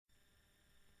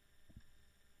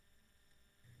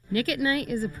Nick at Night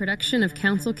is a production of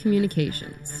Council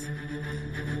Communications.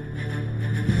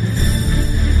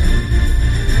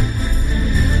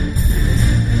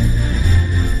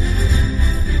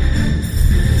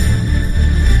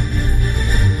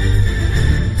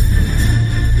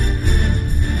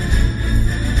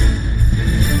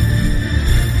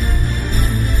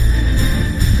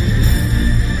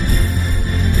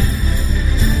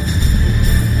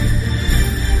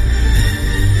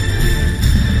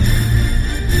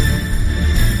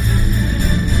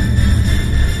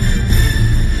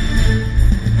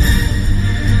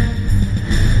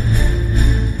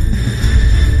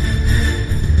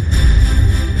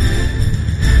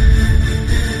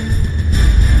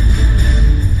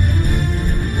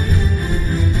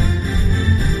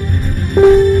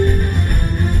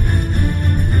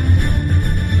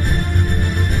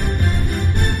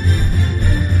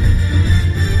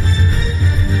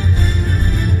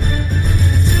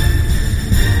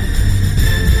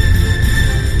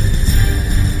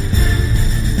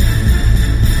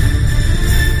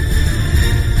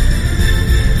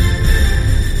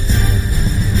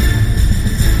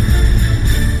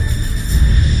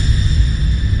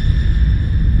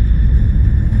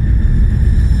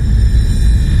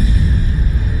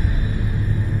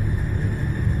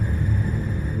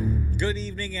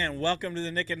 Welcome to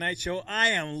the Nick at Night Show. I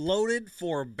am loaded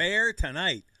for bear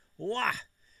tonight. Wah!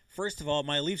 First of all,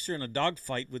 my Leafs are in a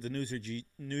dogfight with the New Jersey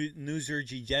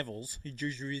Devils. I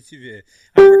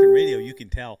work in radio, you can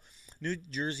tell. New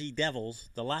Jersey Devils.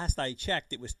 The last I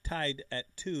checked, it was tied at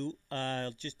 2.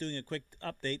 Just doing a quick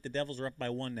update. The Devils are up by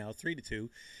 1 now, 3-2.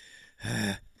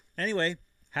 Anyway,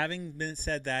 having been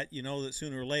said that, you know that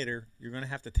sooner or later you're going to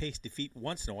have to taste defeat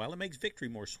once in a while. It makes victory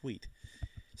more sweet.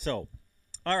 So,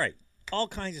 all right. All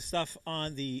kinds of stuff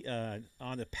on the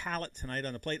palette tonight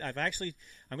on the plate. I'm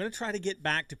going to try to get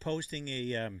back to posting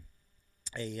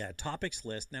a topics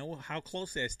list. Now, how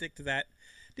closely I stick to that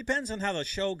depends on how the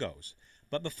show goes.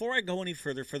 But before I go any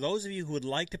further, for those of you who would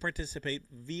like to participate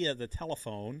via the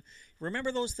telephone,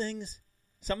 remember those things?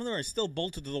 Some of them are still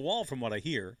bolted to the wall from what I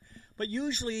hear, but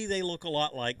usually they look a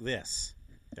lot like this.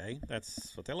 Okay,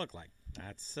 that's what they look like.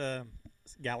 That's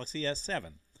Galaxy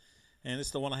S7. And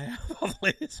it's the one I have all the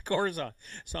latest scores on.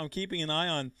 So I'm keeping an eye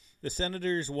on the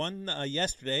Senators won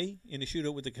yesterday in a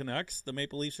shootout with the Canucks. The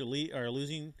Maple Leafs are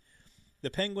losing. The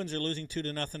Penguins are losing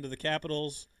 2-0 to the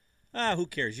Capitals. Who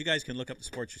cares? You guys can look up the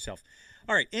sports yourself.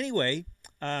 All right. Anyway,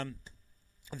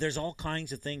 there's all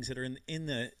kinds of things that are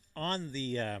on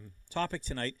the topic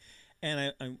tonight,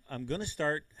 and I'm going to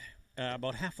start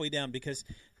about halfway down because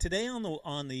today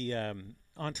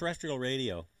on terrestrial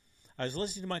radio, I was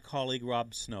listening to my colleague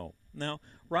Rob Snow. Now,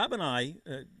 Rob and I,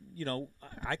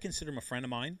 I consider him a friend of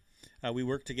mine. We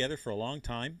worked together for a long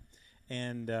time,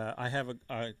 and I have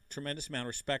a tremendous amount of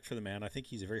respect for the man. I think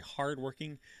he's a very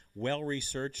hardworking,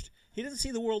 well-researched. He doesn't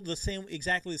see the world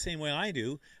exactly the same way I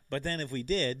do, but then if we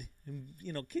did, can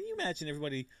you imagine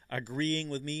everybody agreeing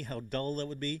with me how dull that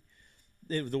would be?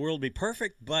 The world would be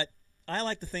perfect, but I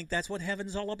like to think that's what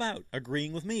heaven's all about,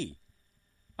 agreeing with me.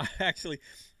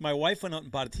 My wife went out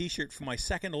and bought a T-shirt for my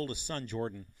second oldest son,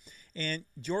 Jordan. And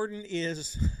Jordan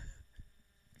is,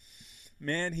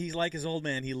 man, he's like his old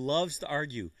man. He loves to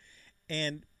argue.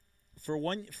 And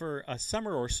for a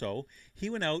summer or so, he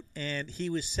went out and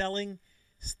he was selling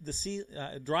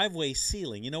the driveway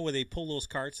ceiling. You know where they pull those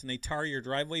carts and they tar your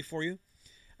driveway for you?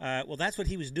 Well, that's what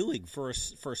he was doing for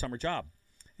a summer job.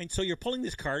 And so you're pulling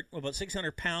this cart, about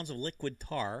 600 pounds of liquid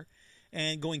tar,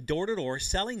 and going door to door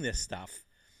selling this stuff.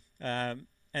 And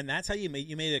that's how you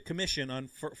made a commission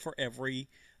for every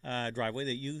driveway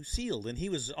that you sealed. And he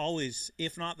was always,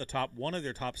 if not one of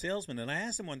their top salesmen. And I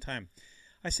asked him one time,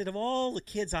 I said, of all the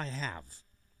kids I have,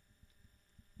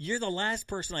 you're the last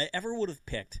person I ever would have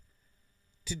picked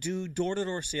to do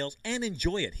door-to-door sales and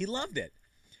enjoy it. He loved it.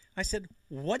 I said,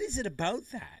 what is it about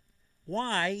that?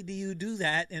 Why do you do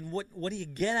that, and what do you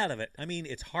get out of it? I mean,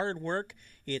 it's hard work.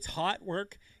 It's hot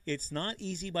work. It's not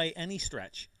easy by any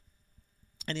stretch.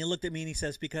 And he looked at me and he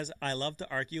says, because I love to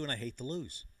argue and I hate to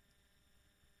lose.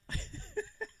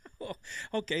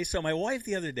 Okay, so my wife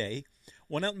the other day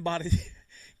went out and bought it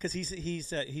because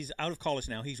he's out of college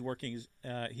now. He's working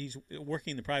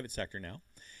in the private sector now.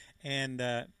 And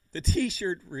the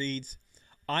T-shirt reads,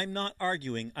 I'm not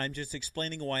arguing, I'm just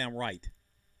explaining why I'm right.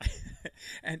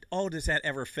 And does that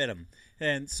ever fit him?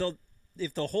 And so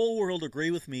if the whole world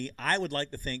agree with me, I would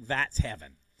like to think that's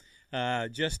heaven.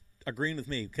 Just agreeing with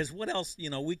me, because what else,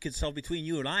 we could solve between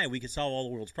you and I, we could solve all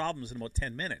the world's problems in about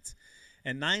 10 minutes.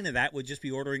 And 9 of that would just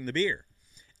be ordering the beer.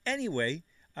 Anyway,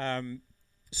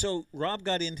 so Rob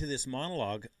got into this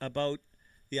monologue about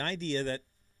the idea that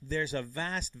there's a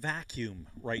vast vacuum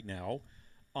right now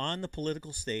on the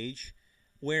political stage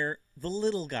where the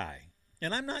little guy,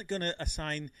 and I'm not going to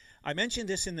assign, I mentioned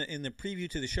this in the preview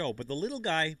to the show, but the little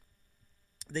guy,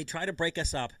 they try to break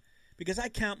us up because I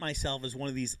count myself as one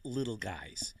of these little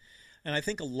guys. And I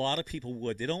think a lot of people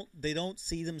would. They don't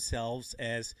see themselves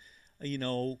as,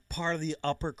 part of the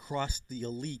upper crust, the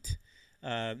elite.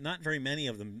 Not very many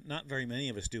of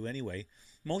us do anyway.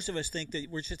 Most of us think that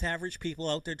we're just average people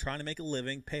out there trying to make a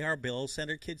living, pay our bills,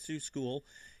 send our kids through school,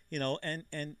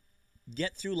 and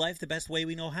get through life the best way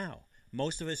we know how.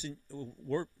 Most of us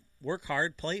work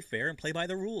hard, play fair, and play by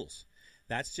the rules.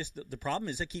 That's just the problem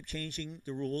is they keep changing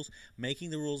the rules,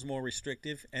 making the rules more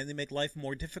restrictive, and they make life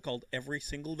more difficult every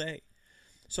single day.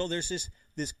 So there's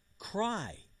this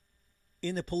cry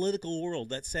in the political world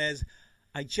that says,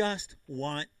 I just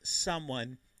want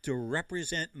someone to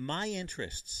represent my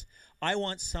interests. I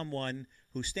want someone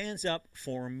who stands up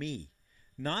for me,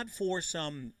 not for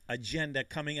some agenda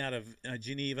coming out of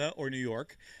Geneva or New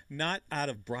York, not out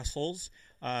of Brussels.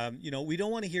 We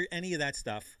don't want to hear any of that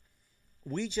stuff.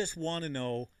 We just want to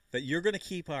know that you're going to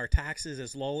keep our taxes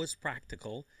as low as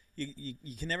practical.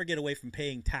 You can never get away from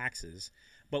paying taxes,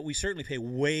 but we certainly pay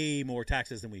way more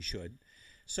taxes than we should.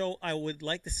 So I would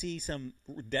like to see some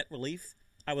debt relief.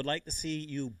 I would like to see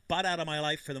you butt out of my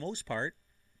life for the most part,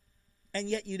 and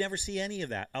yet you never see any of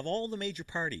that. Of all the major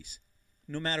parties,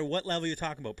 no matter what level you're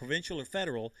talking about, provincial or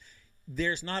federal,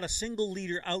 there's not a single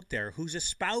leader out there who's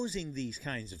espousing these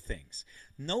kinds of things.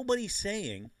 Nobody's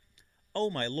saying,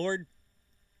 oh my Lord,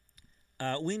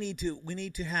 we need to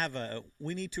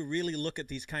really look at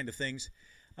these kind of things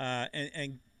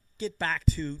and get back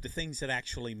to the things that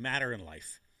actually matter in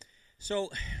life.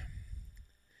 So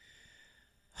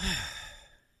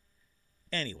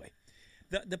anyway,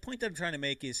 the point that I'm trying to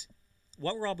make is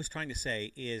what Rob was trying to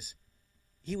say is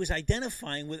he was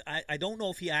identifying with, I don't know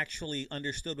if he actually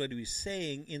understood what he was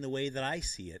saying in the way that I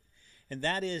see it, and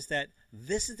that is that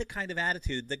this is the kind of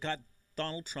attitude that got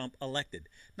Donald Trump elected.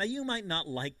 Now, you might not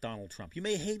like Donald Trump. You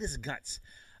may hate his guts.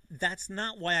 That's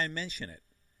not why I mention it.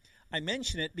 I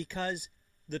mention it because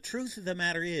the truth of the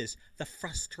matter is the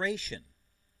frustration,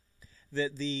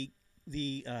 that the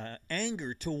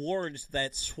anger towards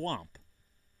that swamp,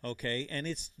 okay, and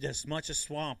it's as much a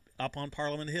swamp up on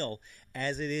Parliament Hill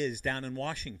as it is down in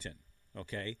Washington,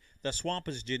 okay? The swamp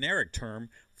is a generic term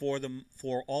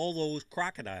for all those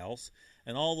crocodiles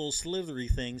and all those slithery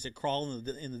things that crawl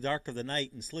in the dark of the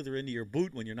night and slither into your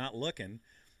boot when you're not looking,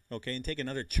 okay, and take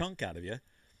another chunk out of you.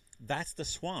 That's the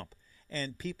swamp.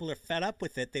 And people are fed up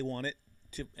with it. They want it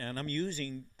to, and I'm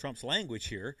using Trump's language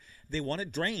here, they want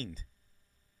it drained.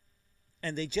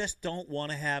 And they just don't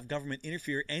want to have government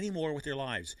interfere anymore with their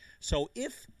lives. So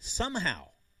if somehow,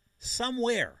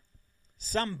 somewhere,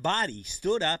 somebody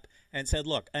stood up and said,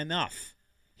 look, enough.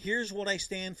 Here's what I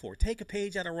stand for. Take a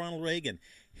page out of Ronald Reagan.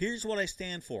 Here's what I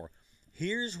stand for.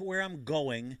 Here's where I'm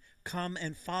going. Come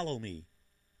and follow me.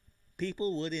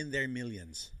 People would in their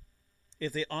millions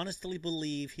if they honestly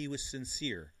believe he was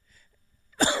sincere.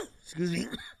 Excuse me.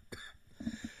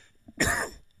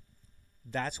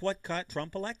 That's what got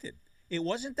Trump elected. It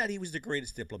wasn't that he was the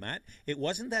greatest diplomat. It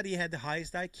wasn't that he had the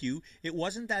highest IQ. It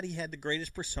wasn't that he had the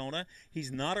greatest persona.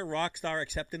 He's not a rock star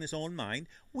except in his own mind.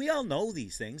 We all know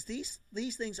these things.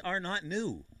 These things are not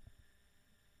new.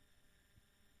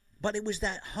 But it was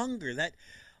that hunger, that,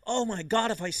 oh my God,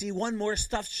 if I see one more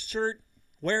stuffed shirt,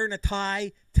 wearing a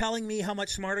tie, telling me how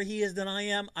much smarter he is than I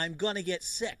am, I'm going to get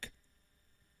sick.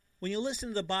 When you listen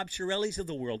to the Bob Chiarellis of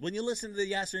the world, when you listen to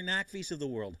the Yasser Naqvis of the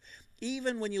world,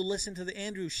 even when you listen to the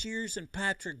Andrew Scheers and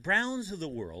Patrick Browns of the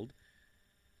world,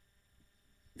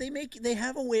 they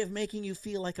have a way of making you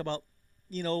feel like about,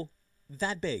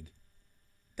 that big,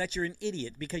 that you're an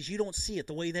idiot because you don't see it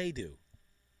the way they do.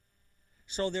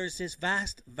 So there's this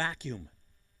vast vacuum,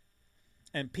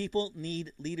 and people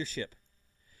need leadership.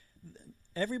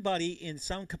 Everybody in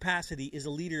some capacity is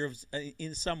a leader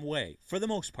in some way, for the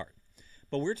most part.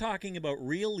 But we're talking about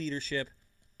real leadership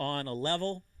on a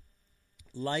level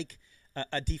like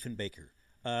a Diefenbaker.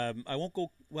 I won't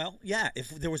go, if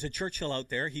there was a Churchill out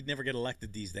there, he'd never get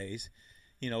elected these days.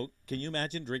 Can you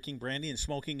imagine drinking brandy and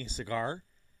smoking a cigar?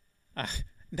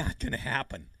 Not going to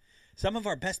happen. Some of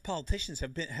our best politicians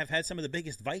have had some of the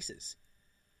biggest vices.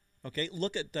 Okay,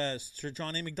 look at Sir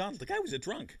John A. Macdonald. The guy was a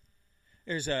drunk.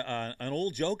 There's an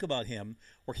old joke about him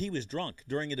where he was drunk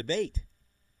during a debate.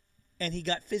 And he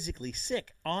got physically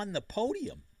sick on the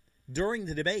podium during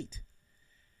the debate.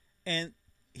 And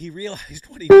he realized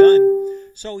what he'd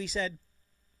done. So he said,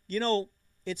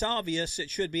 it's obvious,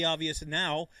 it should be obvious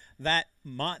now, that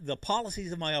the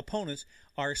policies of my opponents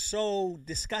are so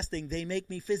disgusting, they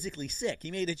make me physically sick. He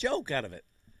made a joke out of it.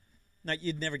 Now,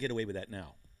 you'd never get away with that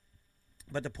now.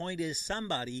 But the point is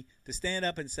somebody to stand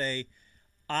up and say,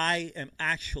 I am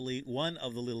actually one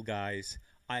of the little guys.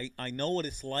 I know what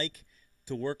it's like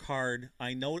to work hard.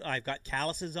 I know I've got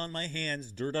calluses on my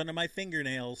hands, dirt under my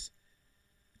fingernails.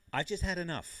 I've just had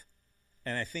enough.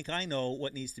 And I think I know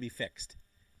what needs to be fixed.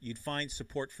 You'd find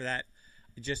support for that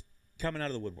just coming out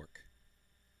of the woodwork.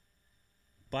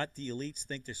 But the elites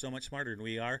think they're so much smarter than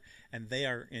we are, and they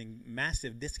are in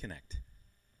massive disconnect.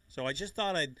 So I just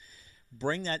thought I'd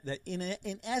bring that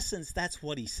in essence, that's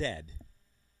what he said.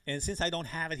 And since I don't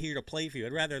have it here to play for you,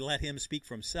 I'd rather let him speak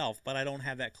for himself, but I don't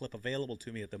have that clip available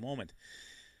to me at the moment.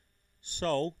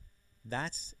 So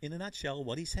that's, in a nutshell,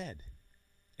 what he said.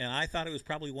 And I thought it was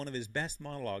probably one of his best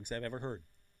monologues I've ever heard.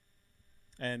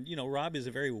 And, you know, Rob is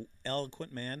a very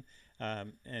eloquent man,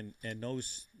 and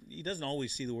knows, he doesn't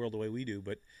always see the world the way we do,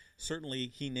 but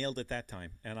certainly he nailed it that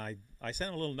time. And I sent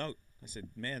him a little note. I said,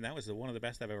 man, that was one of the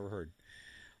best I've ever heard.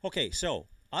 Okay, so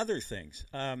other things.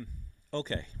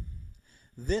 Okay.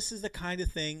 This is the kind of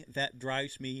thing that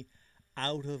drives me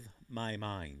out of my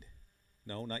mind.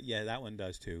 No, not yet. That one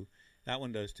does too. That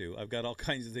one does too. I've got all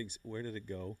kinds of things. Where did it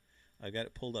go? I've got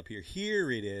it pulled up here. Here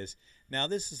it is. Now,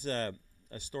 this is a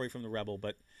story from the Rebel,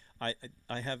 but I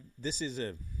have, this is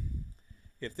a,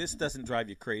 if this doesn't drive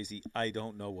you crazy, I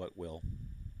don't know what will.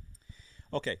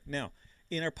 Okay, now,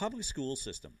 in our public school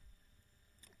system,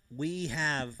 we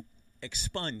have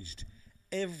expunged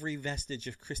every vestige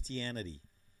of Christianity,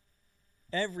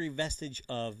 every vestige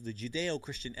of the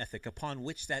Judeo-Christian ethic upon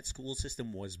which that school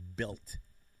system was built.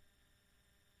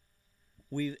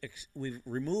 We've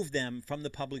removed them from the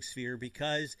public sphere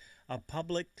because a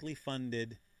publicly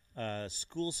funded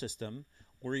school system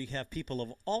where you have people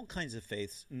of all kinds of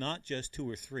faiths, not just 2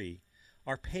 or 3,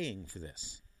 are paying for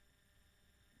this.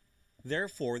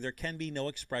 Therefore, there can be no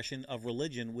expression of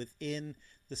religion within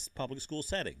this public school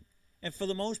setting. And for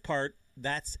the most part,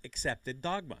 that's accepted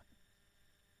dogma.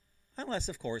 Unless,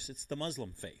 of course, it's the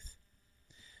Muslim faith.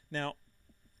 Now,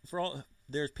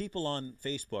 there's people on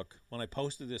Facebook, when I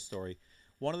posted this story,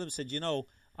 one of them said, you know,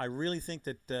 I really think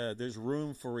that there's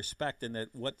room for respect, and that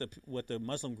what the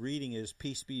Muslim greeting is,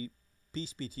 peace be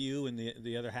to you, and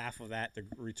the other half of that, the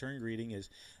return greeting, is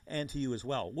and to you as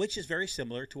well, which is very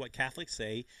similar to what Catholics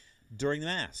say during the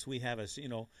Mass. We have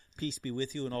peace be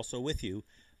with you and also with you,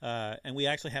 and we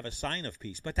actually have a sign of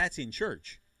peace, but that's in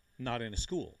church, not in a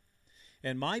school.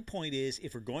 And my point is,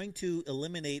 if we're going to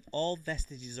eliminate all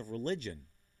vestiges of religion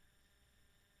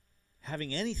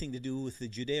having anything to do with the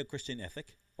Judeo-Christian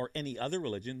ethic or any other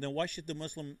religion, then why should the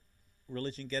Muslim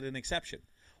religion get an exception?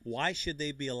 Why should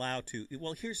they be allowed to?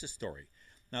 Well, here's the story.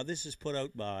 Now, this is put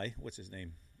out by, what's his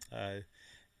name?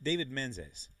 David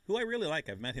Menzies, who I really like.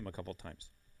 I've met him a couple times.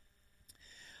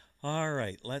 All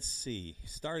right, let's see.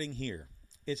 Starting here.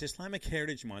 It's Islamic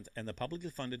Heritage Month, and the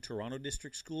publicly funded Toronto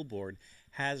District School Board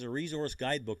has a resource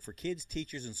guidebook for kids,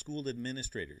 teachers, and school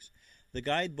administrators. The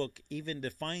guidebook even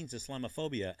defines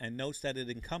Islamophobia and notes that it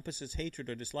encompasses hatred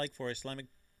or dislike for Islamic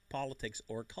politics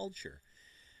or culture.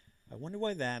 I wonder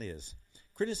why that is.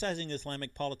 Criticizing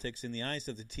Islamic politics in the eyes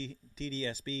of the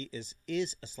TDSB is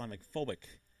Islamophobic.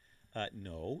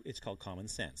 No, it's called common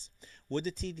sense. Would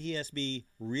the TDSB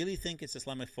really think it's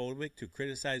Islamophobic to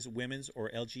criticize women's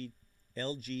or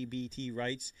LGBT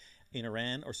rights in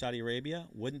Iran or Saudi Arabia?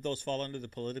 Wouldn't those fall under the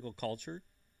political culture?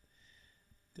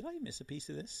 Did I miss a piece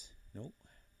of this? Nope.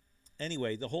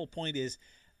 Anyway, the whole point is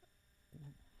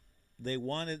they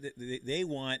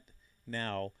want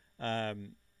now,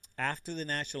 after the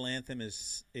national anthem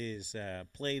is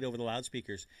played over the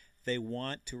loudspeakers, they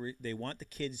want the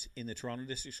kids in the Toronto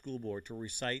District School Board to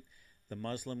recite the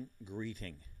Muslim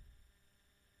greeting.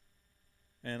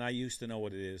 And I used to know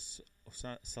what it is,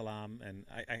 salam, and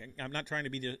I'm not trying to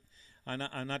be, I'm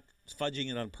not fudging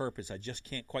it on purpose. I just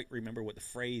can't quite remember what the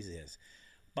phrase is.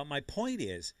 But my point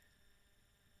is,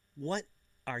 what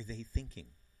are they thinking?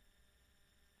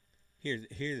 Here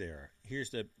they are. Here's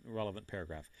the relevant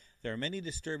paragraph. There are many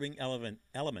disturbing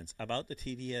elements about the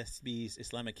TDSB's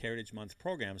Islamic Heritage Month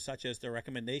program, such as the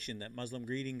recommendation that Muslim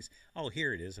greetings,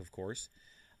 here it is, of course,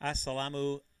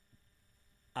 Assalamu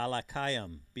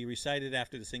Alaikum, be recited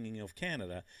after the singing of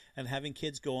Canada, and having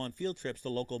kids go on field trips to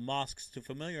local mosques to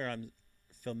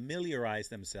familiarize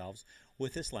themselves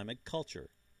with Islamic culture.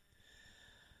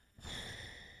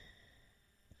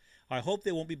 I hope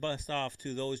they won't be bussed off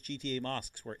to those GTA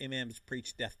mosques where imams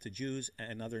preach death to Jews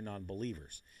and other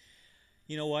non-believers.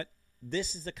 You know what?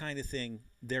 This is the kind of thing,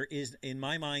 in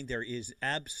my mind, there is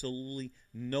absolutely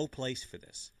no place for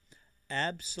this.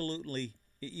 Absolutely.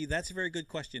 That's a very good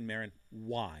question, Marin.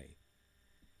 Why?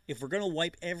 If we're going to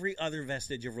wipe every other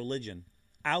vestige of religion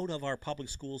out of our public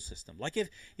school system. Like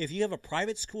if you have a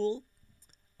private school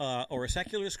or a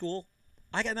secular school,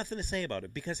 I got nothing to say about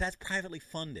it because that's privately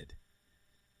funded,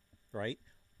 right?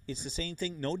 It's the same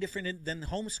thing, no different than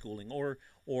homeschooling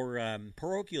or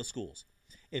parochial schools.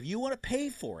 If you want to pay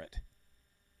for it,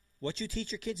 what you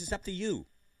teach your kids is up to you.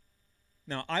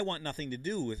 Now, I want nothing to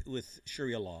do with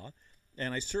Sharia law,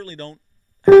 and I certainly don't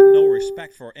have no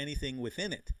respect for anything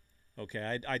within it.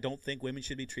 Okay, I don't think women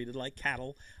should be treated like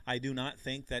cattle. I do not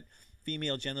think that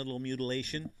female genital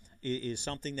mutilation is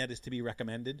something that is to be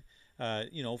recommended,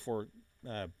 for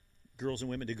girls and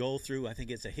women to go through. I think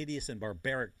it's a hideous and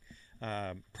barbaric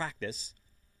practice.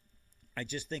 I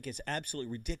just think it's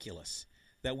absolutely ridiculous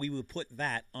that we would put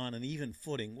that on an even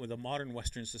footing with a modern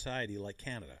Western society like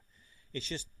Canada. It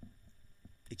just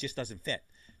doesn't fit.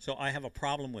 So I have a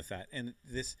problem with that. And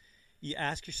this, you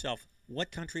ask yourself,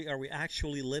 what country are we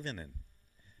actually living in?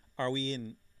 Are we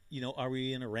in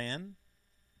Iran?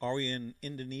 Are we in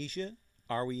Indonesia?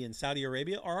 Are we in Saudi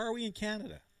Arabia? Or are we in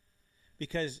Canada?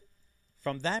 Because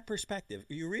from that perspective,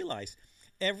 you realize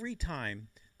every time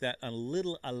that a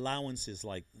little allowances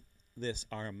like this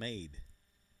are made,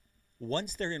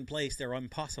 once they're in place, they're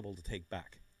impossible to take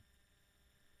back.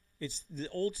 It's the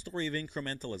old story of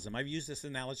incrementalism. I've used this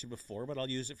analogy before, but I'll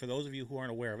use it for those of you who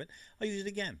aren't aware of it. I'll use it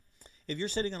again. If you're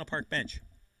sitting on a park bench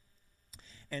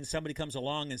and somebody comes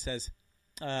along and says,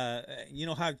 you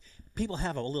know how people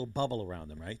have a little bubble around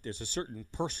them, right? There's a certain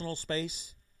personal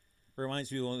space. It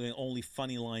reminds me of one of the only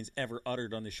funny lines ever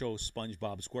uttered on the show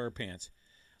SpongeBob SquarePants.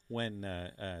 When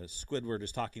Squidward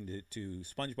is talking to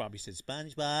SpongeBob, he said,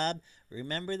 "SpongeBob,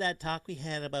 remember that talk we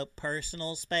had about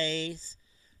personal space?"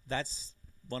 That's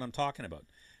what I'm talking about.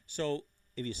 So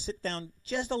if you sit down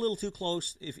just a little too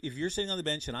close, if you're sitting on the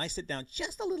bench and I sit down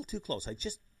just a little too close, I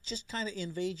just kind of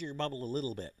invade your bubble a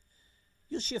little bit,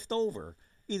 you'll shift over.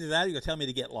 Either that or you'll tell me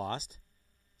to get lost,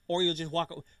 or you'll just walk.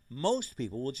 Most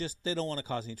people will they don't want to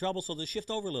cause any trouble, so they'll shift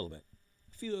over a little bit.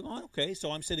 Okay,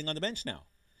 so I'm sitting on the bench now.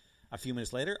 A few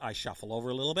minutes later, I shuffle over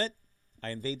a little bit. I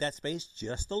invade that space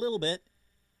just a little bit,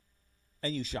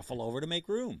 and you shuffle over to make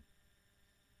room.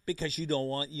 Because you don't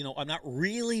want, I'm not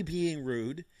really being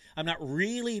rude. I'm not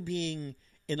really being,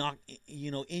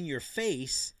 in your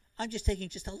face. I'm just taking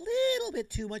just a little bit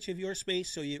too much of your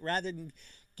space. So rather than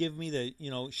give me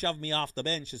shove me off the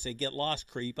bench and say, "Get lost,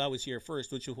 creep, I was here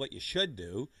first," which is what you should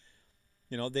do.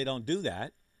 They don't do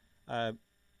that.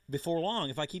 Before long,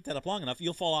 if I keep that up long enough,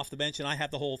 you'll fall off the bench and I have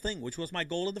the whole thing, which was my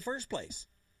goal in the first place.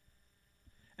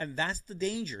 And that's the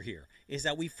danger here, is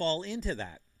that we fall into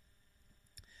that.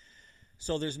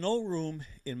 So there's no room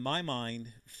in my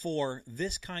mind for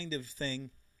this kind of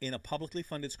thing in a publicly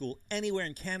funded school anywhere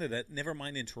in Canada, never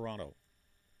mind in Toronto.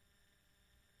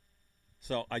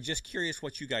 So I'm just curious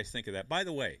what you guys think of that. By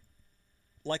the way,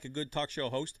 like a good talk show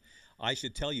host, I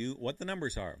should tell you what the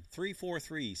numbers are.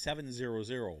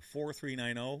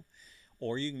 343-700-4390,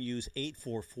 or you can use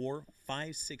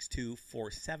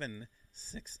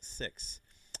 844-562-4766.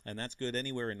 And that's good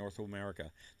anywhere in North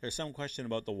America. There's some question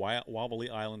about the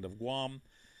wobbly island of Guam.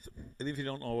 And if you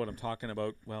don't know what I'm talking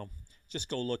about, well, just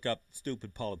go look up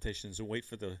stupid politicians and wait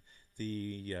for the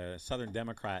Southern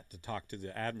Democrat to talk to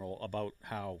the Admiral about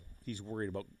how he's worried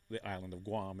about the island of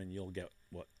Guam, and you'll get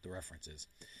what the reference is.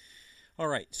 All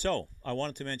right, so I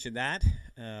wanted to mention that.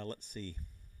 Let's see.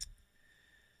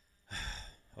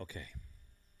 Okay.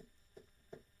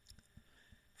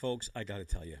 Folks, I got to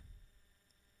tell you,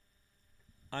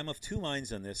 I'm of two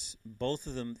minds on this. Both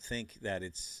of them think that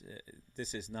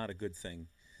this is not a good thing.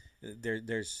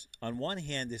 There's on one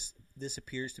hand, this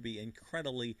appears to be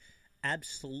incredibly,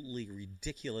 absolutely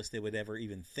ridiculous they would ever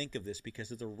even think of this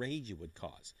because of the rage it would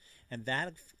cause. And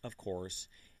that, of course,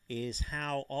 is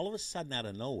how all of a sudden out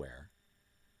of nowhere,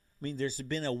 there's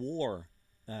been a war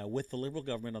with the Liberal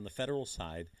government on the federal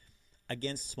side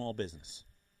against small business.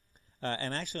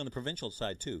 And actually on the provincial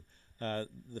side too.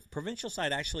 The provincial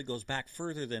side actually goes back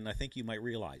further than I think you might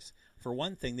realize. For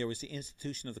one thing, there was the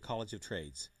institution of the College of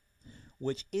Trades,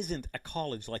 which isn't a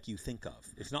college like you think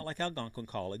of. It's not like Algonquin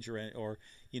College or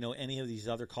any of these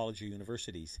other colleges or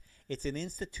universities. It's an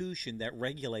institution that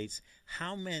regulates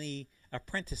how many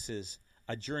apprentices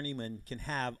a journeyman can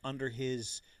have under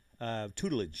his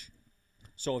tutelage.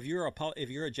 So if you're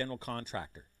a general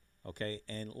contractor, okay,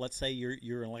 and let's say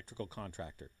you're an electrical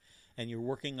contractor, and you're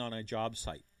working on a job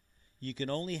site, you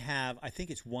can only have, I think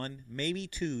it's one, maybe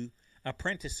two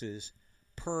apprentices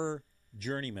per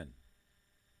journeyman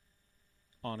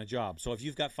on a job. So if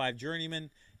you've got 5 journeymen,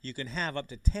 you can have up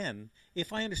to 10,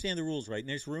 if I understand the rules right, and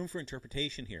there's room for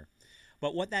interpretation here.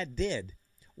 But what that did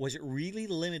was it really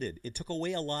limited, it took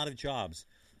away a lot of jobs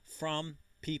from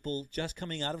people just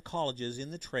coming out of colleges in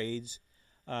the trades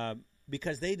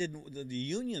because they didn't. The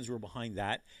unions were behind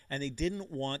that, and they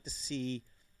didn't want to see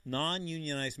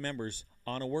non-unionized members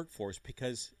on a workforce,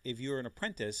 because if you're an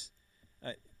apprentice,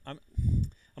 I'm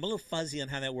a little fuzzy on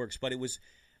how that works, but it was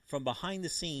from behind the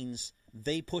scenes.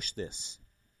 They pushed this,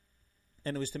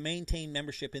 and it was to maintain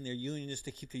membership in their unions,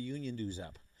 to keep the union dues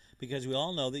up, because we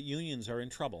all know that unions are in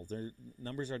trouble. Their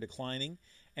numbers are declining,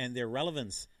 and their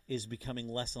relevance is becoming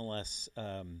less and less.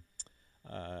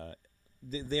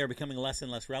 They are becoming less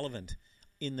and less relevant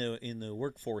in the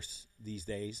workforce these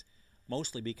days,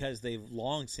 mostly because they've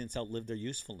long since outlived their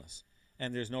usefulness,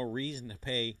 and there's no reason to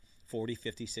pay $40,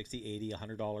 $50, $60,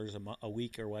 $80, $100 a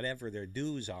week or whatever their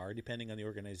dues are, depending on the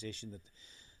organization that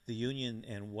the union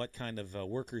and what kind of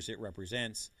workers it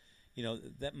represents.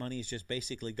 That money is just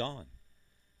basically gone.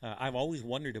 I've always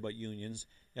wondered about unions.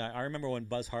 I remember when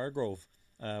Buzz Hargrove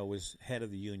was head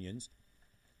of the unions,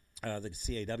 the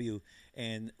CAW,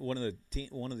 and one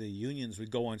of the unions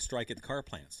would go on strike at the car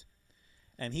plants,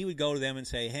 and he would go to them and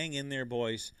say, "Hang in there,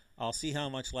 boys. I'll see how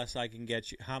much less I can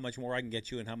get you, how much more I can get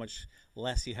you, and how much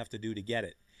less you have to do to get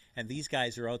it." And these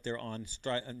guys are out there on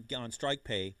strike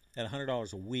pay at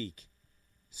 $100 a week,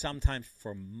 sometimes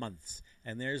for months.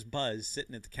 And there's Buzz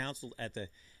sitting at the council at the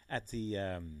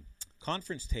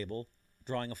conference table,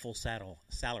 drawing a full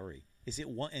salary. Is it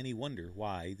any wonder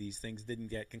why these things didn't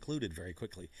get concluded very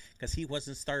quickly? Because he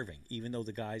wasn't starving, even though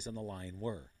the guys on the line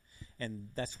were. And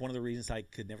that's one of the reasons I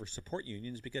could never support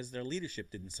unions, because their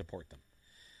leadership didn't support them.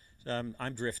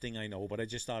 I'm drifting, I know, but I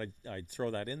just thought I'd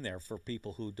throw that in there for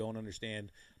people who don't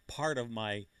understand part of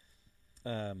my...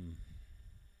 I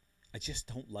just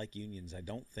don't like unions. I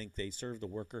don't think they serve the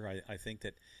worker. I think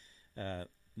that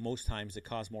most times they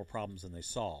cause more problems than they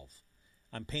solve.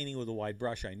 I'm painting with a wide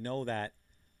brush, I know that,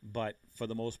 but for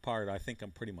the most part, I think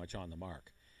I'm pretty much on the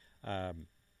mark.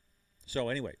 So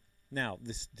anyway, now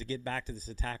to get back to this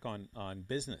attack on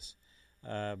business.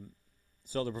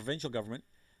 So the provincial government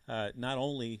not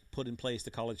only put in place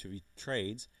the College of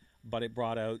Trades, but it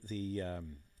brought out the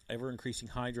ever-increasing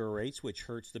hydro rates, which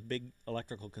hurts the big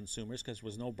electrical consumers because there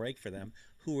was no break for them.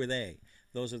 Who are they?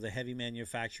 Those are the heavy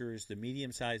manufacturers, the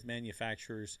medium-sized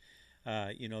manufacturers,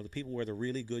 the people where the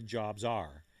really good jobs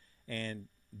are, and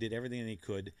did everything they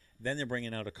could. Then they're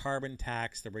bringing out a carbon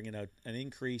tax. They're bringing out an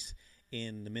increase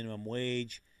in the minimum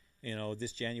wage.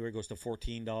 This January goes to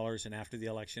 $14, and after the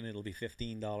election it'll be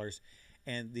 $15.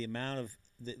 And the amount of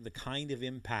the kind of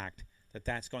impact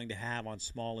that's going to have on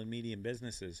small and medium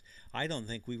businesses, I don't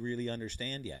think we really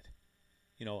understand yet,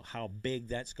 how big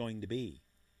that's going to be.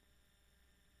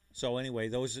 So anyway,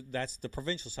 that's the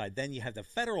provincial side. Then you have the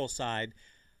federal side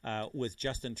with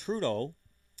Justin Trudeau.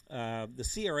 The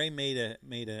CRA made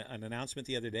an announcement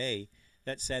the other day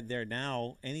that said they're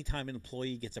now, anytime an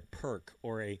employee gets a perk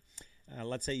or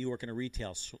let's say you work in a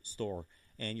retail store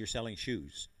and you're selling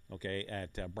shoes, okay,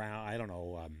 at Brown, I don't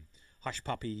know, Hush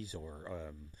Puppies,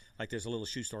 or like there's a little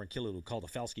shoe store in Killaloe called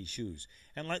the Felsky Shoes.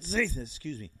 And let's say this,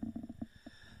 excuse me.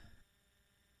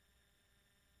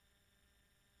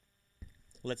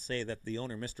 Let's say that the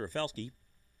owner, Mr. Felsky,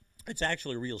 it's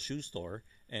actually a real shoe store,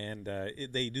 and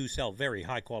they do sell very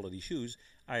high quality shoes.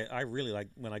 I really like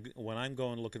when I'm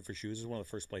going looking for shoes. Is one of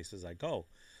the first places I go.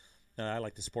 I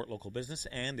like to support local business,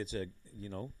 and it's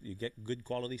you get good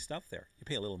quality stuff there. You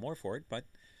pay a little more for it, but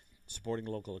supporting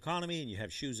the local economy, and you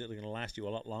have shoes that are going to last you a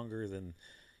lot longer than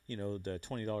the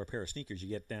 $20 pair of sneakers you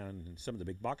get down in some of the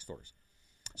big box stores.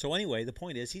 So anyway, the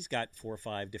point is he's got 4 or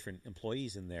 5 different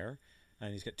employees in there.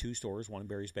 And he's got 2 stores, one in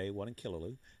Barry's Bay, one in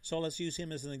Killaloe. So let's use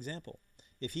him as an example.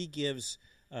 If he gives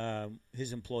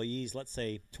his employees, let's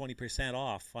say, 20%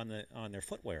 off on their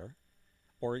footwear,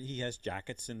 or he has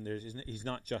jackets, and he's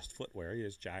not just footwear. He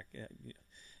has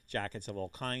jackets of all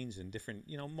kinds and different,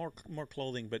 more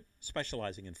clothing, but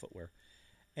specializing in footwear.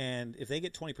 And if they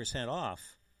get 20% off,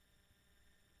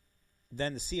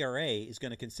 then the CRA is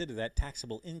going to consider that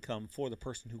taxable income for the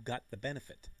person who got the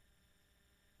benefit.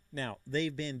 Now,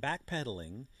 they've been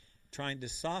backpedaling, trying to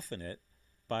soften it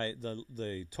by the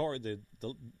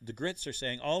Grits are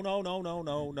saying, oh,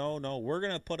 no, we're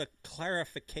going to put a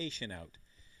clarification out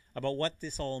about what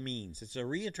this all means. It's a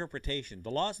reinterpretation.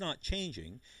 The law's not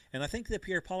changing, and I think that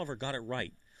Pierre Poilievre got it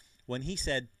right when he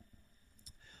said,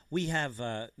 we have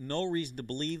no reason to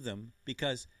believe them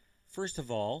because, first of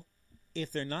all,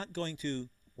 if they're not going to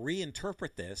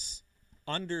reinterpret this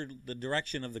under the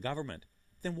direction of the government,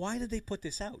 then why did they put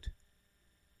this out?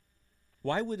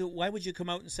 Why would you come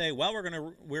out and say, well,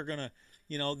 we're gonna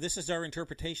this is our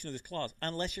interpretation of this clause,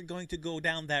 unless you're going to go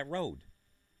down that road?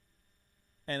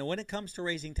 And when it comes to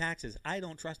raising taxes, I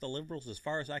don't trust the Liberals as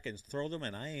far as I can throw them,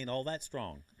 and I ain't all that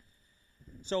strong.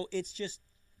 So it's just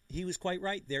he was quite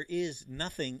right. There is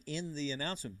nothing in the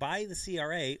announcement by the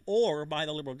CRA or by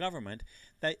the Liberal government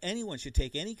that anyone should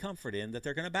take any comfort in that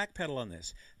they're going to backpedal on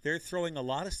this. They're throwing a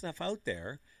lot of stuff out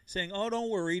there saying, oh, don't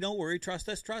worry, trust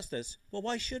us, trust us. Well,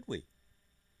 why should we?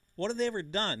 What have they ever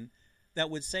done that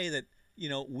would say that,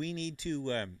 we need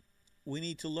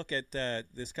to look at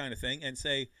this kind of thing and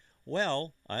say,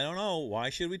 well, I don't know, why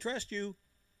should we trust you?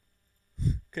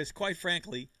 Because quite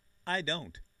frankly, I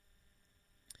don't.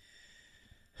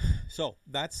 So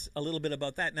that's a little bit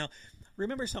about that. Now,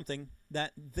 remember something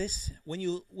that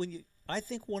I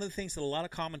think one of the things that a lot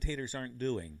of commentators aren't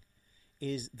doing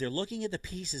is they're looking at the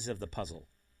pieces of the puzzle,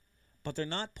 but they're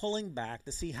not pulling back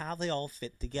to see how they all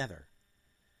fit together.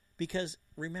 Because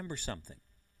remember something.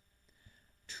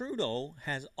 Trudeau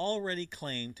has already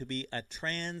claimed to be a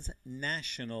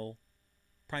transnational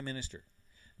prime minister.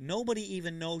 Nobody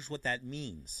even knows what that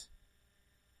means.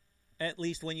 At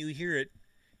least when you hear it,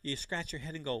 you scratch your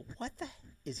head and go, what the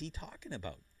heck is he talking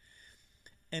about?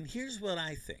 And here's what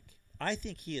I think. I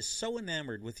think he is so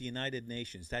enamored with the United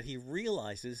Nations that he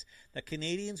realizes that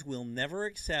Canadians will never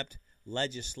accept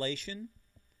legislation.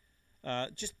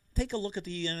 Just take a look at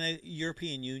the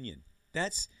European Union.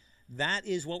 That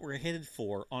is what we're headed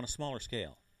for on a smaller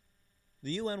scale.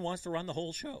 The UN wants to run the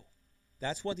whole show.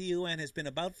 That's what the UN has been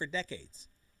about for decades.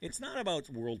 It's not about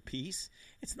world peace.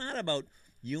 It's not about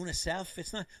UNICEF.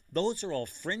 It's not. Those are all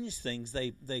fringe things.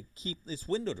 They keep. It's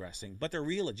window dressing. But their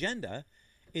real agenda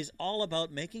is all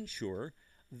about making sure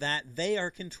that they are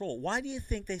controlled. Why do you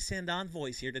think they send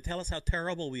envoys here to tell us how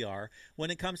terrible we are when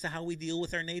it comes to how we deal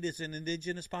with our natives and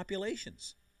indigenous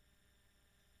populations?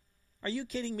 Are you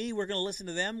kidding me? We're going to listen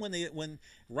to them when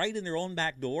right in their own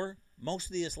back door, most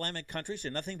of the Islamic countries are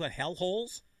nothing but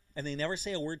hellholes, and they never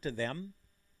say a word to them.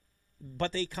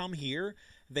 But they come here.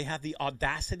 They have the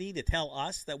audacity to tell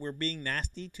us that we're being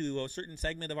nasty to a certain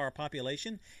segment of our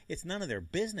population. It's none of their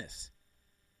business.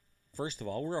 First of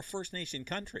all, we're a First Nation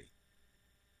country.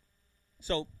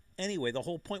 So anyway, the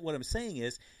whole point, what I'm saying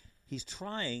is, he's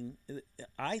trying,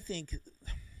 I think,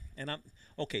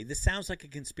 this sounds like a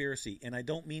conspiracy, and I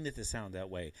don't mean it to sound that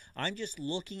way. I'm just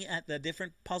looking at the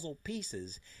different puzzle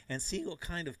pieces and seeing what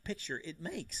kind of picture it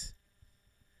makes.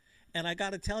 And I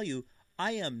got to tell you,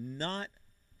 I am not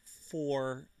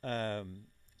for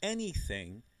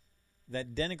anything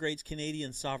that denigrates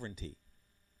Canadian sovereignty.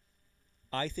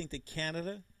 I think that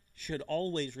Canada should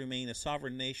always remain a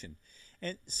sovereign nation.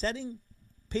 And setting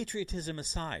patriotism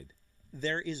aside,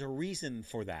 there is a reason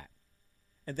for that.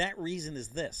 And that reason is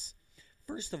this.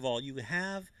 First of all, you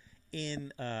have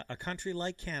in a country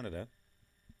like Canada,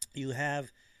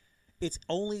 it's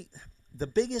only the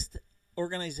biggest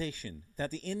organization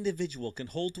that the individual can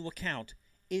hold to account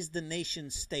is the nation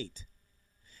state.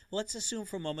 Let's assume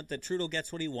for a moment that Trudeau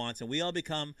gets what he wants and we all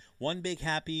become one big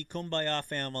happy kumbaya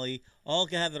family, all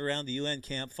gathered around the UN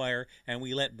campfire, and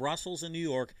we let Brussels and New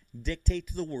York dictate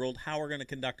to the world how we're going to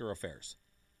conduct our affairs.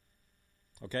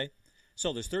 Okay?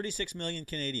 So there's 36 million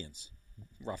Canadians,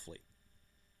 roughly.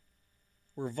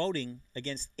 We're voting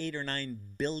against 8 or 9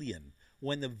 billion.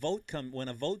 When a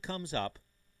vote comes up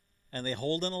and they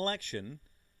hold an election,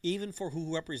 even for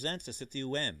who represents us at the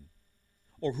UN,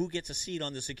 or who gets a seat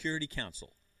on the Security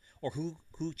Council, or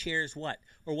who chairs what,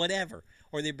 or whatever,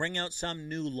 or they bring out some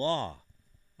new law,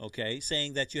 okay,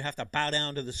 saying that you have to bow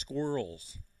down to the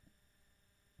squirrels.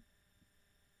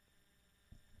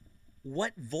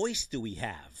 What voice do we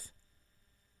have?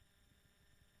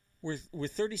 We're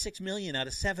 36 million out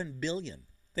of 7 billion.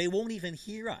 They won't even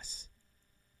hear us.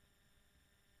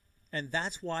 And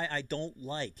that's why I don't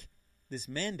like this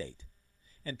mandate.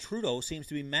 And Trudeau seems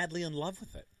to be madly in love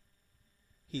with it.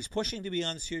 He's pushing to be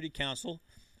on the Security Council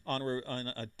on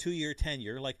a 2-year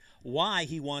tenure. Like, why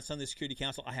he wants on the Security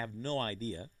Council, I have no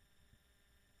idea.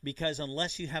 Because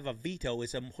unless you have a veto,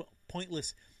 it's a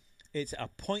pointless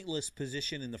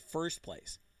position in the first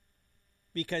place.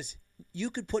 Because you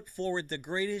could put forward the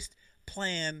greatest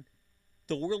plan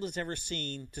the world has ever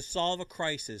seen to solve a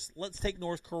crisis. Let's take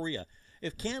North Korea.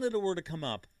 If Canada were to come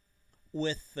up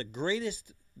with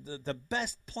the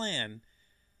best plan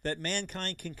that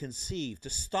mankind can conceive to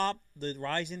stop the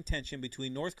rise in tension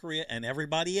between North Korea and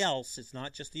everybody else, it's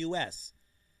not just the U.S.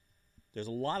 There's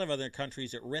a lot of other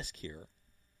countries at risk here.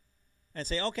 And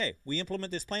say, okay, we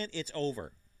implement this plan, it's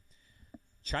over.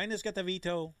 China's got the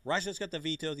veto, Russia's got the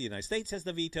veto, the United States has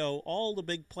the veto, all the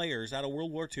big players out of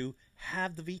World War II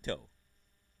have the veto.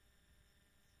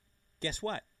 Guess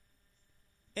what?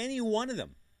 Any one of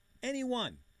them, any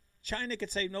one. China could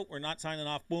say, nope, we're not signing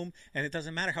off, boom, and it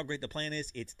doesn't matter how great the plan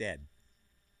is, it's dead.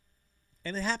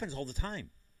 And it happens all the time.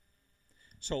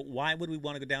 So why would we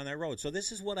want to go down that road? So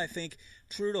this is what I think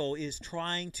Trudeau is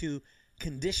trying to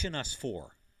condition us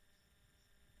for.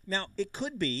 Now, it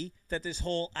could be that this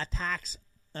whole attacks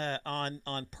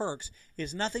on perks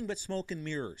is nothing but smoke and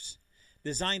mirrors,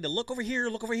 designed to look over here,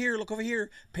 look over here, look over here,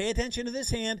 pay attention to this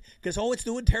hand, because, it's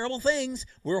doing terrible things.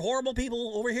 We're horrible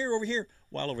people over here.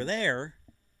 While over there,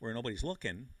 where nobody's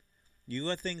looking, you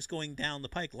got things going down the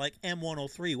pike like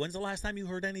M103. When's the last time you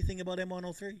heard anything about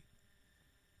M103?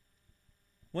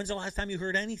 When's the last time you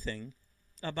heard anything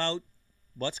about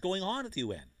what's going on at the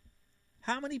UN?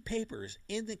 How many papers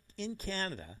in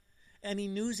Canada, any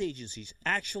news agencies,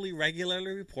 actually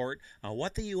regularly report on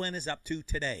what the UN is up to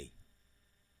today?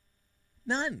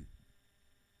 None.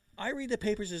 I read the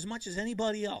papers as much as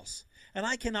anybody else, and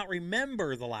I cannot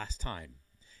remember the last time,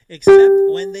 except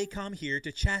when they come here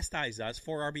to chastise us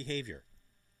for our behavior.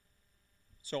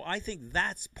 So I think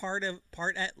that's part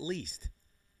at least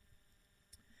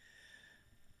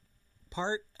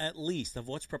of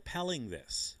what's propelling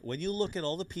this. When you look at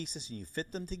all the pieces and you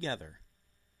fit them together,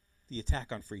 the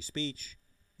attack on free speech,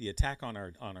 the attack on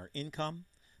our income,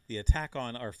 the attack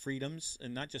on our freedoms,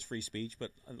 and not just free speech,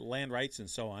 but land rights and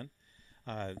so on,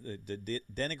 the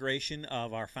denigration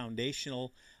of our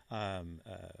foundational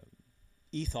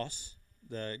ethos,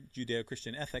 the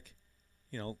Judeo-Christian ethic,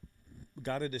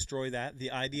 got to destroy that.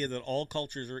 The idea that all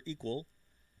cultures are equal,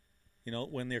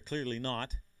 when they're clearly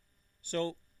not.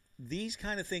 So these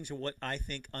kind of things are what I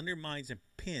think undermines and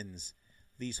pins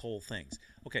these whole things.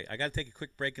 Okay, I got to take a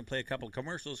quick break and play a couple of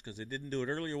commercials because I didn't do it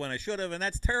earlier when I should have, and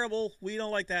that's terrible. We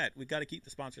don't like that. We've got to keep the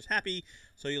sponsors happy.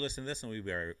 So you listen to this, and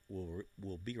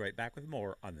we'll be right back with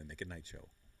more on the Nick at Night Show.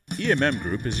 EMM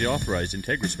Group is the authorized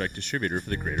IntegraSpec distributor for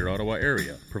the Greater Ottawa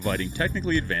area, providing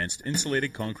technically advanced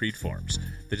insulated concrete forms.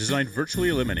 The design virtually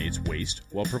eliminates waste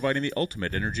while providing the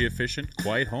ultimate energy-efficient,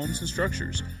 quiet homes and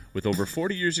structures. With over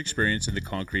 40 years' experience in the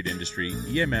concrete industry,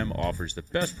 EMM offers the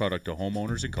best product to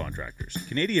homeowners and contractors.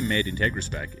 Canadian-made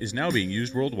IntegraSpec is now being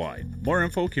used worldwide. More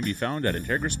info can be found at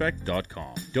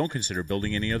integraspec.com. Don't consider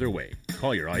building any other way.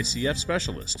 Call your ICF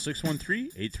specialist,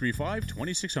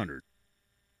 613-835-2600.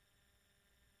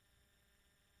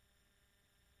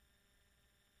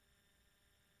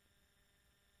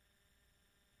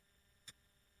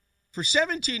 For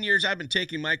 17 years, I've been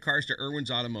taking my cars to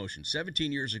Irwin's Automotion.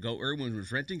 17 years ago, Irwin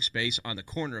was renting space on the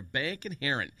corner of Bank and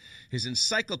Heron. His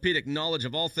encyclopedic knowledge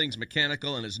of all things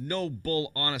mechanical and his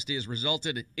no-bull honesty has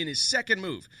resulted in his second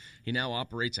move. He now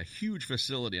operates a huge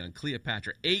facility on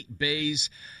Cleopatra, 8 bays,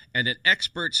 and an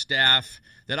expert staff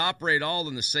that operate all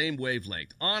in the same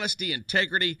wavelength. Honesty,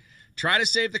 integrity, try to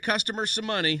save the customer some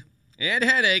money and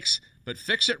headaches, but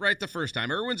fix it right the first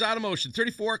time. Irwin's Automotion,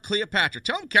 34 Cleopatra.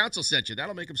 Tell them Council sent you.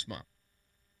 That'll make them smile.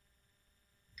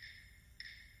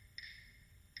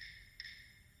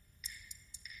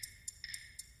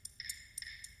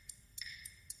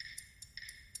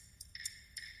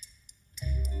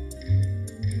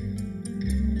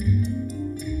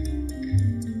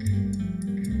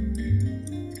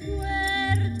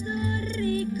 Puerto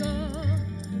Rico,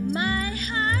 my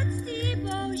heart's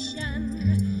devotion.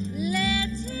 Let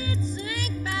it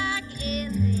sink back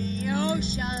in the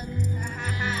ocean.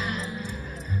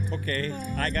 Okay,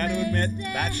 I got to admit,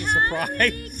 that's a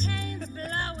surprise.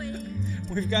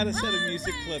 We've got a set of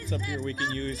music clips up here we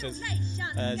can use as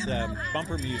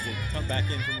bumper music. Come back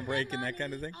in from a break and that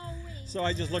kind of thing. So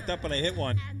I just looked up and I hit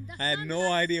one. I had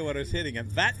no idea what I was hitting, and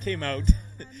that came out.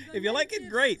 If you like it,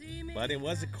 great. But it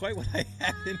wasn't quite what I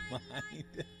had in mind.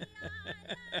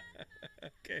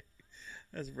 Okay,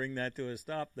 let's bring that to a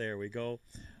stop. There we go.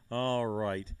 All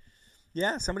right.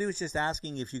 Yeah, somebody was just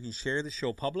asking if you can share the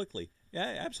show publicly.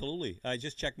 Yeah, absolutely. I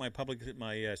just checked my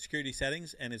security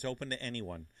settings, and it's open to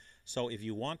anyone. So if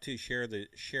you want to share the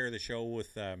show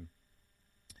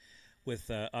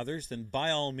with others, then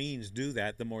by all means do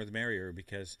that. The more the merrier,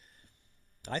 because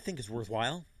I think it's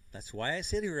worthwhile. That's why I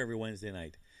sit here every Wednesday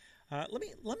night. Let me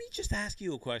just ask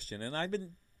you a question, and I've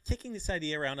been kicking this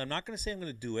idea around. I'm not going to say I'm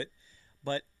going to do it,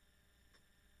 but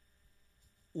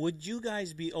would you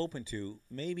guys be open to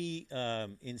maybe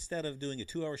instead of doing a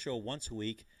 2-hour show once a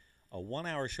week, a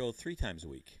 1-hour show 3 times a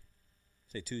week?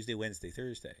 Say Tuesday, Wednesday,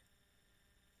 Thursday.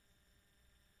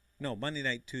 No, Monday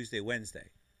night, Tuesday,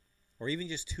 Wednesday. Or even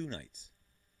just 2 nights.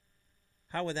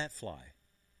 How would that fly?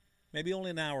 Maybe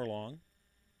only an hour long,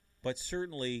 but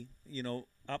certainly,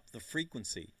 up the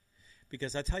frequency.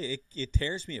 Because I tell you, it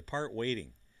tears me apart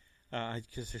waiting.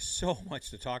 Because there's so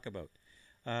much to talk about.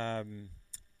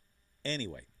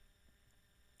 Anyway.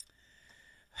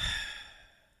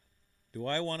 Do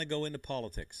I want to go into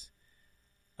politics?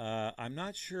 I'm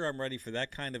not sure I'm ready for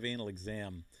that kind of anal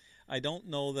exam. I don't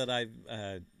know that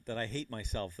I hate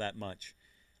myself that much.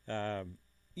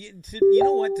 You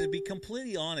know what? To be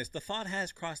completely honest, the thought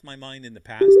has crossed my mind in the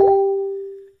past,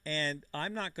 and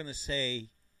I'm not going to say.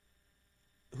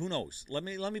 Who knows? Let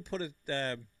me put it.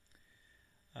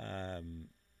 Let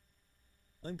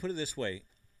me put it this way: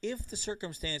 if the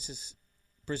circumstances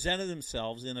presented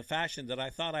themselves in a fashion that I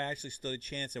thought I actually stood a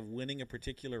chance of winning a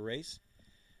particular race,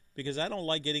 because I don't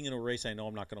like getting in a race I know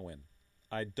I'm not going to win.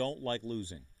 I don't like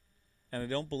losing, and I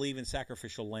don't believe in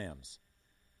sacrificial lambs.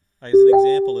 As an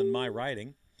example, in my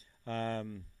riding,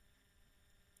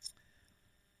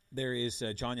 there is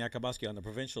John Yakubuski on the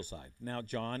provincial side. Now,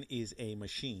 John is a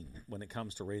machine when it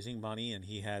comes to raising money, and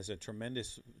he has a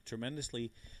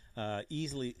tremendously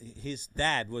easily. His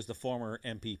dad was the former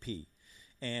MPP,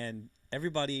 and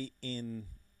everybody in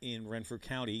Renfrew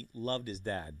County loved his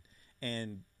dad.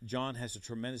 And John has a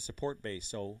tremendous support base,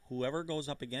 so whoever goes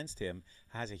up against him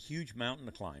has a huge mountain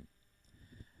to climb.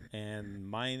 And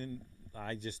mine,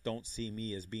 I just don't see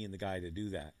me as being the guy to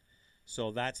do that.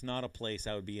 So that's not a place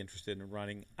I would be interested in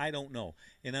running. I don't know.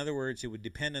 In other words, it would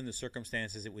depend on the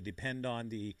circumstances. It would depend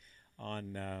on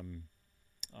a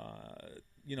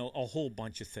whole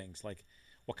bunch of things, like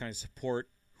what kind of support,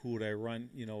 who would I run,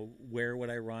 where would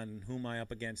I run, who am I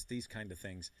up against, these kind of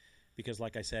things. Because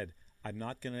like I said, I'm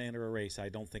not going to enter a race I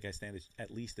don't think I stand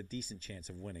at least a decent chance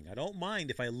of winning. I don't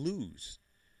mind if I lose.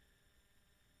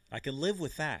 I can live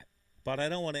with that. But I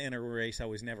don't want to enter a race I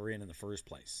was never in the first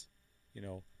place.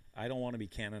 I don't want to be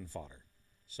cannon fodder.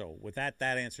 So with that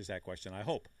answers that question, I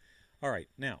hope. All right,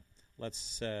 now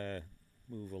let's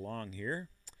move along here.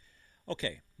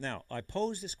 Okay, now I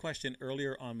posed this question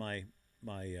earlier on my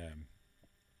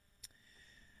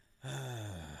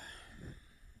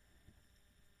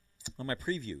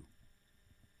preview.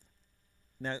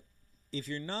 Now, if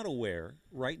you're not aware,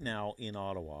 right now in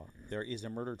Ottawa, there is a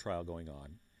murder trial going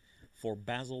on for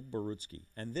Basil Borutsky.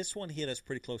 And this one hit us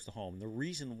pretty close to home. The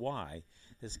reason why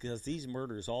is because these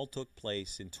murders all took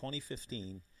place in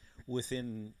 2015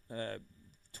 within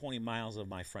 20 miles of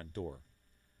my front door.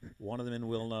 One of them in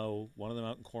Wilno, one of them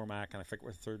out in Cormac, and I forget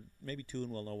where third, maybe two in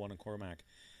Wilno, one in Cormac.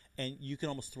 And you can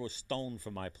almost throw a stone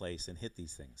from my place and hit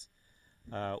these things.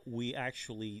 We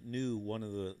actually knew one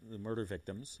of the murder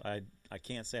victims. I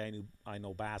can't say I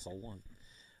know Basil.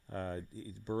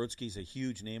 Borutsky's a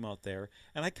huge name out there,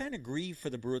 and I kind of grieve for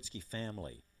the Borutsky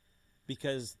family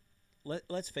because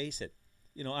let's face it,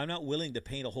 I'm not willing to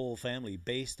paint a whole family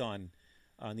based on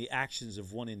the actions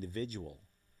of one individual.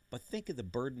 But think of the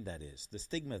burden that is, the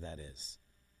stigma that is,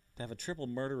 to have a triple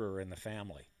murderer in the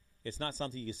family. It's not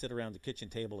something you can sit around the kitchen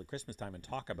table at Christmas time and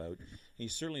talk about. And you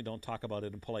certainly don't talk about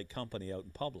it in polite company out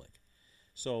in public.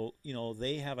 So,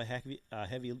 they have a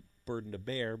heavy burden to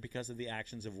bear because of the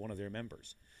actions of one of their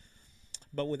members.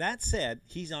 But with that said,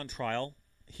 he's on trial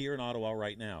here in Ottawa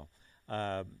right now.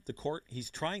 The court, he's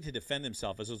trying to defend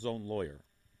himself as his own lawyer.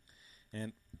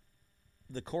 And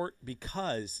the court,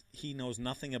 because he knows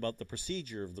nothing about the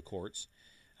procedure of the courts,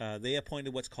 they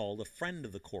appointed what's called a friend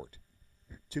of the court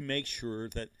to make sure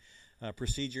that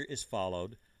procedure is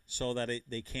followed so that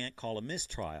they can't call a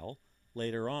mistrial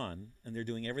later on. And they're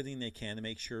doing everything they can to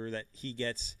make sure that he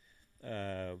gets,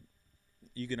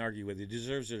 you can argue whether he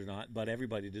deserves it or not, but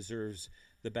everybody deserves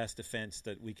the best defense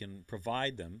that we can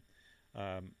provide them.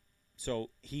 So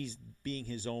he's being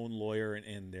his own lawyer,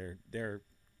 and they're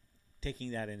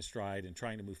taking that in stride and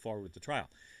trying to move forward with the trial.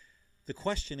 The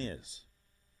question is,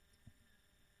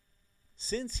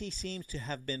 since he seems to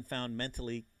have been found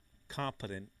mentally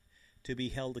competent to be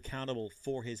held accountable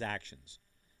for his actions,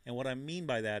 and what I mean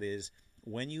by that is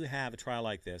when you have a trial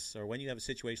like this, or when you have a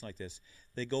situation like this,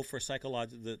 they go for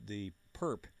the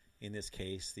perp, in this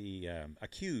case, the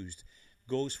accused,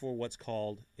 goes for what's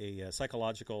called a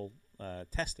psychological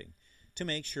testing to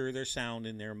make sure they're sound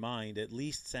in their mind, at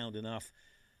least sound enough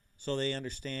so they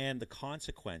understand the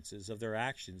consequences of their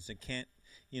actions and can't,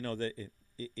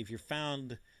 if you're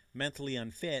found mentally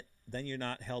unfit, then you're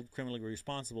not held criminally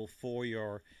responsible for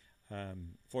your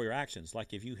actions.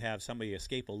 Like if you have somebody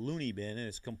escape a loony bin and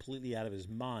is completely out of his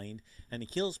mind and he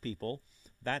kills people,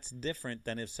 that's different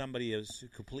than if somebody is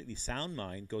completely sound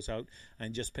mind, goes out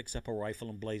and just picks up a rifle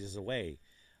and blazes away.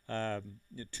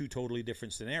 Two totally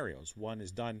different scenarios. One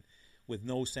is done with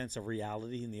no sense of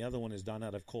reality, and the other one is done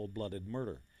out of cold-blooded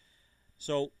murder.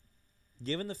 So,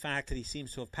 given the fact that he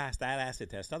seems to have passed that acid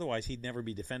test, otherwise he'd never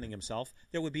be defending himself,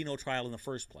 there would be no trial in the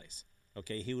first place.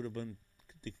 Okay, he would have been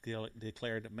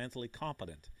declared mentally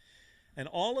competent. And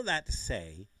all of that to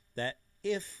say that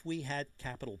if we had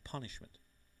capital punishment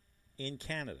in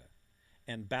Canada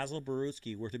and Basil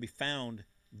Borutsky were to be found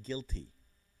guilty,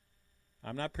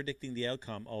 I'm not predicting the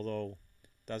outcome, although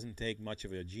it doesn't take much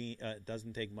of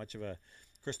a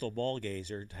crystal ball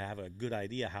gazer to have a good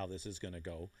idea how this is going to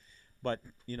go. But,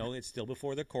 it's still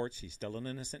before the courts. He's still an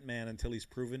innocent man until he's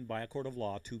proven by a court of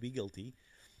law to be guilty.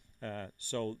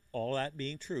 So all that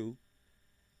being true,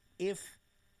 if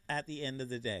at the end of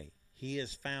the day he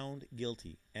is found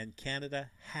guilty and Canada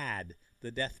had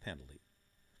the death penalty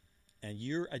and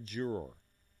you're a juror,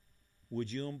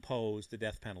 would you impose the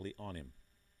death penalty on him?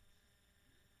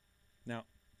 Now,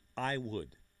 I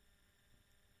would.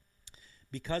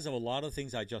 Because of a lot of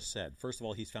things I just said. First of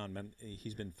all, he's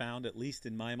been found, at least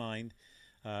in my mind,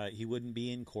 he wouldn't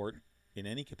be in court in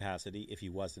any capacity if he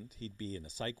wasn't. He'd be in a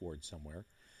psych ward somewhere.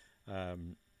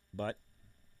 But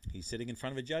he's sitting in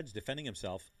front of a judge defending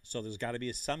himself, so there's got to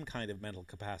be some kind of mental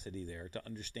capacity there to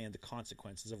understand the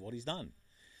consequences of what he's done.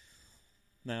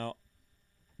 Now,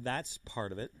 that's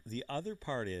part of it. The other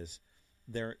part is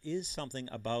there is something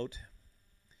about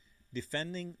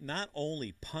defending, not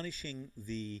only punishing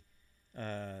the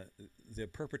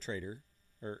perpetrator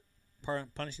or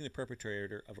punishing the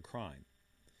perpetrator of a crime.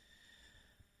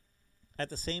 At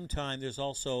the same time, there's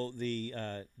also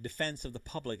the defense of the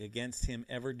public against him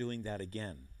ever doing that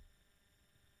again.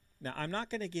 Now, I'm not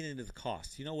going to get into the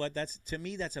cost. You know what? To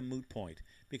me, that's a moot point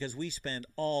because we spend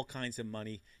all kinds of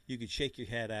money you could shake your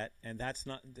head at, and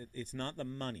it's not the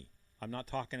money. I'm not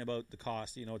talking about the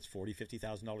cost. It's $40,000,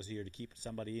 $50,000 a year to keep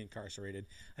somebody incarcerated.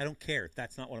 I don't care.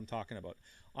 That's not what I'm talking about.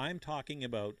 I'm talking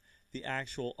about the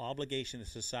actual obligation the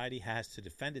society has to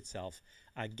defend itself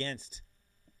against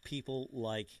people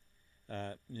like,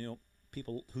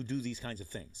 people who do these kinds of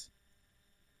things.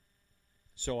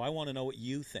 So I want to know what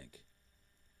you think.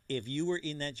 If you were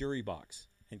in that jury box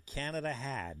and Canada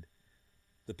had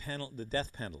the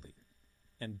death penalty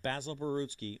and Basil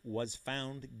Borutsky was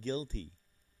found guilty,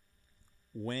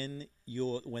 when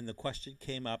the question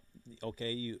came up,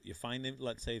 okay, you find him,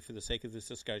 let's say for the sake of this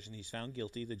discussion, he's found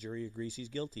guilty, the jury agrees he's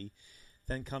guilty,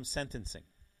 then comes sentencing.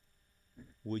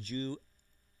 Would you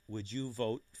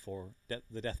vote for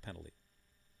the death penalty?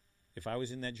 If I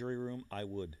was in that jury room, I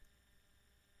would.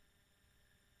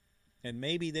 And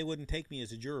maybe they wouldn't take me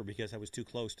as a juror because I was too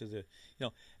close to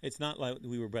it's not like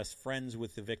we were best friends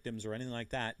with the victims or anything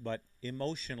like that, but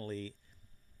emotionally,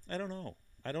 I don't know.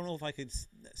 I don't know if I could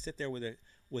sit there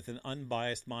with an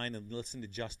unbiased mind and listen to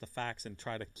just the facts and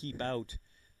try to keep out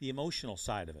the emotional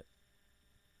side of it.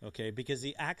 Okay, because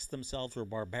the acts themselves were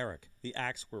barbaric. The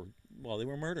acts they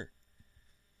were murder.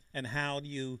 And how do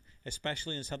you,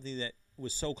 especially in something that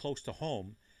was so close to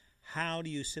home, how do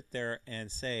you sit there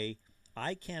and say,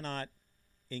 I cannot,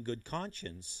 in good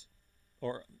conscience,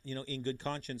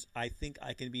 I think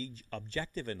I can be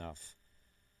objective enough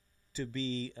to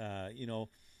be, a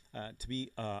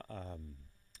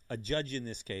judge in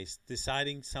this case,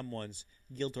 deciding someone's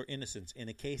guilt or innocence in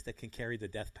a case that can carry the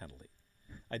death penalty.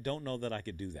 I don't know that I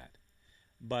could do that.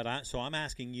 But so I'm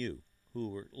asking you, who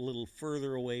were a little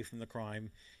further away from the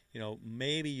crime,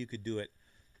 maybe you could do it.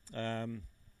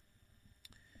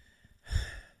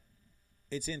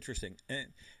 It's interesting.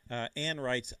 Anne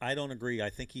writes, I don't agree. I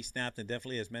think he snapped and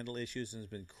definitely has mental issues and has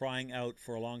been crying out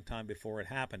for a long time before it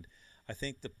happened. I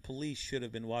think the police should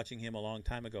have been watching him a long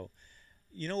time ago.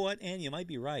 You know what, Anne? You might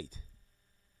be right.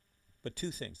 But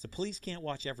two things. The police can't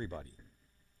watch everybody.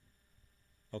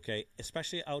 Okay?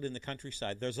 Especially out in the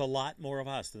countryside. There's a lot more of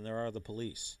us than there are the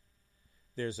police.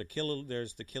 There's the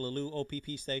Killaloe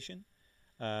OPP station.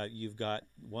 You've got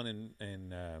one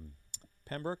in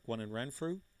Pembroke, one in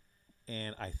Renfrew.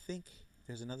 And I think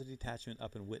there's another detachment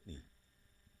up in Whitney.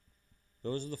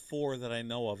 Those are the four that I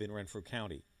know of in Renfrew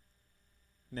County.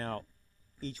 Now,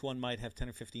 each one might have 10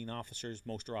 or 15 officers.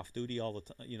 Most are off duty all the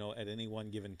time, at any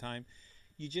one given time.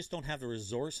 You just don't have the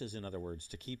resources, in other words,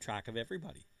 to keep track of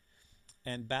everybody.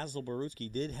 And Basil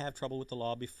Borutsky did have trouble with the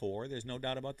law before. There's no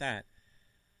doubt about that.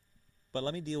 But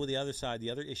let me deal with the other side, the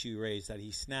other issue you raised, that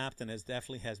he snapped and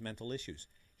definitely has mental issues.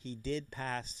 He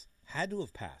had to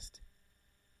have passed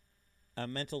a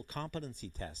mental competency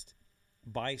test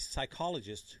by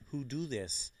psychologists who do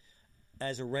this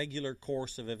as a regular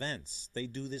course of events. They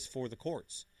do this for the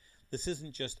courts. This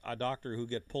isn't just a doctor who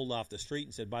get pulled off the street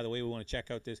and said, by the way, we want to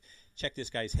check this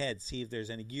guy's head, see if there's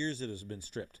any gears that has been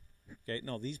stripped. Okay?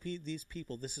 No, these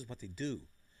people, this is what they do.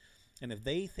 And if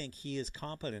they think he is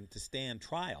competent to stand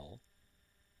trial,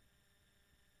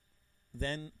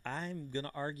 then I'm going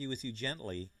to argue with you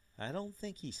gently, I don't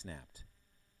think he snapped.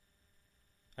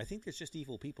 I think there's just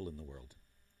evil people in the world.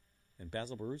 And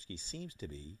Basil Borutsky seems to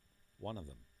be one of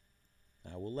them.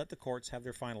 Now, we'll let the courts have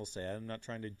their final say. I'm not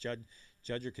trying to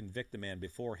judge or convict the man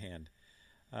beforehand.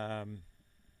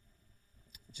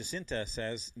 Jacinta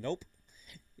says, nope.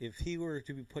 If he were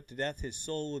to be put to death, his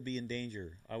soul would be in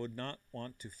danger. I would not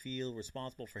want to feel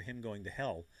responsible for him going to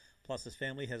hell. Plus, his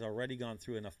family has already gone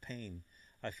through enough pain.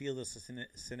 I feel this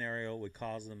scenario would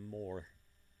cause them more.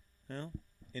 Well,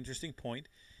 interesting point.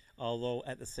 Although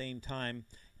at the same time,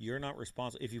 you're not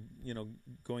responsible if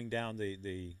going down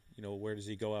the where does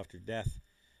he go after death?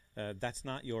 That's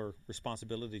not your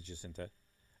responsibility, Jacinta.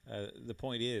 The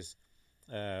point is,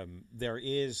 there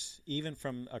is, even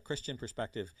from a Christian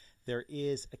perspective, there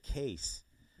is a case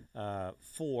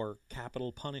for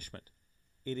capital punishment.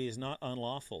 It is not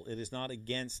unlawful. It is not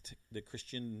against the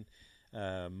Christian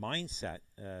mindset.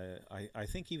 I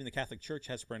think even the Catholic Church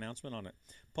has a pronouncement on it.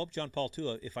 Pope John Paul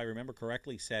II, if I remember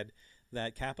correctly, said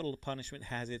that capital punishment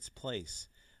has its place.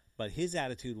 But his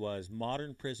attitude was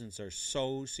modern prisons are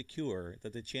so secure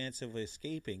that the chance of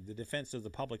escaping, the defense of the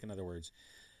public, in other words,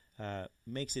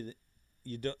 makes it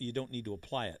you don't need to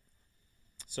apply it.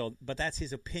 So, but that's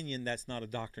his opinion. That's not a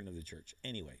doctrine of the Church.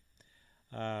 Anyway,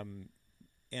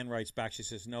 Anne writes back. She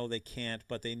says, "No, they can't.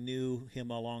 But they knew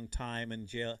him a long time in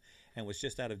jail and was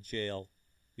just out of jail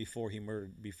before he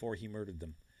murdered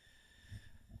them."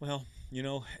 Well,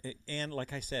 Anne,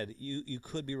 like I said, you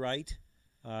could be right,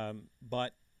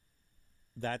 but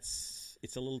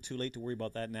it's a little too late to worry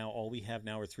about that now. All we have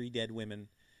now are 3 dead women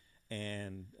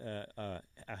and a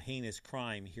heinous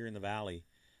crime here in the Valley,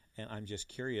 and I'm just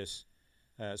curious.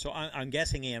 So I'm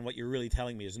guessing, Anne, what you're really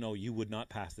telling me is no, you would not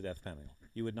pass the death penalty.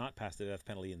 You would not pass the death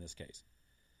penalty in this case.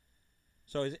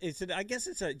 So I guess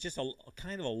it's just a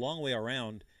kind of a long way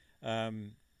around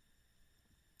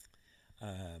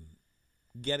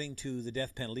getting to the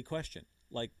death penalty question.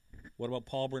 Like, what about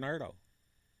Paul Bernardo?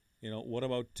 What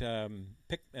about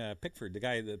Pickford,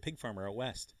 the pig farmer out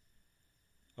west?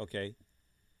 Okay.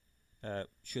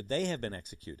 Should they have been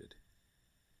executed?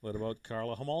 What about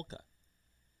Karla Homolka?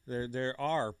 There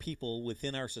are people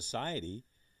within our society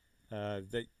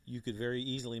that you could very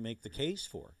easily make the case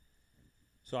for.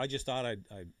 So I just thought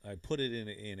I'd put it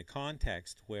in a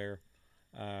context where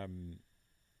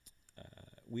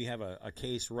we have a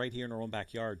case right here in our own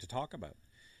backyard to talk about.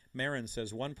 Marin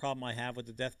says, one problem I have with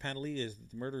the death penalty is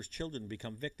that the murderer's children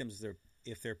become victims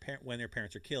when their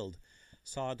parents are killed.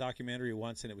 Saw a documentary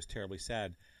once and it was terribly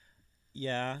sad.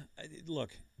 Yeah,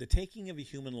 look, the taking of a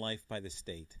human life by the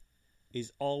state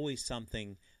is always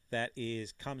something that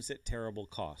comes at terrible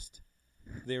cost.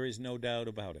 There is no doubt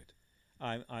about it.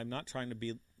 I'm not trying to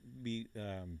be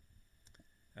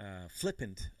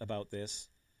flippant about this.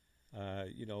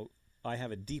 I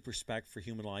have a deep respect for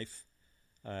human life.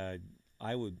 I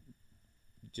would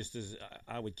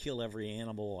kill every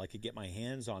animal I could get my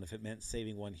hands on if it meant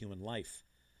saving one human life.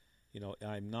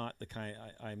 I'm not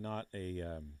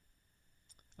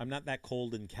that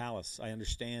cold and callous. I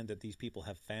understand that these people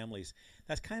have families.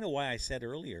 That's kind of why I said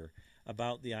earlier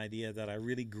about the idea that I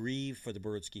really grieve for the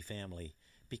Brodsky family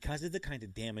because of the kind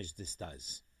of damage this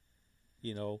does.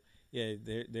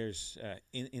 There's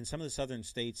in some of the southern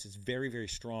states, it's very, very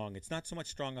strong. It's not so much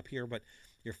strong up here, but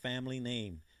your family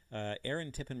name.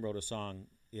 Aaron Tippin wrote a song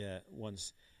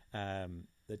once.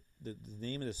 The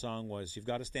name of the song was "You've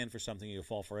got to stand for something, you'll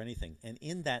fall for anything." And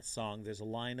in that song, there's a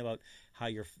line about how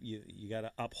you got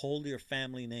to uphold your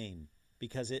family name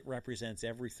because it represents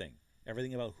everything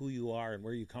about who you are and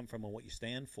where you come from and what you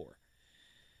stand for.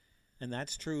 And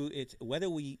that's true. It's whether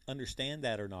we understand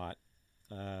that or not.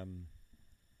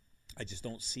 I just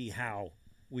don't see how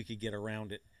we could get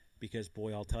around it because,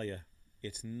 boy, I'll tell you,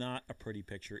 it's not a pretty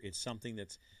picture. It's something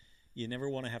that's you never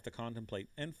want to have to contemplate.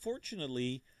 And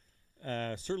fortunately,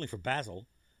 certainly for Basil,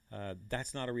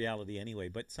 that's not a reality anyway.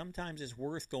 But sometimes it's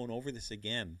worth going over this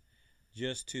again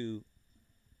just to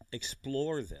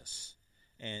explore this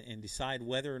and decide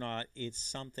whether or not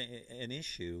it's an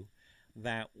issue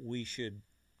that we should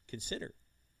consider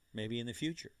maybe in the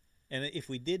future. And if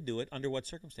we did do it, under what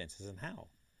circumstances and how.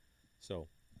 So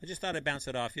I just thought I'd bounce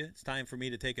it off you. It's time for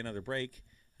me to take another break.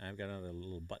 I've got another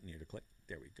little button here to click.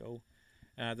 There we go.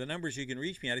 The numbers you can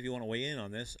reach me at if you want to weigh in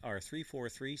on this are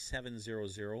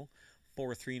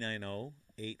 343-700-4390,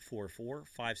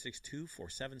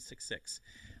 844-562-4766.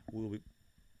 We've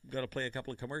got to play a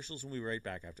couple of commercials, and we'll be right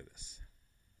back after this.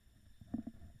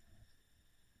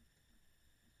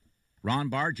 Ron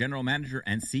Barr, General Manager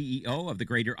and CEO of the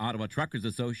Greater Ottawa Truckers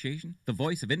Association, the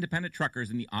voice of independent truckers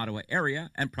in the Ottawa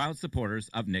area, and proud supporters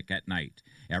of Nick at Night.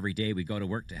 Every day we go to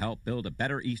work to help build a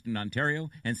better Eastern Ontario,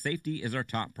 and safety is our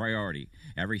top priority.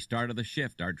 Every start of the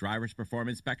shift, our drivers perform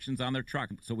inspections on their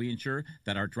truck, so we ensure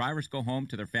that our drivers go home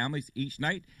to their families each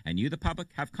night, and you, the public,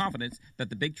 have confidence that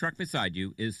the big truck beside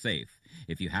you is safe.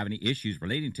 If you have any issues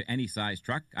relating to any size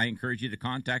truck, I encourage you to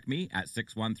contact me at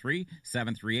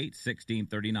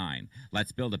 613-738-1639.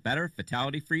 Let's build a better,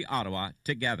 fatality-free Ottawa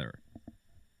together.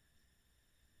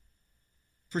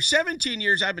 For 17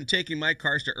 years, I've been taking my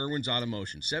cars to Irwin's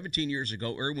Automotion. 17 years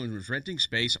ago, Irwin was renting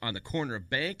space on the corner of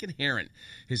Bank and Heron.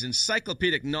 His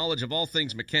encyclopedic knowledge of all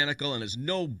things mechanical and his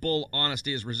no-bull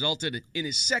honesty has resulted in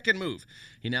his second move.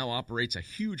 He now operates a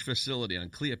huge facility on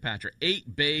Cleopatra,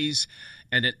 8 bays,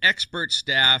 and an expert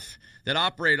staff that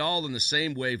operate all in the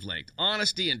same wavelength.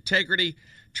 Honesty, integrity,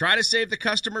 try to save the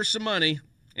customer some money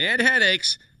and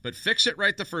headaches, but fix it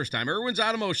right the first time. Irwin's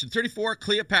Automotion, 34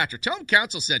 Cleopatra. Tell them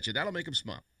Council sent you. That'll make them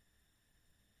smile.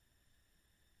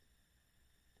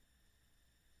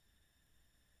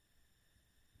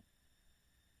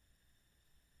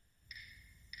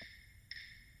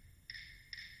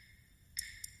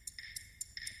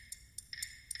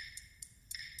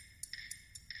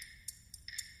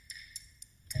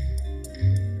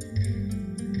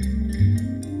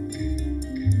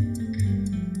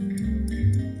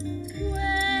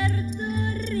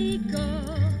 Puerto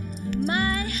Rico,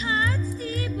 my heart's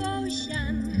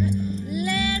devotion.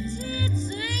 Let it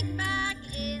sink back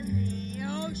in the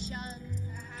ocean.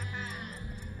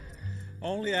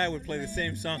 Only I would play the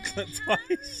same song clip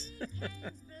twice.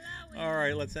 All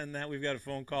right, let's end that. We've got a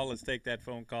phone call. Let's take that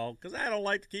phone call because I don't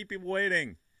like to keep people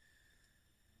waiting.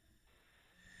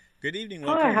 Good evening.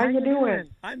 Hi, how you doing?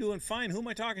 I'm doing fine. Who am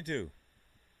I talking to?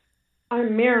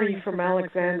 I'm Mary from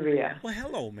Alexandria. Well,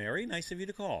 hello, Mary. Nice of you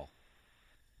to call.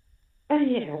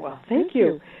 Yeah, well, thank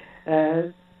you.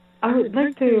 I would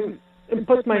like to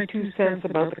put my 2 cents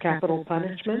about the capital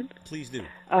punishment. Please do.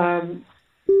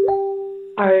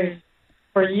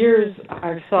 For years,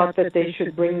 I've thought that they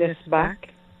should bring this back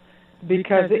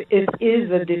because it is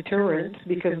a deterrent,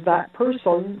 because that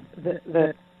person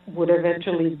that would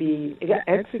eventually be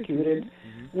executed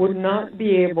would not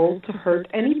be able to hurt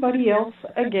anybody else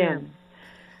again.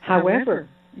 However,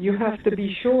 you have to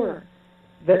be sure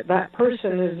that that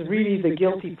person is really the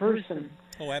guilty person.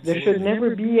 Oh, absolutely. There should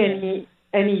never be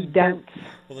any doubts.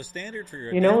 Well, the standard for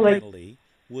your You know, death like- penalty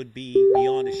would be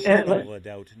beyond a shadow of a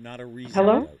doubt, not a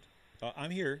reasonable Hello? doubt.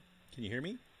 I'm here. Can you hear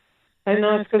me? I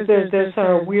know it's because there's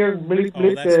a weird bleep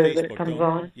Oh, that's that Facebook. comes Don't-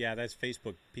 on. Yeah, that's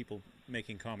Facebook. People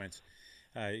making comments.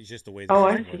 It's just the way Oh, the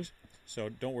I system see. works. So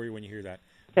don't worry when you hear that.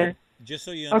 Okay. But just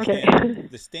so you Okay. understand,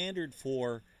 the standard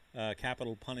for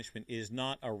capital punishment is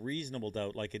not a reasonable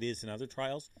doubt like it is in other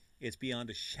trials. It's beyond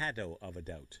a shadow of a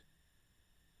doubt.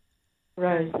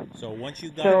 Right. So once you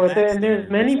got So that there's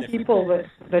standard, many that's different. people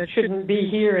that shouldn't be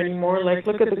here anymore. Like,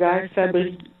 look at the guy,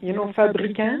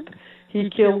 Fabricant. He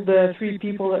killed 3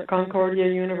 people at Concordia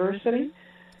University.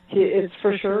 It's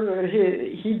for sure.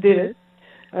 He did it.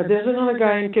 There's another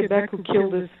guy in Quebec who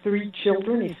killed his 3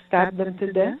 children. He stabbed them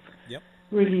to death. Yep.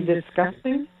 Really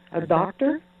disgusting. A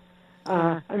doctor.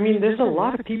 I mean, there's a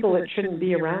lot of people that shouldn't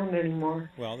be around anymore.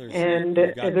 Well, there's And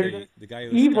you've got there's the guy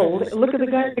who evil. stabbed his- Look at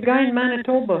the guy in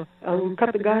Manitoba who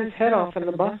cut the guy's head off in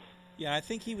the bus. Yeah, I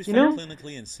think he was You found know?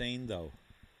 clinically insane, though.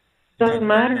 Doesn't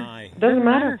matter. Deny. Doesn't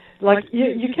matter. Like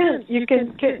you can't.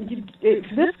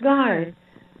 If this guy,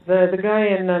 the guy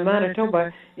in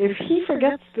Manitoba, if he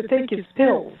forgets to take his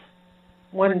pills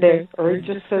one day, or he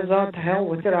just says, "Oh, to hell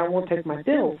with it, I won't take my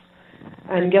pills,"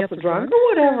 and gets drunk or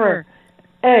whatever,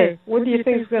 hey, what do you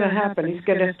think is going to happen? He's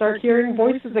going to start hearing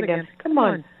voices again. Come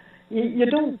on, you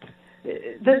don't.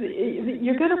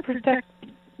 You got to protect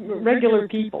regular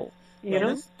people. You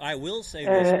Well, know. I will say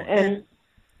this much. And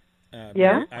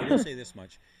Mary, I will say this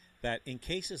much, that in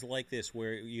cases like this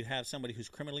where you have somebody who's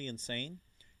criminally insane,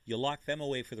 you lock them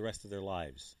away for the rest of their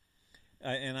lives.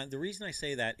 The reason I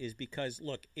say that is because,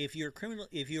 look, if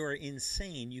you're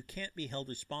insane, you can't be held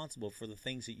responsible for the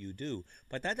things that you do.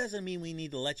 But that doesn't mean we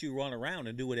need to let you run around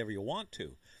and do whatever you want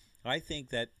to. I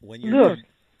think that when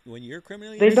you're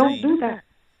criminally they insane, don't do that.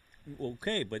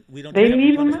 Okay, but we don't They do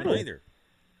leave capital them punishment out. either.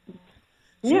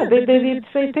 Yeah, they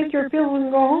say take your pills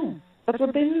and go home. That's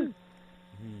what they do.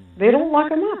 They don't lock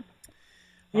them up.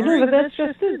 You All know, right. that's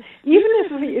just it. Even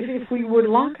if we would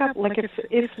lock up, like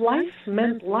if life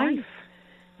meant life,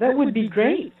 that would be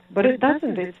great. But it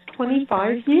doesn't. It's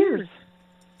 25 years.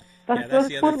 Yeah, That's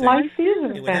the what other thing. life is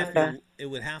in It would have Canada. to. It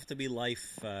would have to be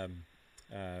life.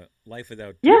 Life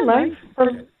without. Yeah, life.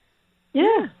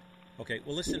 Yeah. Okay.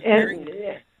 Well, listen, Mary.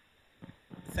 And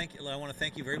Thank you. I want to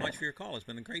thank you very much for your call. It's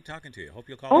been great talking to you. Hope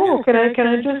you'll call oh, again. can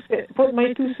I just put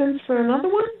my 2 cents for another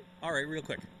one? All right, real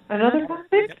quick. Another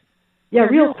topic? Yep. Yeah,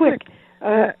 real quick.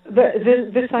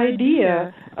 This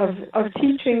idea of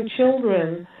teaching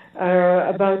children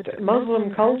about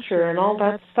Muslim culture and all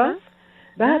that stuff,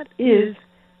 that is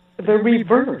the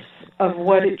reverse of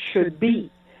what it should be.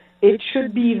 It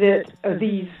should be that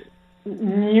these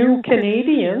new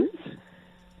Canadians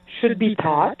should be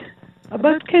taught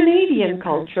about Canadian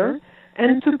culture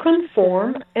and to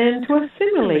conform and to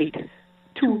assimilate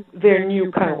to their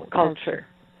new culture.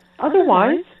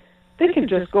 Otherwise, they can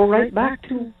just go right back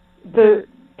to the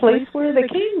place where they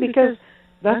came because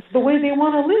that's the way they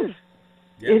want to live.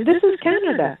 Yeah. This is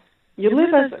Canada. You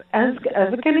live as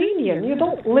a Canadian. You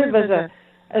don't live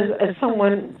as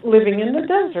someone living in the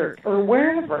desert or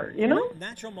wherever, you know?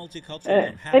 Natural multiculturalism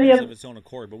and happens yet- of its own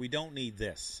accord, but we don't need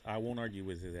this. I won't argue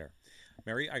with you there.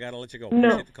 Mary, I got to let you go. No.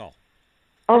 Appreciate the call.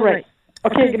 All right.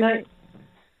 Okay, good night.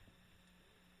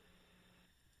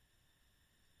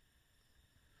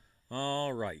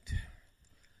 All right.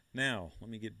 Now, let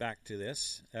me get back to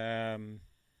this.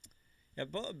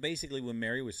 Basically, when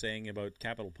Mary was saying about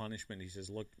capital punishment, he says,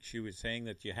 look, she was saying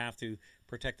that you have to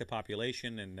protect the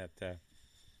population and that,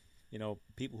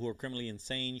 people who are criminally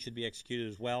insane should be executed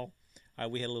as well.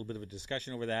 We had a little bit of a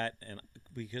discussion over that. And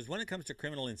because when it comes to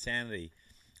criminal insanity,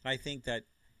 I think that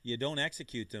you don't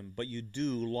execute them, but you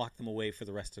do lock them away for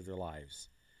the rest of their lives.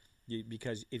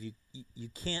 Because if you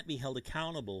can't be held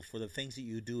accountable for the things that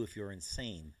you do if you're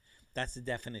insane. That's the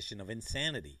definition of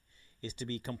insanity, is to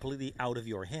be completely out of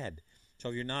your head. So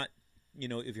if you're not,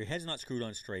 if your head's not screwed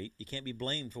on straight, you can't be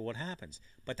blamed for what happens.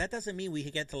 But that doesn't mean we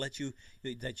get to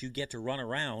that you get to run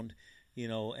around,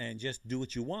 and just do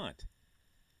what you want.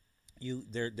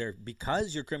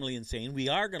 Because you're criminally insane, we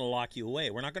are going to lock you away.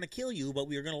 We're not going to kill you, but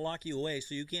we are going to lock you away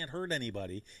so you can't hurt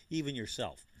anybody, even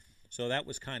yourself. So that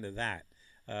was kind of that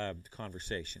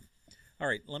conversation. All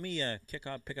right, let me pick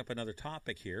up another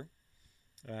topic here,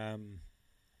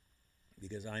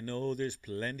 because I know there's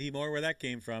plenty more where that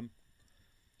came from.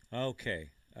 Okay,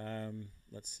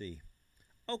 let's see.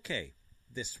 Okay,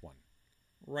 this one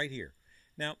right here.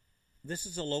 Now, this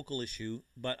is a local issue,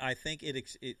 but I think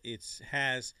it's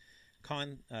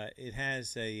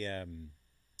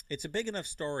a big enough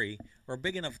story or a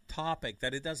big enough topic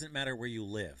that it doesn't matter where you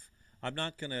live. I'm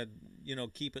not going to,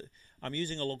 keep it. I'm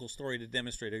using a local story to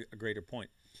demonstrate a greater point.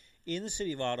 In the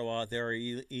city of Ottawa, there are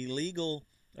illegal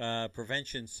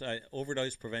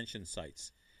overdose prevention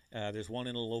sites. There's one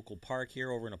in a local park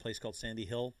here over in a place called Sandy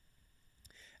Hill.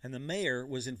 And the mayor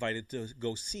was invited to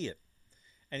go see it.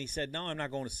 And he said, no, I'm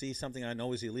not going to see something I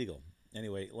know is illegal.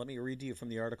 Anyway, let me read to you from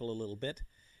the article a little bit,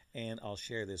 and I'll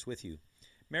share this with you.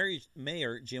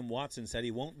 Mayor Jim Watson said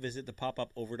he won't visit the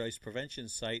pop-up overdose prevention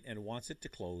site and wants it to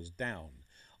close down.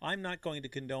 I'm not going to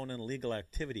condone an illegal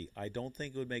activity. I don't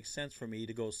think it would make sense for me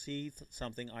to go see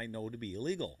something I know to be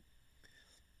illegal.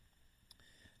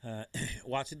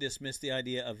 Watson dismissed the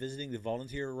idea of visiting the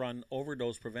volunteer-run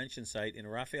overdose prevention site in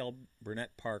Raphael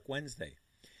Burnett Park Wednesday.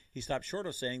 He stopped short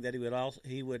of saying that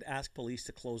he would ask police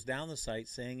to close down the site,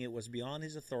 saying it was beyond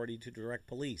his authority to direct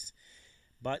police.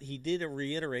 But he did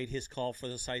reiterate his call for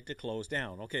the site to close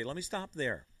down. Okay, let me stop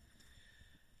there.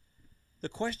 The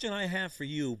question I have for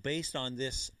you based on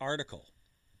this article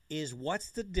is,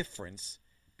 what's the difference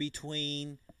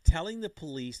between telling the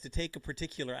police to take a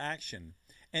particular action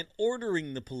and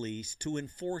ordering the police to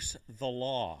enforce the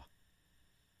law?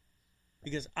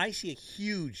 Because I see a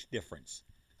huge difference,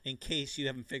 in case you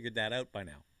haven't figured that out by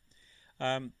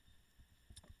now.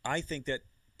 I think that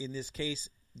in this case,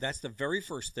 that's the very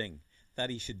first thing that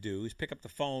he should do, is pick up the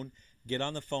phone, get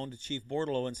on the phone to Chief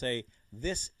Bordelot and say,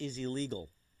 this is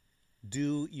illegal.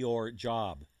 Do your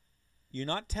job. You're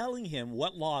not telling him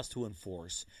what laws to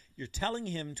enforce. You're telling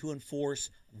him to enforce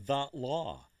the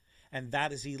law. And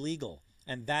that is illegal.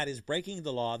 And that is breaking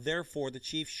the law. Therefore, the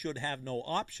chief should have no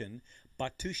option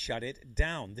but to shut it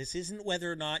down. This isn't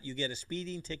whether or not you get a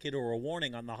speeding ticket or a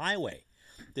warning on the highway.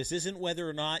 This isn't whether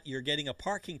or not you're getting a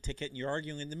parking ticket and you're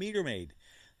arguing in the meter maid.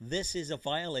 This is a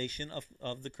violation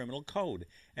of the criminal code.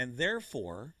 And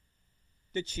therefore,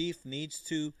 the chief needs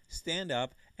to stand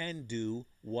up and do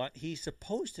what he's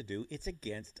supposed to do. It's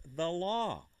against the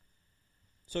law.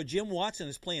 So Jim Watson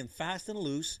is playing fast and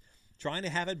loose, trying to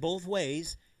have it both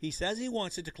ways. He says he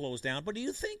wants it to close down, but do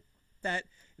you think that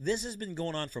this has been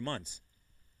going on for months?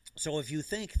 So if you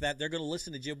think that they're going to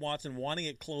listen to Jim Watson wanting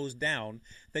it closed down,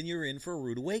 then you're in for a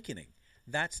rude awakening.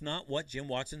 That's not what Jim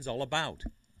Watson's all about.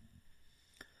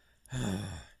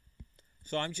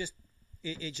 So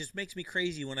it just makes me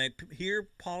crazy when I hear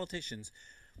politicians,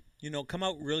 come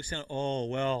out really sound, oh,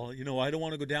 well, I don't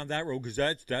want to go down that road because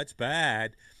that's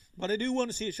bad. But I do want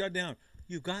to see it shut down.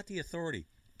 You've got the authority.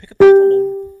 Pick up the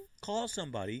phone, call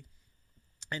somebody,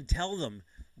 and tell them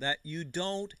that you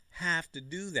don't have to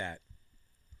do that.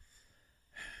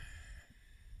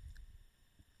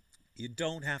 You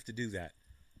don't have to do that.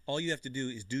 All you have to do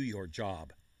is do your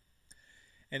job.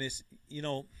 And it's,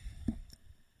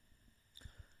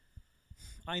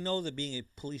 I know that being a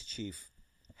police chief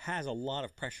has a lot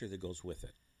of pressure that goes with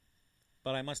it.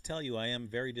 But I must tell you, I am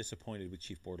very disappointed with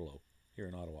Chief Bordelot here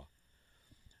in Ottawa.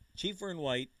 Chief Vern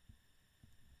White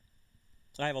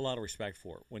I have a lot of respect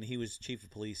for. When he was chief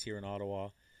of police here in Ottawa,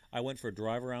 I went for a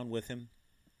drive around with him.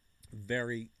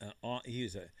 You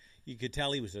could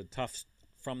tell he was a tough,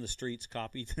 from the streets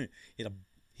cop.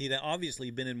 He'd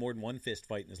obviously been in more than one fist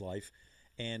fight in his life,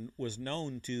 and was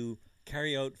known to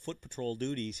carry out foot patrol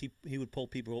duties. He would pull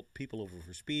people over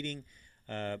for speeding.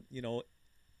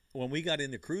 When we got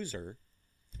in the cruiser,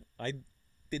 I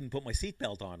didn't put my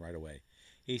seatbelt on right away.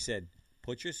 He said,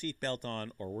 "Put your seatbelt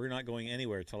on, or we're not going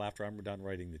anywhere till after I'm done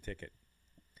writing the ticket."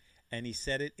 And he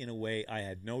said it in a way I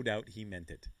had no doubt he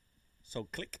meant it. So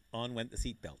click, on went the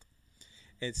seatbelt.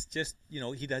 It's just, he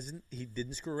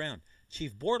didn't screw around.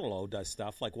 Chief Bordelot does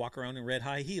stuff like walk around in red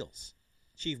high heels.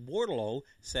 Chief Bordelot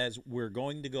says we're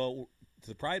going to go to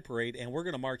the Pride Parade and we're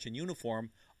going to march in uniform.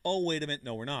 Oh, wait a minute,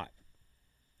 no, we're not.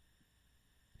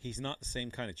 He's not the same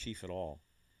kind of chief at all.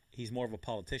 He's more of a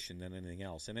politician than anything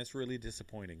else, and it's really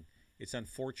disappointing. It's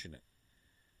unfortunate.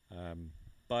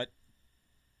 But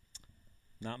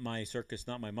not my circus,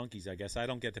 not my monkeys, I guess. I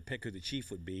don't get to pick who the chief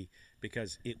would be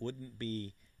because it would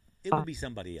be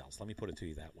somebody else. Let me put it to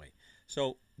you that way.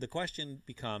 So the question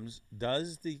becomes,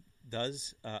 does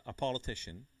a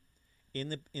politician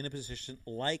in a position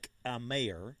like a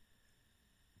mayor,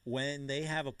 when they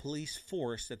have a police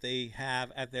force that they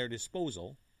have at their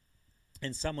disposal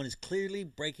and someone is clearly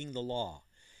breaking the law,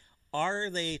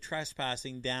 are they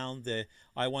trespassing down the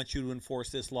I want you to enforce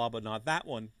this law but not that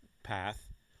one path?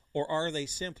 Or are they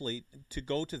simply to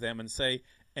go to them and say,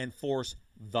 enforce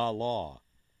the law?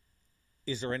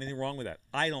 Is there anything wrong with that?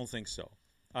 I don't think so.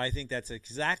 I think that's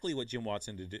exactly what Jim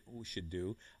Watson should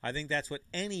do. I think that's what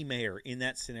any mayor in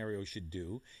that scenario should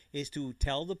do, is to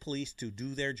tell the police to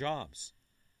do their jobs.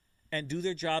 And do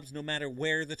their jobs no matter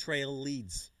where the trail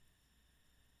leads,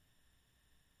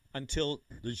 until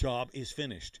the job is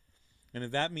finished. And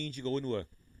if that means you go into a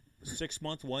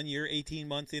 6-month, 1 year,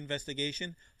 18-month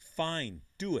investigation, fine,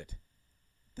 do it.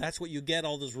 That's what you get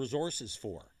all those resources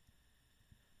for.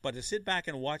 But to sit back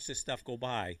and watch this stuff go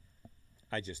by,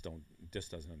 I just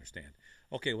doesn't understand.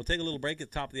 Okay, we'll take a little break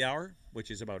at the top of the hour, which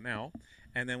is about now,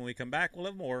 and then when we come back, we'll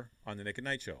have more on the Nick at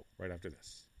Night Show right after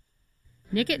this.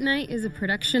 Nick at Night is a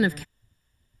production of...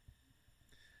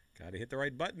 Got to hit the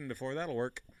right button before that'll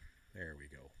work. There we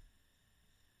go.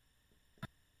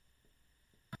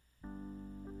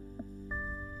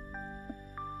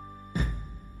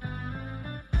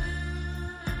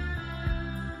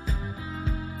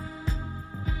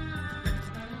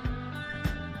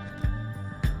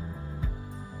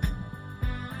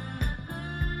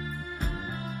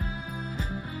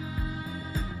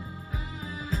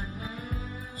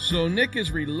 So Nick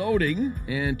is reloading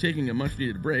and taking a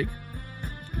much-needed break.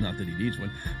 Not that he needs one,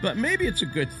 but maybe it's a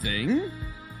good thing.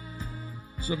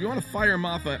 So if you want to fire him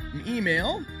off an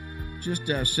email, just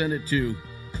send it to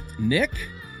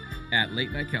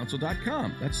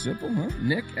nick@latenightcouncil.com. That's simple, huh?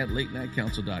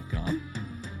 nick@latenightcouncil.com.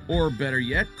 Or better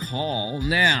yet, call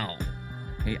now.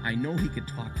 Hey, I know he could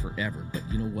talk forever, but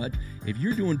you know what? If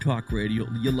you're doing talk radio,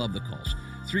 you love the calls.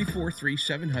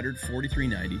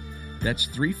 343-700-4390. That's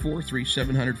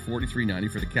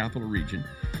 343-700-4390 for the Capital Region.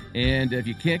 And if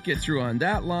you can't get through on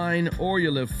that line, or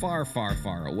you live far, far,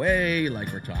 far away,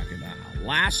 like we're talking about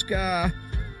Alaska,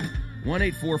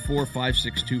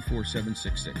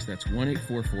 1-844-562-4766. That's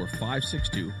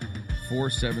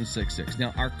 1-844-562-4766.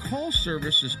 Now, our call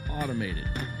service is automated.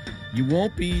 You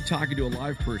won't be talking to a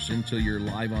live person until you're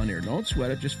live on air. Don't sweat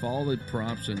it. Just follow the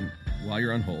prompts and while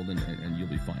you're on hold, and you'll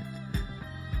be fine.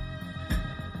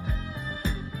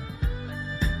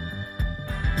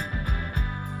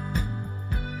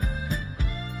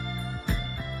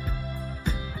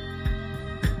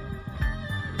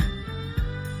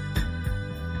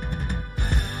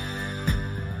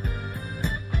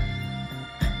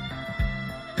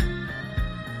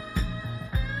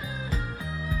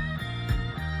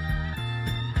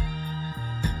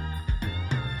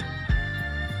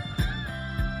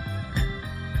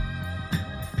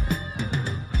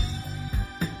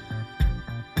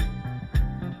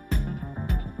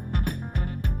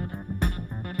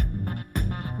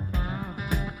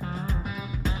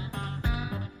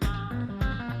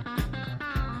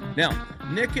 Now,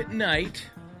 Nick at Night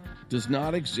does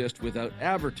not exist without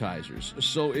advertisers.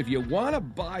 So if you want to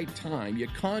buy time, you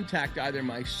contact either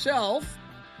myself,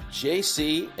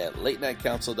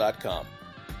 JC@latenightcouncil.com,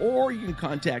 or you can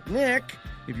contact Nick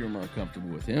if you're more comfortable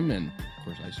with him, and of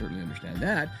course I certainly understand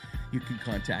that. You can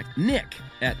contact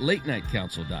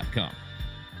Nick@latenightcouncil.com.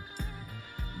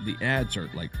 The ads are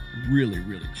like really,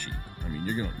 really cheap. I mean,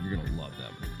 you're gonna love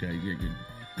them. Okay,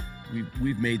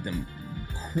 we've made them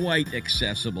quite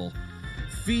accessible.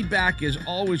 Feedback is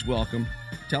always welcome.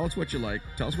 Tell us what you like.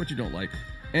 Tell us what you don't like.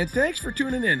 And thanks for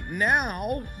tuning in.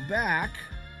 Now, back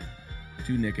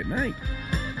to Nick at Night.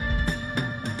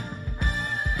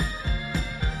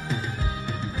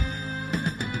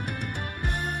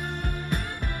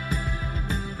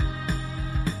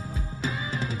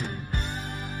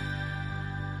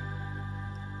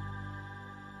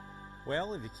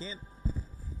 Well, if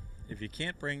you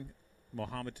can't bring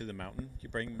Muhammad to the mountain, you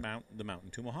bring the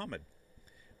mountain to Muhammad.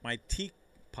 My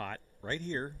teapot right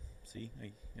here, see,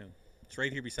 it's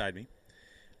right here beside me,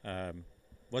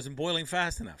 wasn't boiling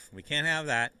fast enough. We can't have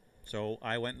that, so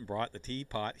I went and brought the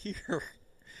teapot here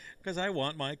because I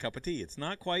want my cup of tea. It's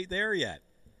not quite there yet.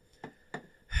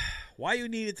 Why you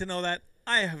needed to know that,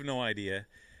 I have no idea.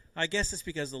 I guess it's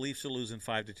because the Leafs are losing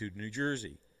 5-2 to New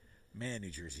Jersey. Man,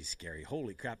 New Jersey's scary.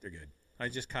 Holy crap, they're good. I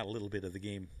just caught a little bit of the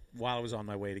game while I was on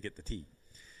my way to get the tea.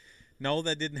 No,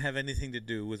 that didn't have anything to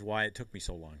do with why it took me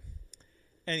so long.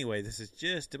 Anyway, this is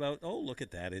just about, oh, look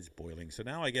at that. It's boiling. So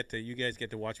now you guys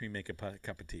get to watch me make a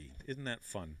cup of tea. Isn't that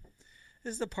fun?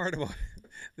 This is the part about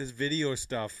this video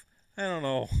stuff. I don't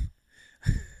know.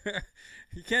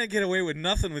 You can't get away with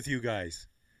nothing with you guys.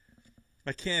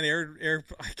 I can't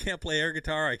I can't play air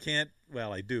guitar. I can't,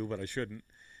 well, I do, but I shouldn't.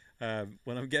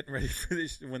 When I'm getting ready for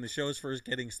this, when the show's first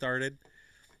getting started,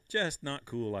 just not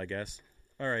cool, I guess.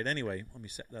 All right, anyway, let me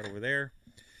set that over there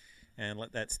and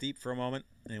let that steep for a moment,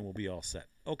 and we'll be all set.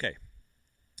 Okay,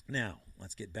 now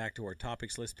let's get back to our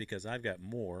topics list because I've got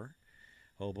more.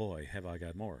 Oh boy, have I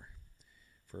got more.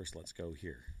 First, let's go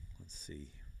here. Let's see.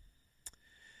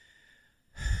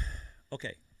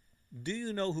 Okay, do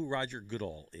you know who Roger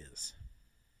Goodall is?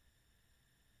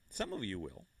 Some of you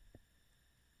will.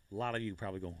 A lot of you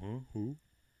probably go, huh, who?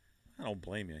 I don't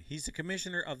blame you. He's the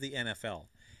commissioner of the NFL,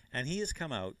 and he has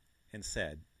come out and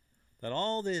said that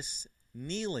all this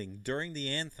kneeling during the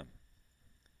anthem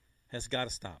has got to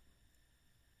stop.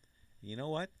 You know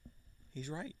what? He's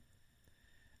right.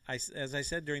 As I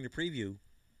said during the preview,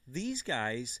 these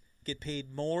guys get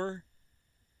paid more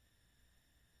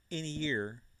in a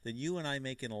year than you and I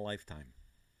make in a lifetime.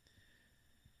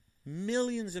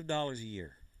 Millions of dollars a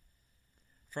year.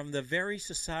 From the very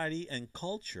society and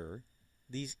culture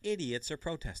these idiots are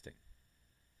protesting.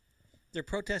 They're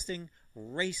protesting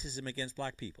racism against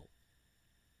black people.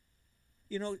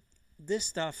 You know, this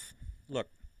stuff, look,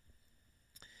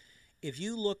 if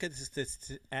you look at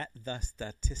the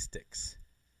statistics,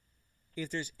 if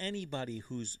there's anybody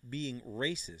who's being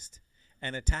racist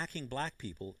and attacking black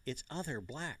people, it's other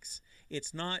blacks.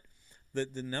 It's not the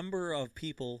number of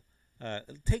people.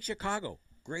 Take Chicago,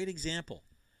 great example.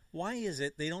 Why is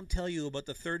it they don't tell you about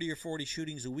the 30 or 40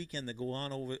 shootings a weekend that go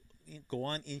on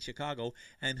in Chicago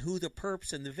and who the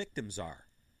perps and the victims are?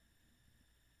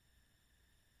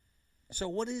 So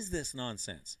what is this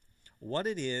nonsense? What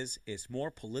it is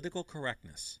more political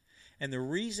correctness. And the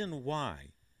reason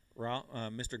why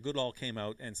Mr. Goodall came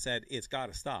out and said it's got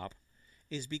to stop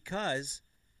is because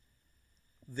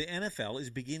the NFL is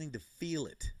beginning to feel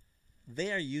it.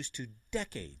 They are used to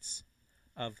decades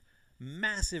of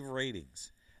massive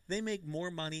ratings. They make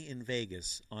more money in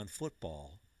Vegas on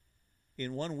football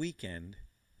in one weekend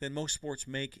than most sports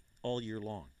make all year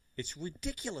long. It's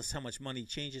ridiculous how much money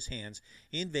changes hands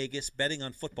in Vegas betting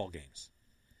on football games.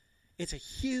 It's a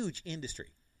huge industry.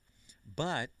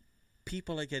 But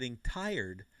people are getting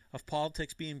tired of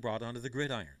politics being brought onto the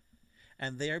gridiron.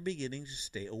 And they are beginning to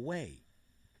stay away.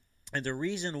 And the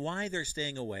reason why they're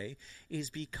staying away is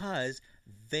because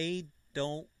they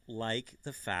don't like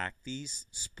the fact these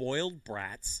spoiled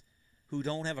brats who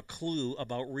don't have a clue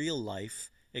about real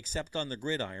life except on the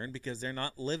gridiron because they're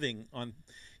not living on,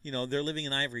 they're living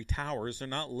in ivory towers. They're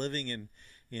not living in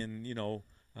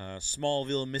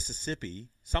Smallville, Mississippi.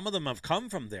 Some of them have come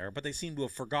from there, but they seem to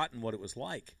have forgotten what it was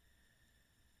like.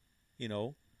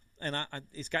 And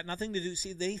it's got nothing to do.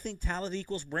 See, they think talent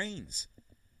equals brains.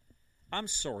 I'm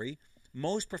sorry,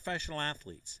 most professional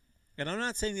athletes, and I'm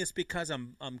not saying this because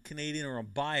I'm Canadian or I'm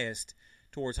biased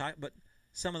towards hockey, but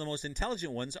some of the most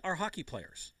intelligent ones are hockey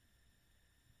players.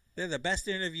 They're the best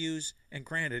interviews, and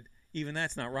granted, even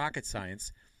that's not rocket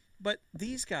science, but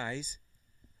these guys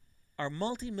are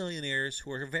multimillionaires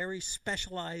who are very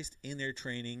specialized in their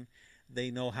training.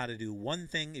 They know how to do one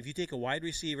thing. If you take a wide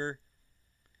receiver,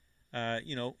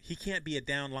 he can't be a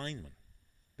down lineman.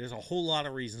 There's a whole lot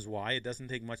of reasons why. It doesn't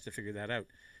take much to figure that out.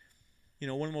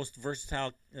 One of the most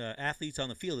versatile athletes on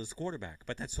the field is the quarterback,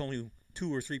 but that's only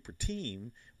 2 or 3 per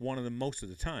team, one of them most of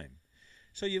the time.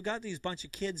 So you've got these bunch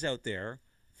of kids out there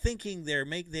thinking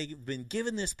they've been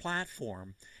given this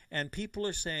platform, and people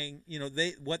are saying,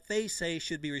 what they say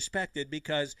should be respected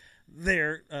because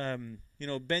they're,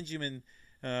 Benjamin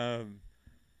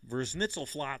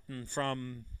Versnitzelflatten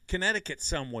from Connecticut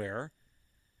somewhere,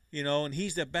 and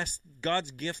he's the best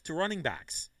God's gift to running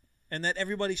backs, and that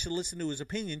everybody should listen to his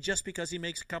opinion just because he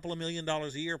makes a couple of $1 million a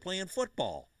year playing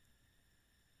football.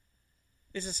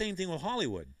 It's the same thing with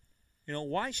Hollywood.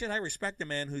 Why should I respect a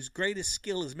man whose greatest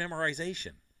skill is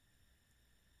memorization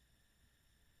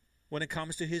when it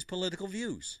comes to his political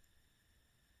views?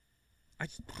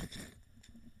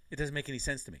 It doesn't make any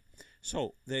sense to me.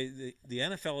 So the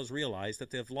NFL has realized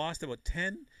that they've lost about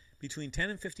between 10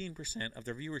 and 15% of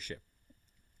their viewership.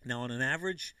 Now, on an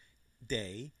average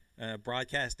day,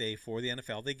 broadcast day for the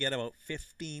NFL, they get about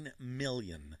 15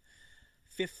 million.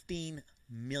 15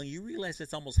 million. You realize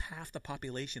that's almost half the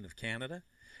population of Canada?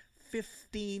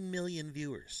 15 million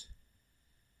viewers.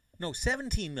 No,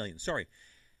 17 million. Sorry.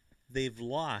 They've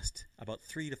lost about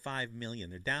 3 to 5 million.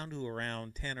 They're down to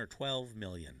around 10 or 12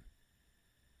 million.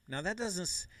 Now, it's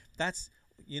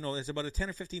about a 10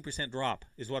 or 15% drop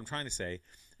is what I'm trying to say.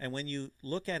 And when you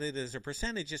look at it as a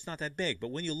percentage, it's not that big.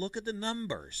 But when you look at the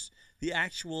numbers, the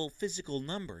actual physical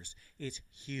numbers, it's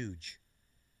huge.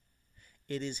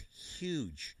 It is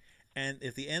huge. And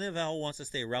if the NFL wants to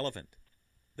stay relevant,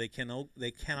 they cannot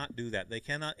do that. They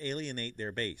cannot alienate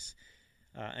their base.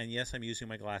 And yes, I'm using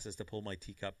my glasses to pull my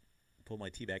tea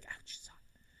bag. Ouch, it's hot.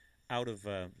 Out of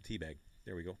the tea bag.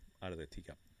 There we go. Out of the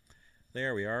teacup.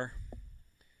 There we are.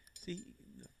 See,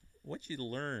 what you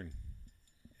learn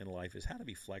in life is how to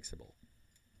be flexible.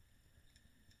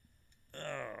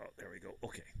 Oh, there we go.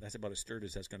 Okay, that's about as stirred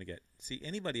as that's going to get. See,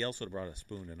 anybody else would have brought a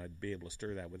spoon, and I'd be able to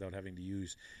stir that without having to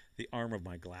use the arm of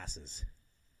my glasses.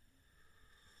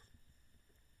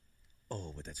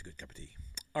 Oh, but that's a good cup of tea.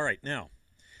 All right, now,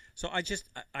 so I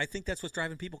think that's what's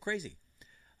driving people crazy.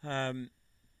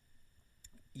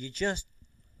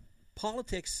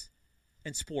 Politics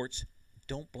and sports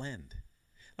don't blend.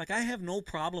 Like, I have no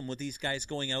problem with these guys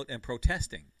going out and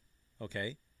protesting,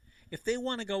 okay? If they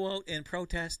want to go out and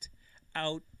protest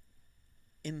out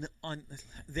on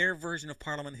their version of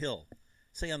Parliament Hill,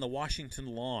 say on the Washington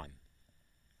lawn,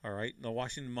 all right, the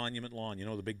Washington Monument lawn,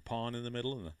 the big pond in the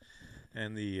middle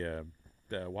and the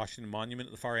Washington Monument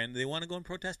at the far end, they want to go and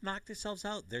protest, knock themselves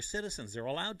out. They're citizens. They're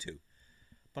allowed to.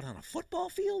 But on a football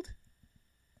field,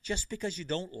 just because you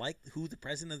don't like who the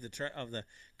president of the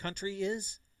country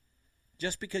is,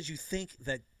 just because you think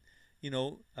that,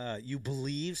 you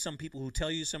believe some people who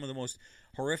tell you some of the most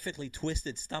horrifically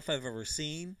twisted stuff I've ever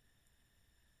seen,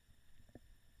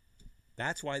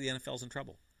 that's why the NFL's in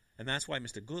trouble. And that's why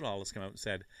Mr. Goodall has come out and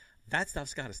said, that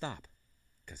stuff's got to stop.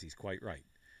 Because he's quite right.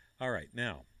 All right,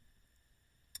 now.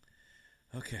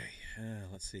 Okay,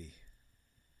 let's see.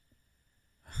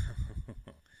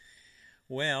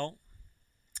 Well,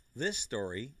 this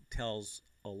story tells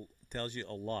you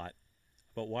a lot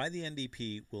about why the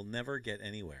NDP will never get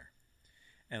anywhere.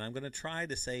 And I'm going to try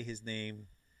to say his name.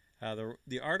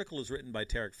 The article is written by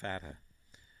Tarek Fatah.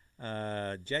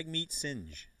 Jagmeet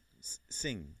Singh.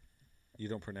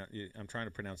 I'm trying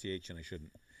to pronounce the H and I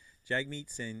shouldn't. Jagmeet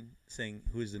Singh,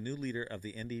 who is the new leader of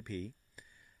the NDP,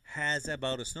 has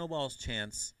about a snowball's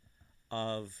chance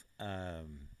of,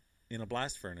 in a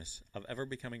blast furnace, of ever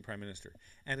becoming prime minister.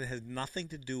 And it has nothing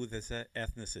to do with his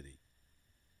ethnicity.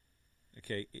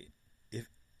 Okay?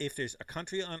 If there's a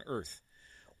country on earth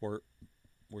where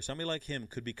somebody like him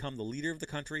could become the leader of the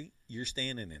country, you're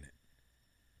standing in it.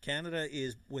 Canada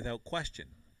is, without question,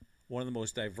 one of the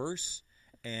most diverse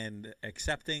and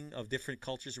accepting of different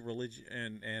cultures and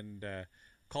religion and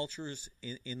cultures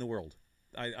in the world.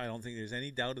 I don't think there's any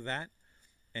doubt of that.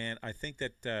 And I think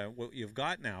that what you've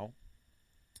got now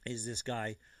is this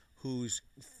guy whose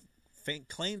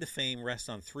claim to fame rests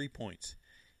on 3 points.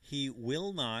 He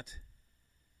will not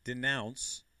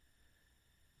denounce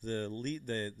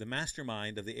the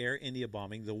mastermind of the Air India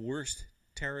bombing, the worst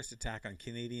terrorist attack on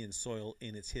Canadian soil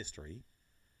in its history.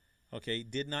 Okay,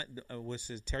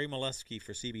 Terry Molesky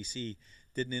for CBC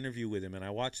did an interview with him, and I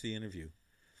watched the interview.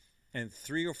 And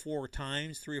 3 or 4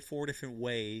 times, 3 or 4 different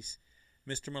ways,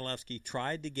 Mr. Molesky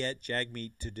tried to get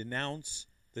Jagmeet to denounce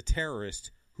the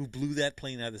terrorist who blew that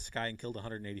plane out of the sky and killed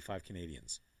 185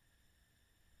 Canadians.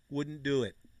 Wouldn't do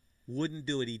it. Wouldn't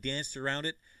do it. He danced around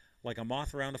it like a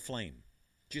moth around a flame.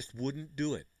 Just wouldn't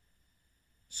do it.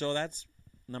 So that's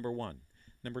number 1.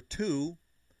 Number 2,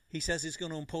 he says he's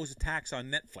going to impose a tax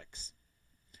on Netflix.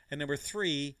 And number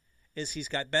 3 is he's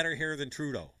got better hair than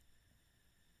Trudeau.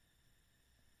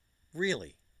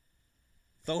 Really?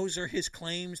 Those are his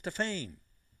claims to fame.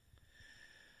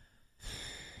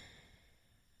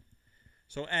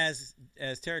 So as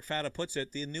Tarek Fatah puts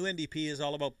it, the new NDP is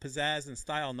all about pizzazz and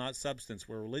style, not substance,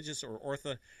 where religious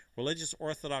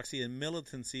orthodoxy and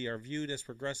militancy are viewed as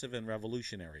progressive and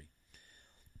revolutionary.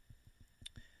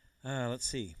 Let's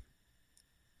see.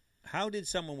 How did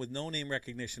someone with no name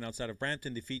recognition outside of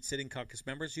Brampton defeat sitting caucus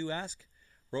members, you ask?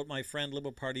 Wrote my friend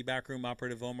Liberal Party backroom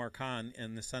operative Omar Khan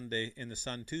in the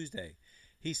Sun Tuesday.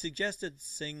 He suggested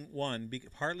Singh won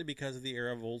partly because of the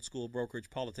era of old-school brokerage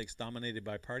politics dominated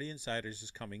by party insiders is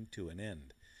coming to an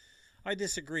end. I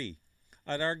disagree.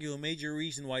 I'd argue a major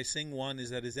reason why Singh won is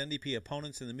that his NDP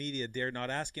opponents in the media dared not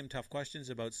ask him tough questions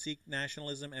about Sikh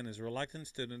nationalism and his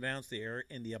reluctance to denounce the Air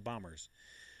India bombers.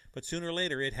 But sooner or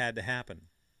later it had to happen.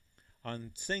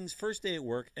 On Singh's first day at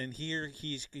work, and here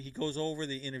he goes over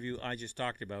the interview I just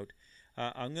talked about,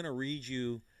 I'm going to read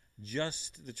you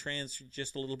just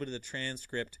a little bit of the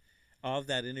transcript of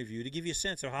that interview to give you a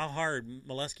sense of how hard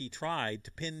Molesky tried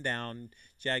to pin down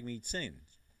Jagmeet Singh.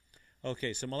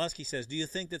 Okay, so Molesky says, do you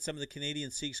think that some of the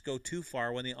Canadian Sikhs go too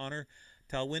far when they honor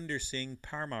Talwinder Singh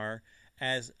Parmar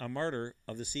as a martyr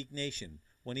of the Sikh nation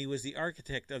when he was the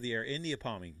architect of the Air India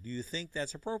bombing? Do you think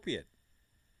that's appropriate?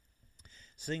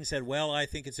 Singh said, well, I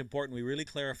think it's important we really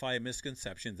clarify a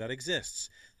misconception that exists.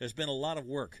 There's been a lot of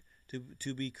work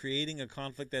to be creating a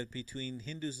conflict that between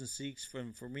Hindus and Sikhs.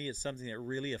 For me, it's something that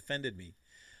really offended me.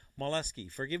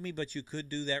 Molesky, forgive me, but you could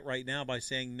do that right now by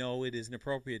saying, no, it isn't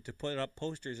appropriate to put up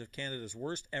posters of Canada's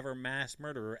worst ever mass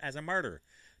murderer as a martyr.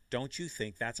 Don't you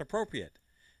think that's appropriate?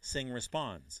 Singh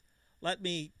responds, let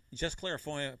me just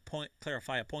clarify a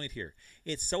point here.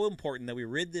 It's so important that we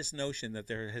rid this notion that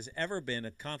there has ever been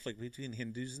a conflict between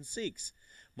Hindus and Sikhs.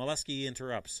 Molesky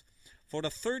interrupts. For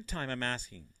the third time I'm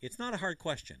asking, it's not a hard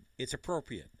question. It's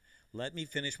appropriate. Let me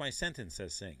finish my sentence,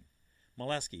 says Singh.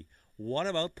 Molesky, what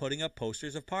about putting up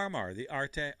posters of Parmar, the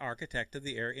architect of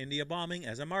the Air India bombing,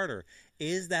 as a martyr?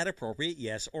 Is that appropriate,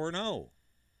 yes or no?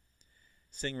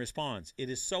 Singh responds, it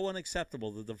is so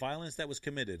unacceptable that the violence that was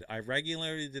committed. I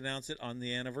regularly denounce it on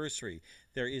the anniversary.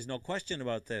 There is no question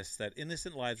about this, that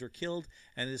innocent lives were killed,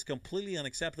 and it is completely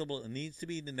unacceptable and needs to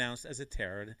be denounced as a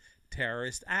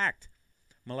terrorist act.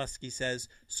 Molesky says,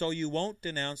 so you won't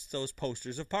denounce those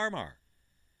posters of Parmar?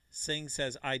 Singh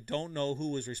says, I don't know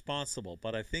who was responsible,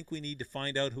 but I think we need to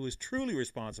find out who is truly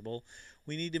responsible.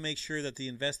 We need to make sure that the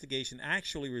investigation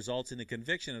actually results in a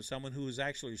conviction of someone who is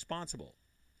actually responsible.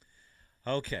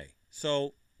 Okay,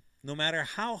 so no matter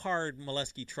how hard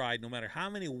Molesky tried, no matter how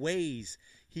many ways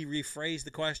he rephrased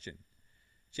the question,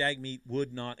 Jagmeet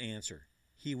would not answer.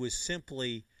 He was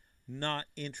simply not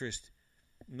interested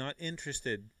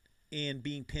in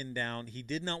being pinned down. He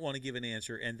did not want to give an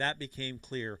answer, and that became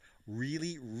clear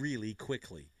really, really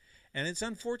quickly. And it's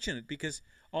unfortunate because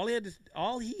all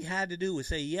he had to do was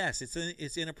say yes,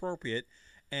 it's inappropriate,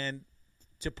 and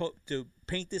to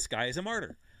paint this guy as a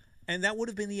martyr, and that would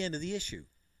have been the end of the issue.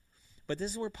 But this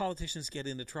is where politicians get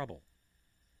into trouble.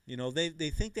 You know, they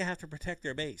think they have to protect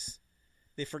their base.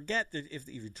 They forget that if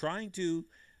you're trying to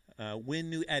win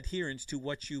new adherents to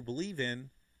what you believe in,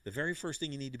 the very first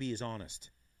thing you need to be is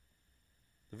honest.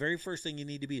 The very first thing you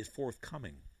need to be is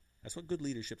forthcoming. That's what good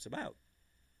leadership's about.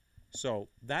 So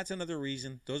that's another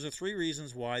reason. Those are three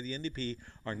reasons why the NDP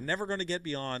are never going to get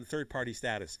beyond third-party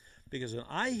status. Because when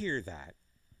I hear that,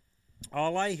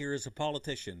 all I hear is a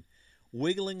politician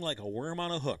wiggling like a worm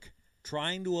on a hook,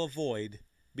 trying to avoid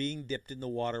being dipped in the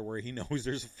water where he knows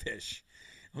there's a fish.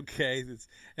 Okay? It's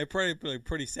a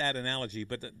pretty sad analogy,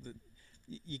 but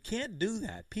you can't do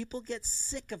that. People get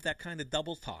sick of that kind of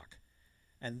double talk.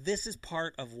 And this is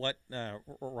part of what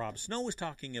Rob Snow was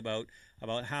talking about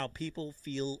how people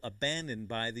feel abandoned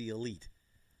by the elite.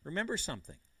 Remember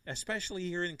something, especially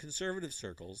here in conservative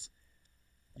circles,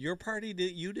 your party,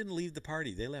 you didn't leave the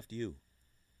party, they left you.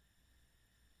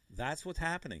 That's what's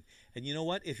happening. And you know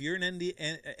what? If you're an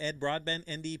Ed Broadbent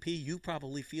NDP, you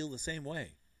probably feel the same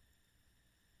way.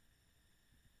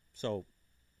 So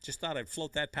just thought I'd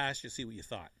float that past you, see what you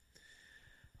thought.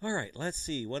 All right, let's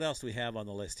see. What else do we have on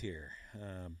the list here?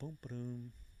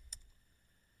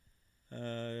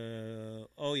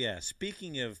 Oh, yeah.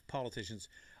 Speaking of politicians,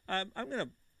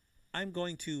 I'm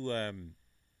going to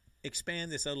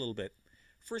expand this out a little bit.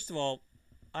 First of all,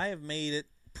 I have made it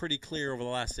pretty clear over the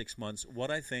last 6 months what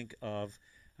I think of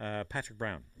Patrick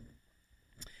Brown.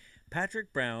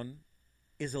 Patrick Brown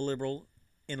is a liberal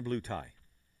in a blue tie.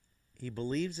 He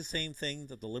believes the same thing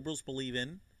that the liberals believe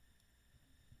in.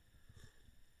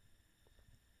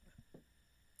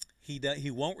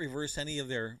 He won't reverse any of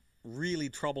their really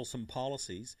troublesome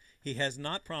policies. He has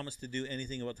not promised to do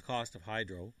anything about the cost of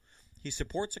hydro. He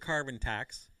supports a carbon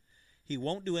tax. He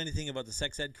won't do anything about the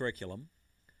sex ed curriculum.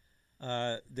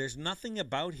 There's nothing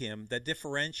about him that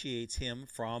differentiates him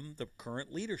from the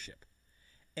current leadership.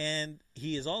 And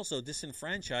he is also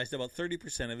disenfranchised about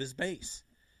 30% of his base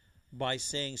by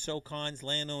saying SoCons,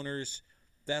 landowners,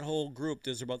 that whole group,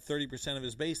 there's about 30% of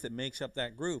his base that makes up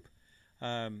that group.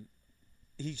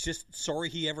 he's just sorry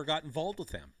he ever got involved with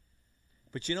them.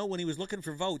 But you know, when he was looking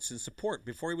for votes and support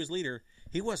before he was leader,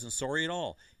 he wasn't sorry at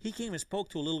all. He came and spoke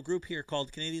to a little group here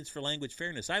called Canadians for Language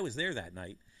Fairness. I was there that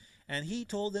night, and he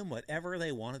told them whatever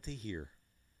they wanted to hear.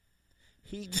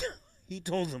 He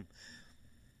told them.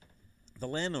 The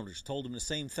landowners told him the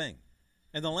same thing,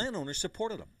 and the landowners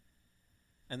supported him.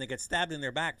 And they got stabbed in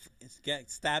the back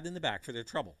for their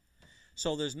trouble.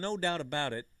 So there's no doubt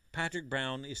about it. Patrick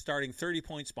Brown is starting 30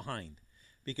 points behind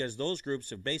because those groups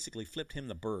have basically flipped him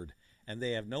the bird, and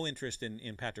they have no interest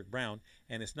in Patrick Brown.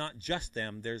 And it's not just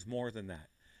them. There's more than that.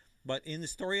 But in the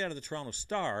story out of the Toronto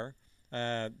Star,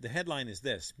 the headline is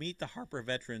this: Meet the Harper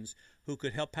veterans who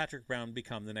could help Patrick Brown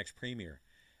become the next premier.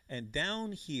 And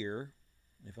down here,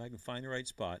 if I can find the right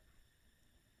spot,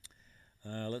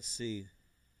 let's see.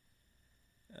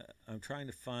 I'm trying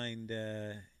to find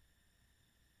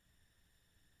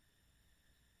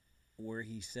where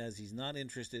he says he's not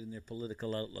interested in their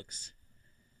political outlooks.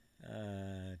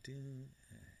 And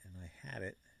I had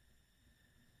it.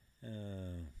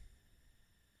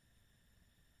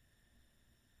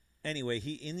 Anyway,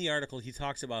 in the article he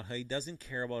talks about how he doesn't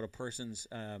care about a person's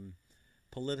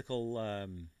political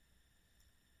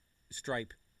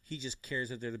stripe. He just cares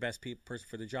that they're the best person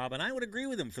for the job, and I would agree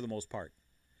with him for the most part.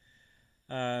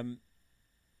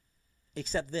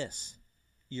 Except this: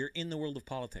 you're in the world of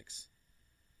politics.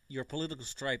 Your political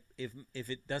stripe, if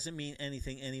it doesn't mean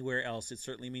anything anywhere else, it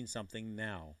certainly means something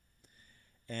now,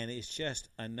 and it's just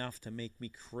enough to make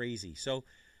me crazy. So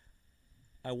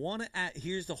I want to.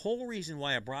 Here's the whole reason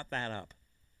why I brought that up.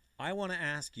 I want to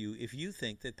ask you if you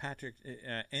think that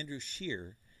Andrew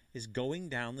Scheer is going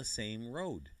down the same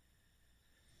road.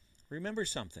 Remember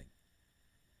something.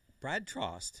 Brad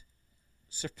Trost,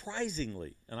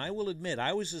 surprisingly, and I will admit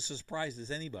I was as surprised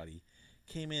as anybody,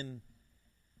 came in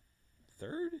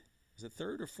third? Was it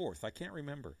third or fourth? I can't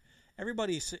remember.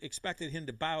 Everybody expected him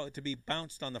to be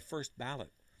bounced on the first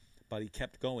ballot, but he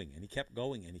kept going, and he kept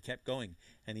going, and he kept going,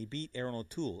 and he beat Aaron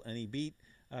O'Toole, and he beat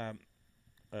a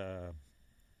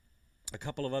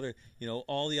couple of other,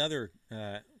 all the other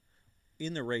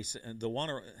in the race, the one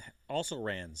also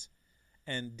rans,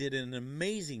 and did an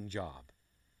amazing job.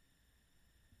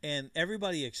 And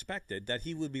everybody expected that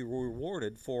he would be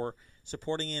rewarded for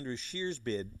supporting Andrew Scheer's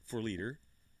bid for leader.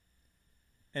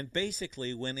 And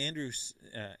basically, when Andrew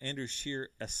Scheer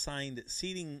assigned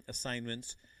seating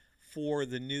assignments for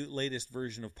the latest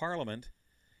version of Parliament,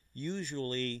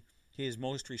 usually his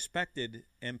most respected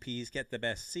MPs get the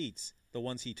best seats, the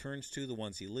ones he turns to, the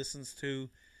ones he listens to,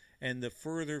 and the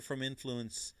further from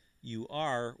influence you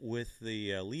are with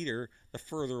the leader, the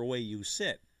further away you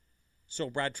sit. So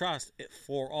Brad Trost,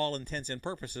 for all intents and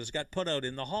purposes, got put out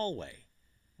in the hallway.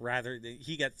 Rather,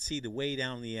 he got seated way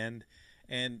down the end,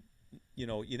 and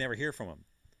you never hear from him,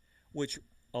 which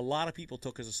a lot of people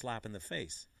took as a slap in the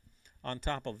face. On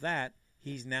top of that,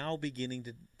 he's now beginning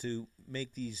to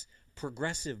make these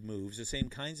progressive moves, the same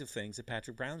kinds of things that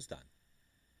Patrick Brown's done.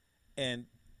 And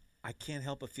I can't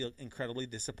help but feel incredibly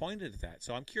disappointed at that.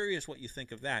 So I'm curious what you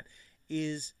think of that.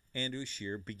 Is Andrew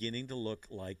Scheer beginning to look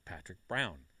like Patrick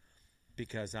Brown?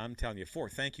 Because I'm telling you,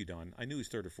 fourth. Thank you, Don. I knew he was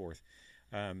third or fourth.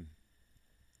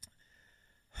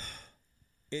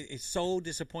 It's so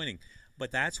disappointing. But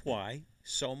that's why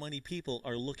so many people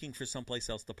are looking for someplace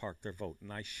else to park their vote.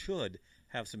 And I should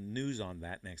have some news on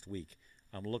that next week.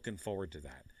 I'm looking forward to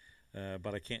that.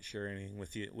 But I can't share anything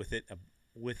with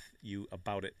you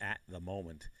about it at the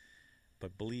moment.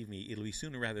 But believe me, it'll be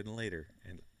sooner rather than later.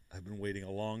 And I've been waiting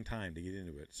a long time to get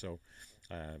into it. So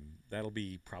that'll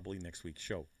be probably next week's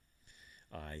show.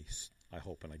 I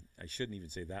hope, and I shouldn't even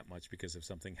say that much, because if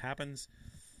something happens,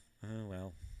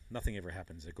 well, nothing ever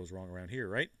happens that goes wrong around here,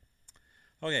 right?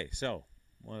 Okay, so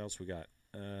what else we got?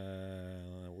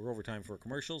 We're over time for a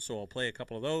commercial, so I'll play a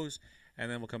couple of those,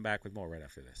 and then we'll come back with more right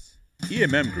after this.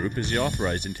 EMM Group is the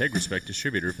authorized IntegraSpec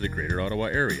distributor for the Greater Ottawa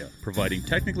area, providing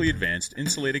technically advanced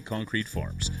insulated concrete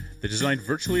forms. The design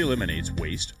virtually eliminates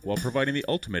waste while providing the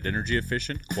ultimate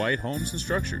energy-efficient, quiet homes and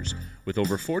structures. With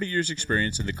over 40 years'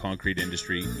 experience in the concrete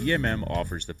industry, EMM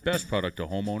offers the best product to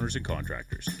homeowners and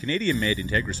contractors. Canadian-made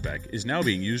IntegraSpec is now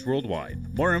being used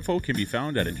worldwide. More info can be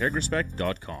found at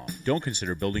integraspec.com. Don't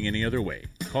consider building any other way.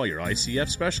 Call your ICF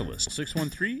specialist,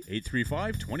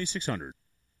 613-835-2600.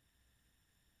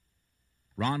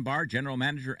 Ron Barr, General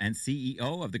Manager and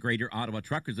CEO of the Greater Ottawa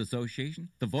Truckers Association,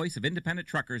 the voice of independent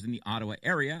truckers in the Ottawa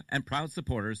area, and proud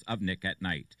supporters of Nick at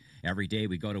Night. Every day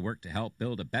we go to work to help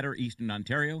build a better Eastern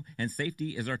Ontario, and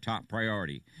safety is our top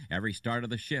priority. Every start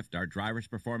of the shift, our drivers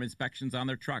perform inspections on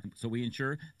their truck, so we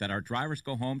ensure that our drivers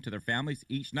go home to their families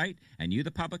each night, and you,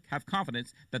 the public, have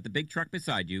confidence that the big truck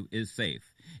beside you is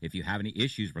safe. If you have any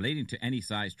issues relating to any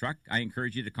size truck, I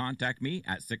encourage you to contact me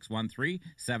at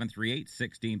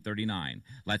 613-738-1639.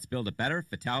 Let's build a better,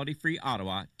 fatality-free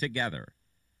Ottawa together.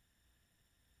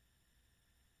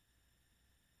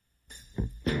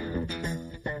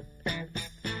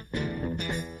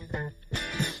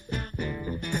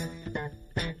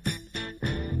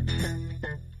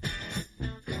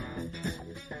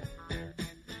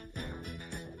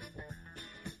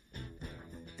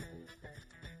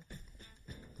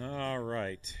 All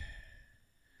right.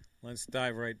 Let's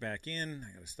dive right back in.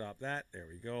 I got to stop that. There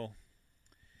we go.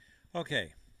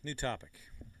 Okay, new topic.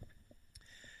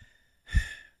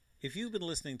 If you've been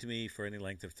listening to me for any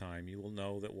length of time, you will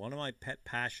know that one of my pet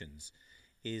passions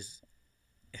is,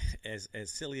 as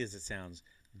silly as it sounds,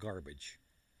 garbage.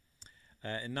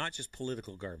 And not just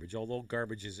political garbage, although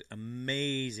garbage is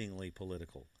amazingly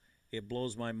political. It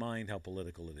blows my mind how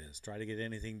political it is. Try to get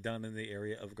anything done in the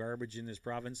area of garbage in this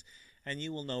province, and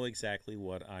you will know exactly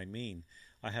what I mean.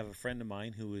 I have a friend of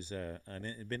mine who has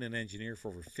been an engineer for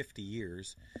over 50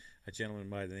 years, a gentleman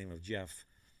by the name of Jeff,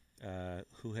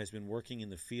 who has been working in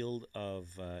the field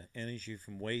of energy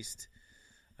from waste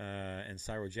and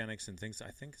cryogenics and things.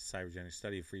 I think cryogenics,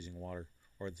 study of freezing water,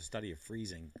 or the study of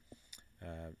freezing.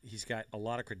 He's got a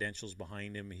lot of credentials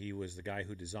behind him. He was the guy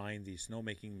who designed the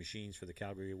snowmaking machines for the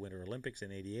Calgary Winter Olympics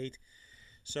in '88.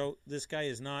 So this guy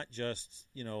is not just,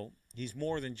 he's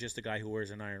more than just a guy who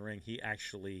wears an iron ring. He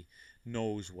actually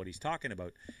knows what he's talking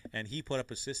about. And he put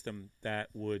up a system that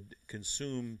would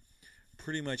consume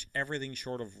pretty much everything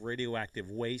short of radioactive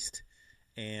waste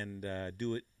and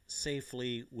do it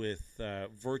safely with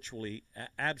virtually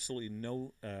absolutely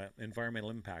no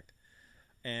environmental impact.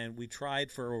 And we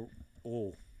tried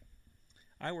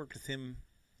I worked with him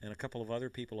and a couple of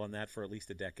other people on that for at least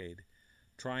a decade,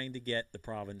 trying to get the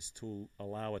province to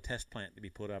allow a test plant to be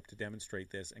put up to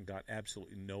demonstrate this, and got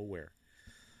absolutely nowhere.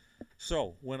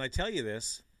 So when I tell you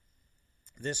this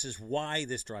is why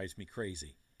this drives me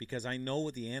crazy, because I know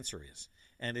what the answer is,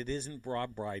 and it isn't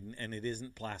Bob Bryden, and it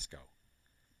isn't Plasko.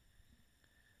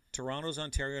 Toronto's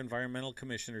Ontario Environmental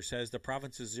Commissioner says the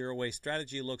province's zero-waste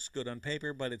strategy looks good on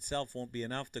paper, but itself won't be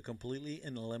enough to completely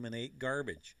eliminate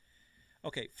garbage.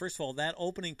 Okay, first of all, that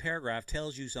opening paragraph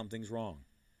tells you something's wrong.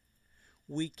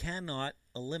 We cannot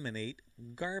eliminate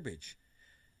garbage.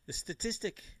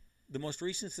 The most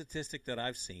recent statistic that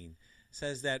I've seen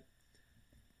says that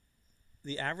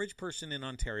the average person in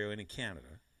Ontario and in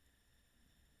Canada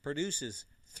produces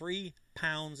 3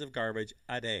 pounds of garbage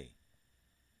a day.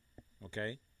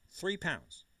 Okay? 3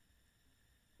 pounds.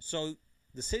 So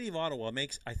the city of Ottawa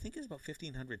makes, I think it's about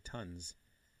 1,500 tons.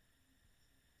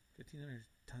 1,500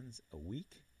 tons a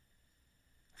week?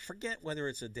 Forget whether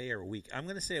it's a day or a week. I'm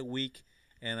going to say a week,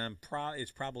 and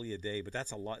it's probably a day, but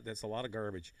that's a lot. That's a lot of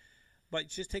garbage. But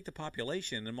just take the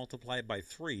population and multiply it by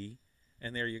 3,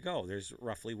 and there you go. There's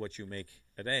roughly what you make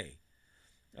a day,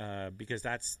 because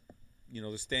that's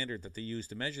the standard that they use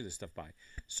to measure this stuff by.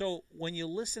 So when you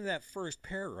listen to that first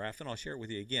paragraph, and I'll share it with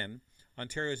you again,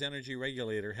 Ontario's energy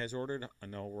regulator has ordered.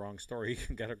 No, wrong story.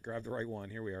 Got to grab the right one.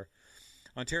 Here we are.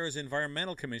 Ontario's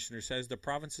environmental commissioner says the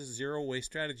province's zero waste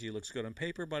strategy looks good on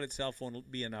paper, but itself won't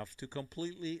be enough to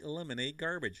completely eliminate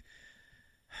garbage.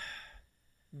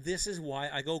 This is why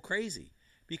I go crazy,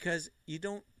 because you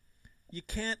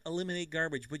can't eliminate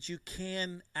garbage, but you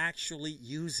can actually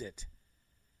use it.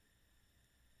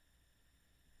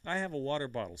 I have a water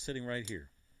bottle sitting right here.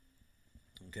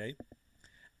 Okay?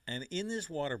 And in this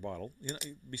water bottle,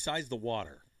 besides the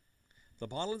water, the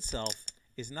bottle itself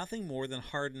is nothing more than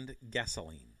hardened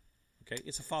gasoline. Okay?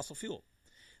 It's a fossil fuel.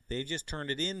 They've just turned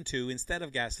it into, instead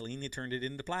of gasoline, they turned it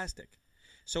into plastic.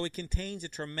 So it contains a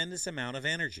tremendous amount of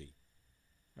energy.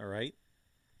 All right?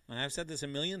 And I've said this a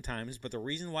million times, but the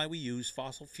reason why we use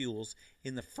fossil fuels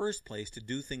in the first place to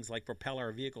do things like propel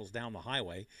our vehicles down the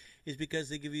highway is because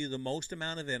they give you the most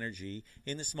amount of energy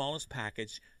in the smallest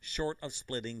package, short of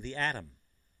splitting the atom.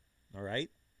 All right?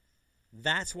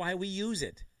 That's why we use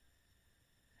it.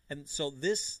 And so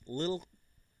this little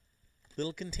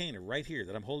container right here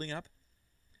that I'm holding up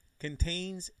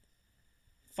contains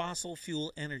fossil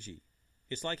fuel energy.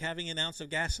 It's like having an ounce of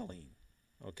gasoline.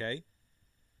 Okay?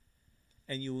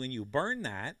 And when you burn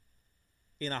that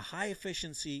in a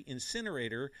high-efficiency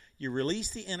incinerator, you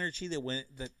release the energy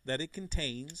that it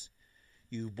contains,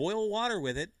 you boil water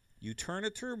with it, you turn a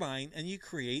turbine, and you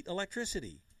create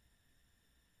electricity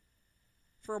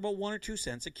for about 1 or 2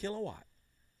 cents a kilowatt.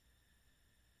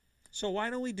 So why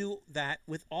don't we do that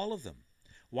with all of them?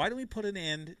 Why don't we put an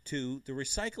end to the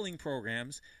recycling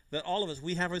programs that all of us,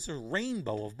 we have as a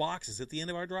rainbow of boxes at the end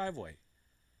of our driveway?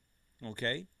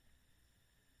 Okay?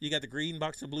 You got the green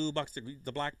box, the blue box,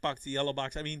 the black box, the yellow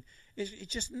box. I mean, it's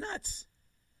just nuts.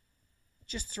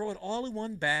 Just throw it all in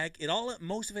one bag.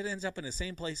 Most of it ends up in the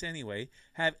same place anyway.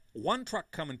 Have one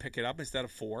truck come and pick it up instead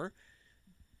of 4,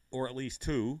 or at least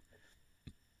 2.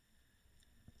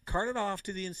 Cart it off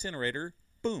to the incinerator.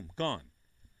 Boom, gone.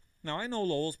 Now I know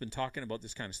Lowell's been talking about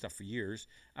this kind of stuff for years.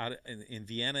 Out in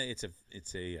Vienna,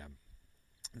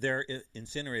 their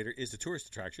incinerator is a tourist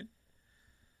attraction.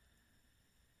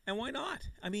 And why not?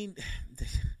 I mean,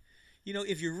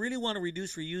 if you really want to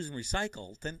reduce, reuse, and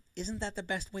recycle, then isn't that the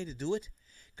best way to do it?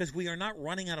 Because we are not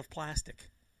running out of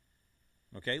plastic.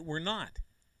 Okay? We're not.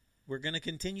 We're going to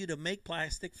continue to make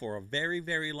plastic for a very,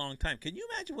 very long time. Can you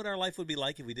imagine what our life would be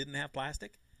like if we didn't have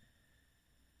plastic?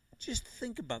 Just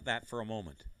think about that for a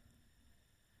moment.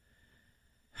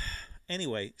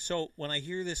 Anyway, so when I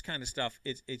hear this kind of stuff,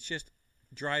 it just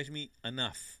drives me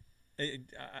enough. I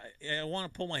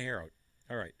want to pull my hair out.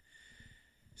 All right.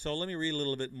 So let me read a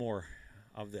little bit more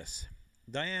of this.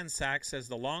 Diane Sachs says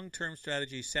the long-term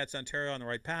strategy sets Ontario on the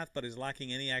right path, but is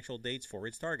lacking any actual dates for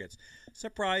its targets.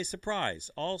 Surprise, surprise.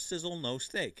 All sizzle, no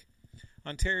steak.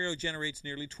 Ontario generates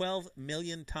nearly 12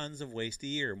 million tons of waste a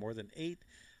year, more than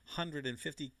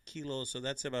 850 kilos. So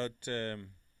that's about a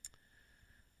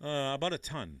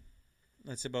ton.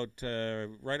 That's about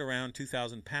right around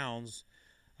 2,000 pounds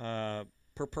per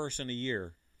person a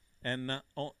year. And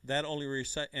that only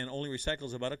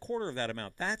recycles about a quarter of that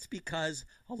amount. That's because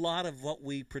a lot of what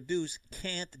we produce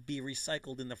can't be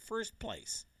recycled in the first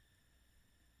place.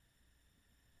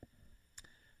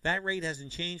 That rate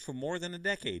hasn't changed for more than a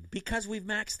decade because we've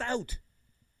maxed out.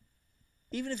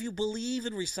 Even if you believe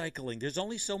in recycling, there's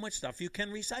only so much stuff you can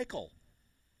recycle.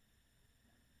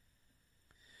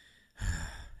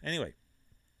 Anyway.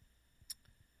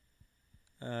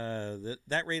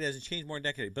 That rate hasn't changed more than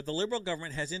a decade. But the Liberal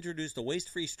government has introduced a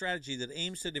waste-free strategy that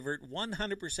aims to divert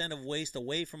 100% of waste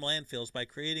away from landfills by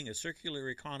creating a circular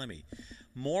economy.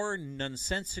 More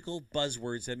nonsensical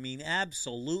buzzwords that mean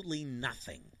absolutely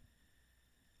nothing.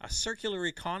 A circular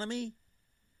economy?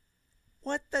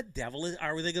 What the devil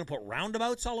are they going to put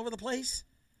roundabouts all over the place?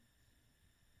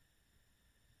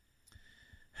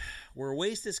 Where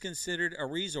waste is considered a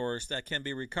resource that can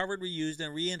be recovered, reused,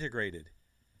 and reintegrated.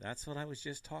 That's what I was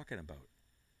just talking about.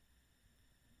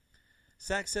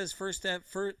 Sachs says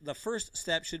the first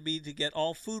step should be to get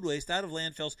all food waste out of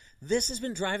landfills. This has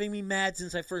been driving me mad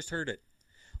since I first heard it.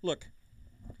 Look,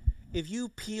 if you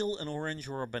peel an orange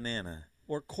or a banana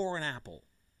or core an apple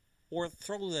or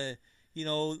throw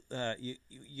you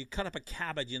cut up a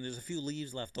cabbage and there's a few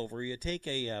leaves left over, you take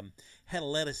a head of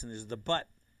lettuce and there's the butt.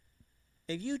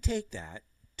 If you take that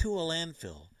to a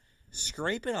landfill,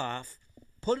 scrape it off,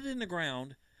 put it in the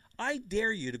ground, I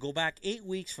dare you to go back 8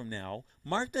 weeks from now,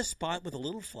 mark the spot with a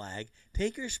little flag,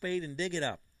 take your spade and dig it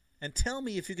up, and tell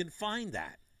me if you can find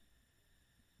that.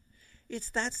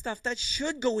 It's that stuff that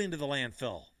should go into the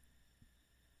landfill.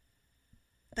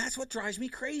 That's what drives me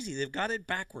crazy. They've got it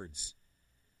backwards.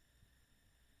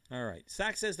 All right.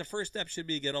 Sachs says the first step should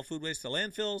be to get all food waste to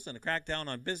landfills and to crack down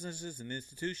on businesses and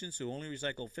institutions who only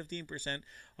recycle 15%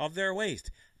 of their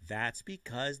waste. That's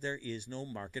because there is no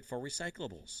market for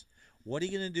recyclables. What are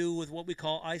you going to do with what we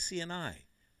call IC&I,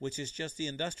 which is just the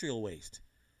industrial waste?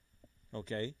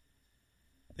 Okay?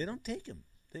 They don't take them.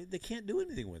 They can't do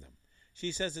anything with them.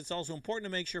 She says it's also important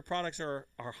to make sure products are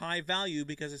high value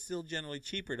because it's still generally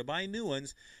cheaper to buy new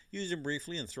ones, use them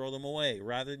briefly, and throw them away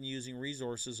rather than using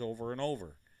resources over and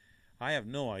over. I have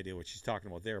no idea what she's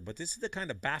talking about there, but this is the kind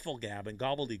of bafflegab and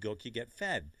gobbledygook you get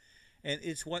fed. And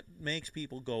it's what makes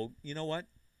people go, you know what?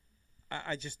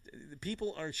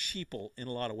 People are sheeple in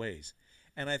a lot of ways.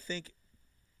 And I think,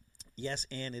 yes,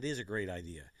 and it is a great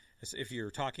idea. If you're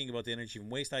talking about the energy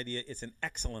from waste idea, it's an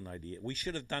excellent idea. We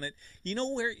should have done it. You know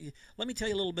where? Let me tell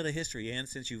you a little bit of history, Ann,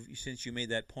 since you made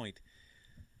that point.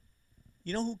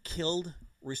 You know who killed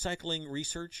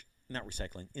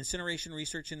incineration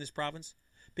research in this province?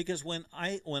 Because when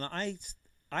I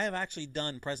have actually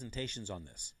done presentations on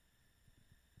this,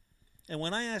 and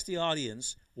when I ask the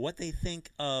audience what they think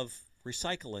of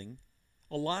recycling,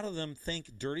 a lot of them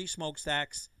think dirty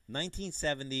smokestacks,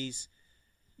 1970s,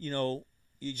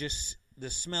 the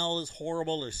smell is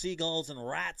horrible, or seagulls and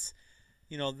rats,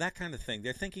 that kind of thing.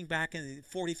 They're thinking back in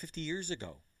 40, 50 years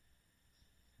ago.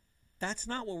 That's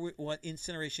not what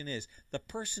incineration is. The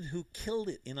person who killed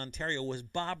it in Ontario was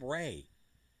Bob Rae.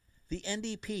 The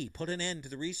NDP put an end to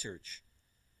the research.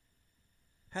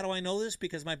 How do I know this?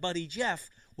 Because my buddy Jeff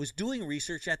was doing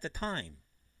research at the time.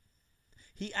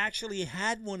 He actually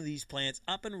had one of these plants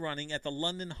up and running at the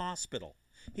London Hospital.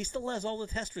 He still has all the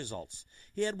test results.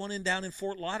 He had one down in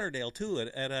Fort Lauderdale, too,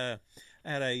 at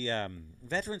at a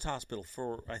veterans hospital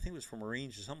for, I think it was for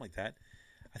Marines or something like that.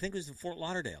 I think it was in Fort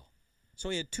Lauderdale. So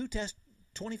he had 2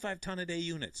 25-ton-a-day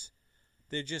units.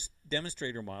 They're just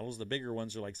demonstrator models. The bigger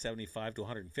ones are like 75 to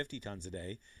 150 tons a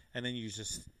day. And then you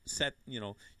just set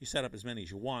up as many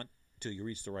as you want till you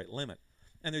reach the right limit.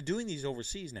 And they're doing these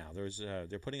overseas now.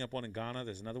 They're putting up one in Ghana.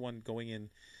 There's another one going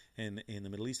in the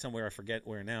Middle East somewhere. I forget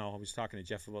where now. I was talking to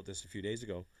Jeff about this a few days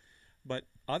ago. But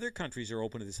other countries are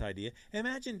open to this idea.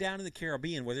 Imagine down in the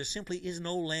Caribbean where there simply is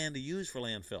no land to use for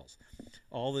landfills.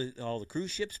 All the cruise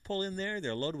ships pull in there.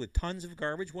 They're loaded with tons of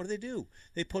garbage. What do?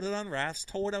 They put it on rafts,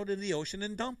 tow it out into the ocean,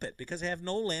 and dump it because they have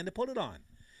no land to put it on.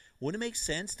 Wouldn't it make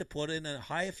sense to put in a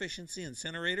high-efficiency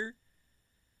incinerator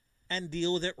and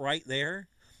deal with it right there?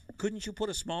 Couldn't you put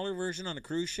a smaller version on a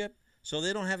cruise ship so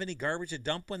they don't have any garbage to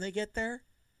dump when they get there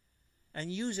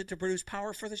and use it to produce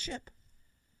power for the ship?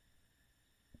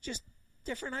 Just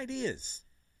different ideas.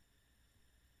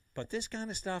 But this kind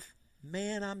of stuff,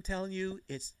 man, I'm telling you,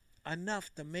 it's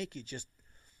enough to make you just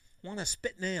want to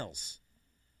spit nails.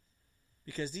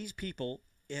 Because these people,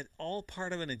 it's all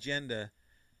part of an agenda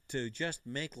to just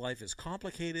make life as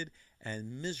complicated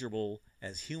and miserable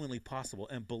as humanly possible.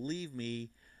 And believe me,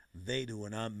 they do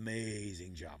an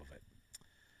amazing job of it.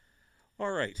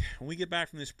 All right, when we get back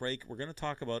from this break, we're going to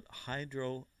talk about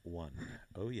Hydro One.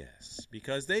 Oh, yes,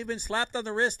 because they've been slapped on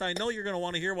the wrist. I know you're going to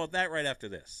want to hear about that right after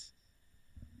this.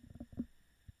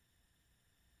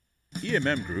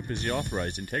 EMM Group is the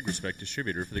authorized IntegraSpec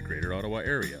distributor for the Greater Ottawa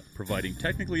area, providing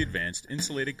technically advanced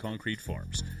insulated concrete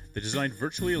forms. The design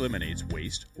virtually eliminates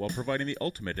waste while providing the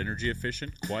ultimate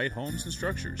energy-efficient, quiet homes and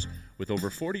structures. With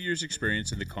over 40 years'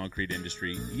 experience in the concrete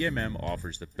industry, EMM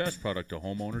offers the best product to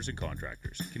homeowners and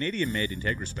contractors. Canadian-made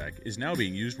IntegraSpec is now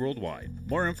being used worldwide.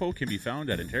 More info can be found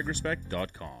at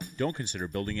integraspec.com. Don't consider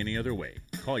building any other way.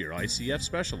 Call your ICF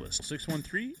specialist,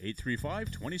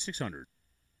 613-835-2600.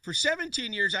 For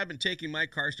 17 years, I've been taking my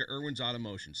cars to Irwin's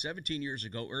Automotion. 17 years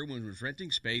ago, Irwin was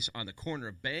renting space on the corner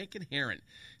of Bank and Heron.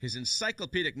 His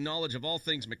encyclopedic knowledge of all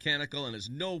things mechanical and his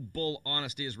no-bull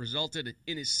honesty has resulted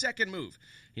in his second move.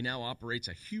 He now operates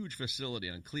a huge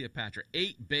facility on Cleopatra,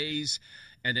 8 bays,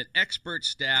 and an expert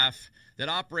staff that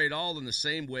operate all in the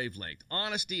same wavelength.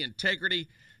 Honesty, integrity,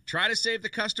 try to save the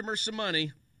customer some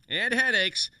money and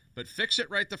headaches, but fix it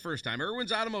right the first time.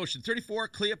 Irwin's Automotion, 34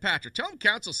 Cleopatra. Tell them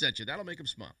Council sent you. That'll make them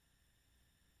smile.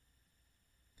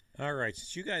 All right,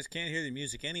 since you guys can't hear the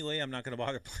music anyway, I'm not going to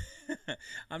bother.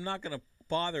 I'm not going to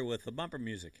bother with the bumper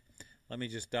music. Let me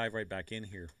just dive right back in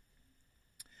here.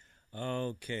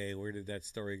 Okay, where did that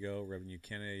story go? Revenue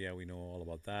Canada. Yeah, we know all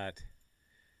about that.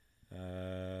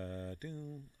 I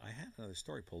had another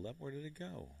story pulled up. Where did it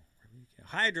go?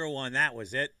 Hydro One. That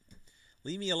was it.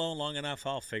 Leave me alone long enough.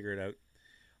 I'll figure it out.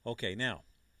 Okay, now,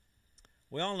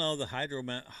 we all know the Hydro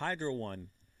One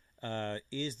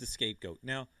is the scapegoat.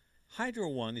 Now, Hydro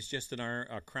One is just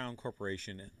a Crown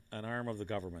Corporation, an arm of the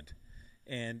government.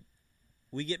 And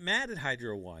we get mad at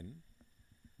Hydro One,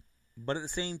 but at the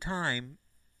same time,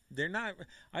 they're not.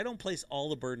 I don't place all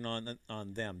the burden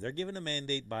on them. They're given a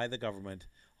mandate by the government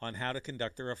on how to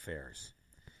conduct their affairs.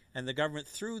 And the government,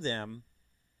 through them,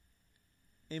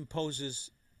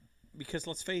 imposes, because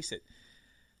let's face it,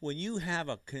 when you have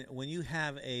a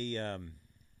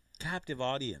captive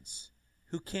audience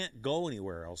who can't go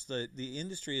anywhere else, the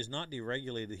industry is not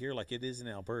deregulated here like it is in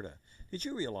Alberta. Did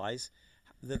you realize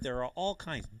that there are all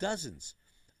kinds, dozens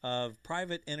of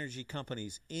private energy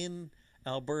companies in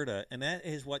Alberta, and that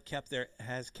is what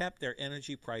has kept their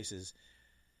energy prices,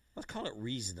 let's call it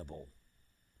reasonable,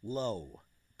 low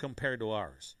compared to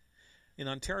ours. In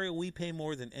Ontario, we pay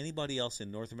more than anybody else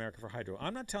in North America for hydro.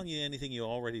 I'm not telling you anything you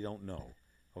already don't know.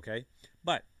 Okay,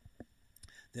 but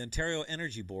the Ontario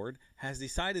Energy Board has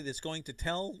decided it's going to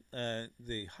tell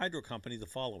the hydro company the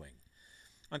following.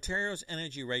 Ontario's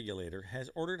energy regulator has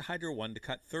ordered Hydro One to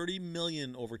cut $30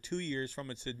 million over 2 years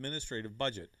from its administrative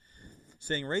budget,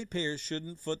 saying ratepayers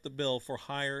shouldn't foot the bill for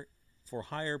higher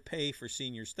pay for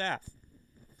senior staff.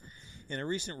 In a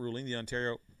recent ruling, the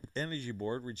Ontario Energy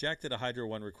Board rejected a Hydro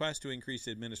One request to increase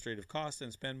administrative costs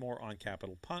and spend more on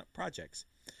capital projects.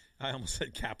 I almost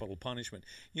said capital punishment.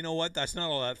 You know what? That's not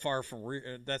all that far from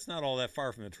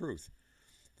the truth.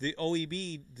 The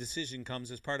OEB decision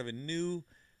comes as part of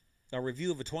a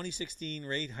review of a 2016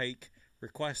 rate hike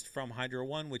request from Hydro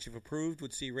One, which, if approved,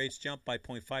 would see rates jump by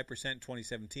 0.5% in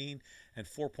 2017 and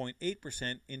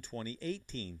 4.8% in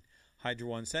 2018. Hydro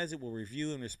One says it will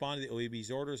review and respond to the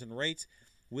OEB's orders, and rates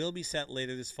will be set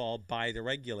later this fall by the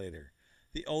regulator.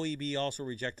 The OEB also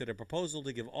rejected a proposal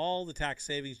to give all the tax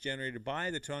savings generated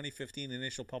by the 2015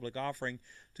 initial public offering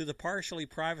to the partially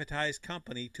privatized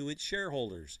company to its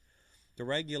shareholders. The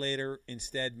regulator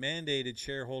instead mandated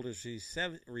shareholders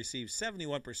receive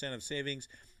 71% of savings,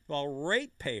 while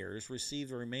ratepayers receive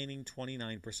the remaining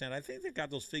 29%. I think they got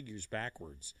those figures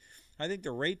backwards. I think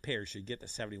the ratepayers should get the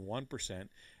 71%,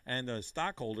 and the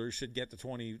stockholders should get the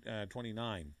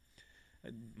 29%.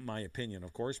 My opinion,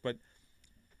 of course, but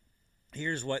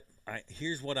here's what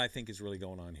I think is really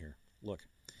going on here. Look,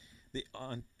 the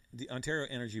Ontario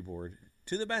Energy Board,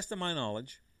 to the best of my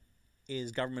knowledge,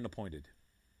 is government appointed.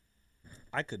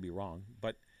 I could be wrong,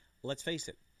 but let's face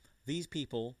it. These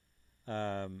people,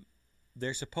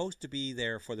 they're supposed to be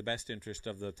there for the best interest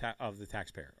of the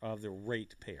taxpayer, of the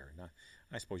ratepayer. Now,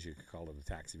 I suppose you could call it a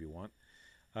tax if you want.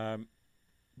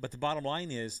 But the bottom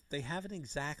line is they haven't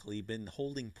exactly been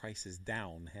holding prices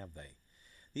down, have they?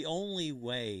 The only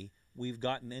way we've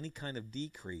gotten any kind of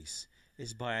decrease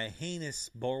is by a heinous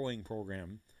borrowing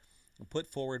program put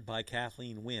forward by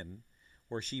Kathleen Wynne,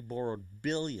 where she borrowed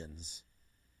billions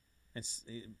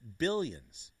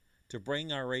to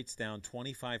bring our rates down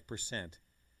 25%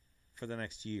 for the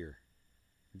next year.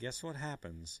 Guess what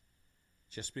happens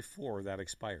just before that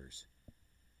expires?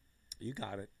 You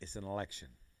got it. It's an election.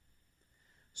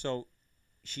 So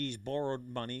she's borrowed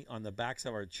money on the backs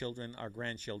of our children, our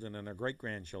grandchildren, and our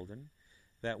great-grandchildren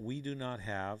that we do not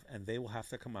have, and they will have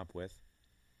to come up with,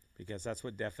 because that's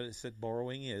what deficit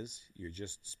borrowing is. You're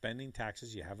just spending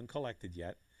taxes you haven't collected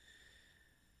yet.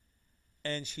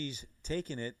 And she's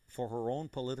taken it for her own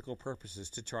political purposes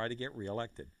to try to get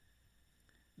reelected.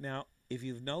 Now, if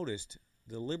you've noticed,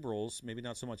 the Liberals, maybe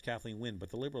not so much Kathleen Wynne, but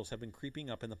the Liberals have been creeping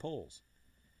up in the polls.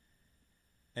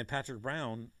 And Patrick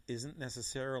Brown isn't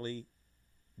necessarily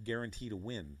guaranteed to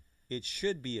win. It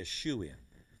should be a shoo-in.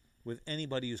 With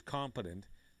anybody who's competent,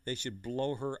 they should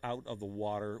blow her out of the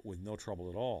water with no trouble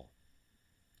at all.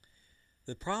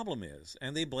 The problem is,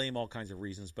 and they blame all kinds of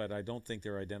reasons, but I don't think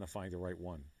they're identifying the right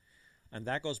one. And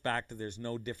that goes back to there's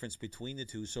no difference between the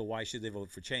two, so why should they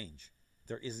vote for change?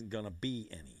 There isn't going to be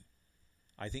any.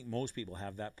 I think most people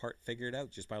have that part figured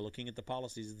out just by looking at the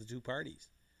policies of the two parties.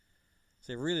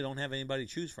 So they really don't have anybody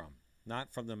to choose from,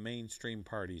 not from the mainstream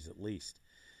parties at least.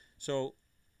 So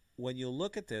when you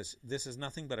look at this, this is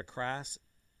nothing but a crass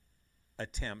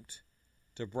attempt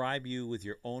to bribe you with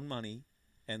your own money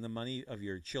and the money of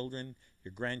your children,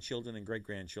 your grandchildren, and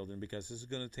great-grandchildren, because this is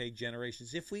going to take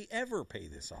generations if we ever pay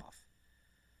this off.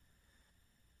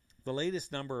 The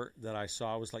latest number that I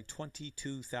saw was like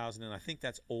 $22,000, and I think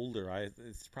that's older.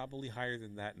 It's probably higher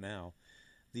than that now.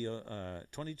 The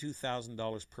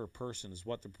 $22,000 per person is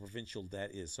what the provincial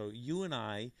debt is. So you and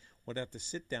I would have to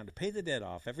sit down to pay the debt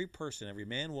off. Every person, every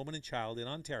man, woman, and child in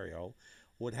Ontario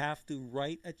would have to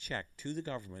write a check to the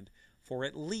government for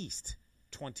at least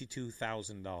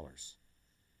 $22,000.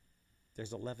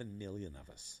 There's 11 million of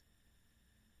us.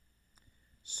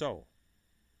 So,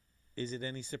 is it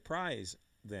any surprise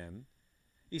then?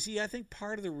 You see, I think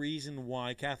part of the reason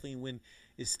why Kathleen Wynne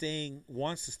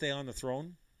wants to stay on the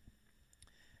throne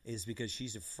is because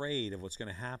she's afraid of what's going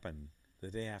to happen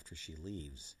the day after she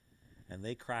leaves. And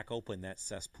they crack open that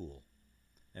cesspool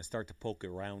and start to poke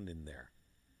around in there.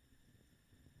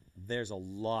 There's a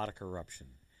lot of corruption.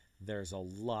 There's a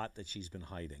lot that she's been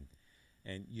hiding.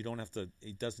 And you don't have to,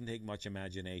 it doesn't take much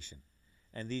imagination.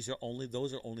 And those are only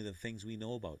the things we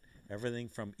know about. Everything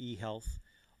from e-health,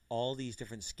 all these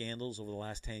different scandals over the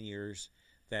last 10 years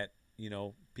that,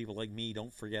 people like me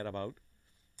don't forget about.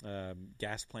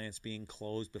 Gas plants being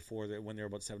closed when they're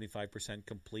about 75%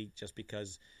 complete just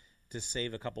because to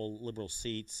save a couple Liberal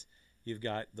seats. You've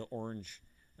got the Orange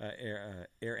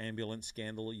air ambulance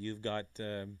scandal. You've got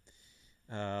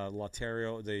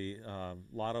Lotterio, the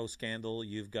Lotto scandal.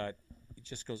 You've got, it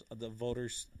just goes, the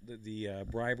voters, the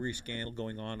bribery scandal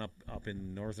going on up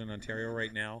in Northern Ontario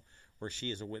right now, where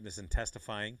she is a witness and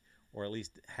testifying, or at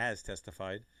least has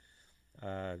testified.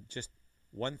 Just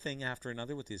one thing after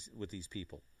another with these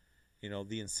people.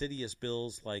 The insidious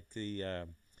bills like the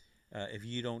if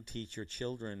you don't teach your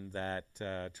children that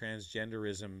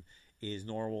transgenderism is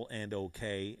normal and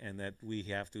okay, and that we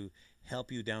have to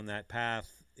help you down that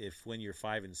path if when you're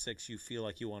 5 and 6 you feel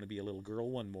like you want to be a little girl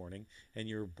one morning and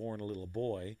you're born a little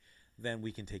boy, then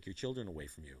we can take your children away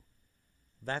from you.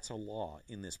 That's a law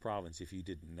in this province if you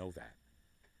didn't know that.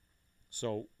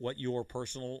 So what your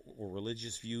personal or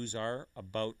religious views are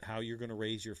about how you're going to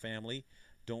raise your family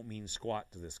don't mean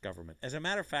squat to this government. As a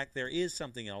matter of fact, there is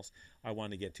something else I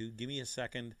want to get to. Give me a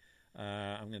second.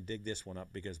 I'm going to dig this one up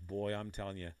because, boy, I'm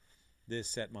telling you, this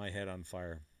set my head on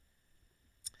fire.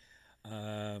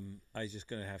 I just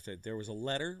going to have to. There was a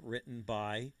letter written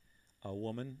by a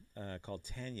woman called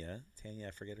Tanya. Tanya,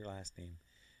 I forget her last name.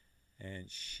 And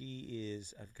she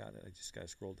is, I just got to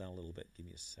scroll down a little bit. Give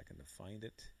me a second to find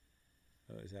it.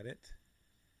 Oh, is that it?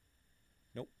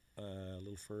 a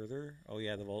little further. Oh,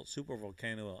 yeah, the super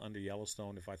volcano under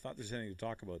Yellowstone. If I thought there's anything to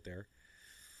talk about there.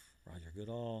 Roger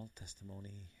Goodall,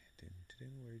 testimony.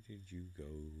 Where did you go?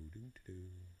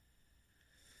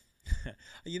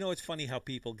 You know, it's funny how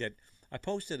people get... I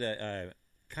posted a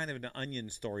kind of an onion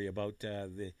story about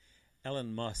the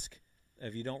Elon Musk.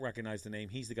 If you don't recognize the name,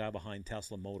 he's the guy behind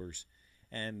Tesla Motors.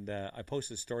 And I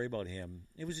posted a story about him.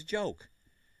 It was a joke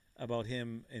about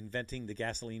him inventing the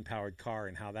gasoline-powered car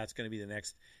and how that's going to be the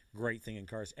next great thing in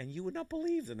cars. And you would not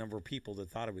believe the number of people that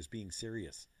thought it was being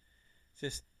serious.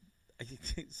 Just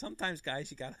sometimes,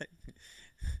 guys, you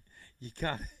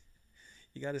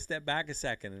gotta step back a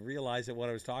second and realize that what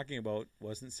I was talking about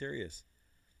wasn't serious.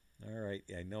 All right,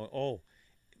 yeah, I know. Oh,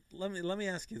 let me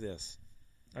ask you this.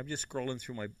 I'm just scrolling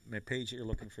through my page here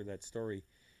looking for that story,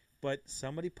 but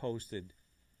somebody posted,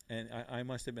 and I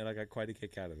must admit I got quite a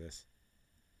kick out of this.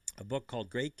 A book called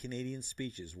Great Canadian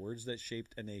Speeches, Words That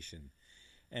Shaped a Nation.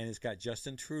 And it's got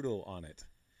Justin Trudeau on it.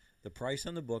 The price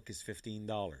on the book is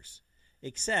 $15.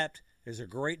 Except there's a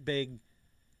great big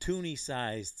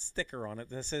toonie-sized sticker on it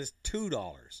that says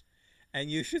 $2. And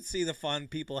you should see the fun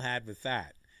people had with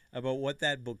that, about what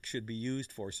that book should be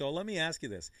used for. So let me ask you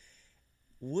this.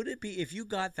 Would it be, if you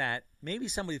got that, maybe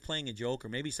somebody playing a joke or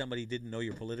maybe somebody didn't know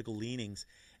your political leanings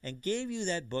and gave you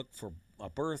that book for a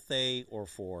birthday or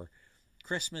for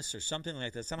Christmas or something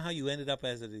like that, somehow you ended up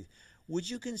as would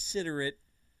you consider it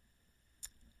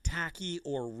tacky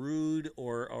or rude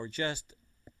or just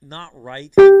not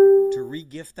right to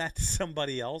re-gift that to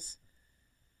somebody else?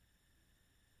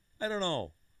 I don't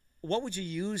know. What would you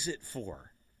use it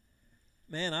for?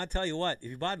 Man, I'll tell you what, if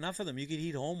you bought enough of them, you could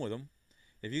eat home with them.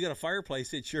 If you got a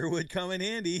fireplace, it sure would come in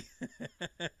handy.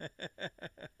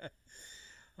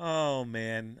 Oh,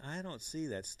 man, I don't see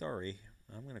that story.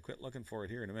 I'm going to quit looking for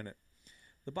it here in a minute.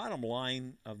 The bottom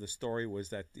line of the story was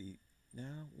that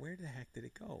where the heck did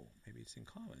it go? Maybe it's in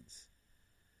comments.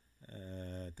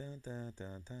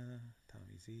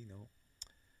 Tommy Z, no.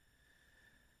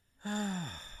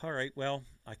 All right, well,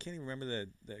 I can't even remember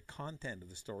the content of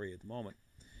the story at the moment.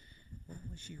 What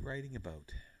was she writing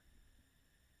about?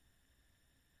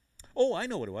 Oh, I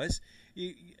know what it was.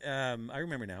 I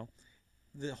remember now.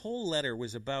 The whole letter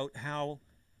was about how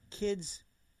kids,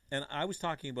 and I was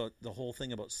talking about the whole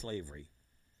thing about slavery,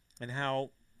 and how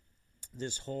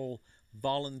this whole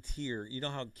volunteer, you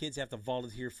know how kids have to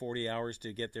volunteer 40 hours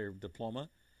to get their diploma,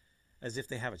 as if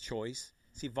they have a choice.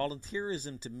 See,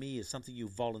 volunteerism to me is something you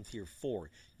volunteer for.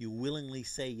 You willingly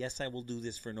say, yes, I will do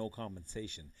this for no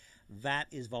compensation. That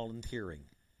is volunteering.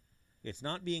 It's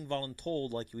not being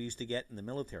voluntold like we used to get in the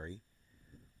military,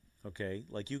 okay?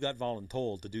 Like you got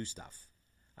voluntold to do stuff.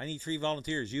 I need 3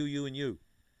 volunteers, you, and you,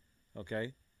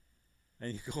 okay?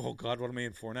 And you go, oh, God, what am I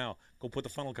in for now? Go put the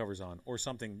funnel covers on or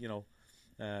something, you're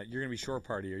going to be shore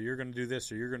party or you're going to do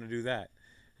this or you're going to do that.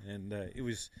 And it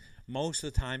was, most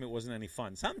of the time, it wasn't any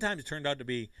fun. Sometimes it turned out to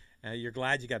be, you're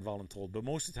glad you got voluntold, but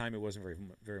most of the time it wasn't very,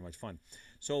 very much fun.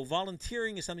 So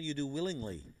volunteering is something you do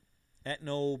willingly at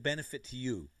no benefit to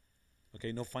you.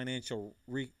 Okay, no financial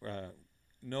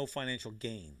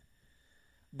gain.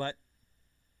 But,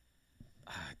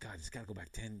 God, it's got to go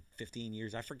back 10, 15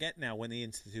 years. I forget now when they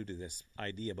instituted this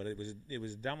idea, but it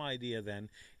was a dumb idea then.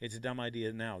 It's a dumb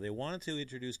idea now. They wanted to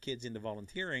introduce kids into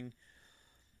volunteering,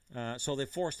 so they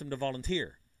forced them to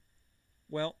volunteer.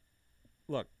 Well,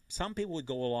 look, some people would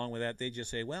go along with that. They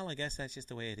just say, well, I guess that's just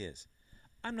the way it is.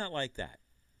 I'm not like that.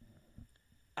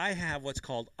 I have what's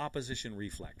called opposition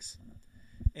reflex.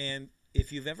 And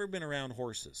if you've ever been around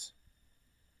horses,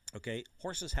 okay,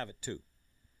 horses have it too.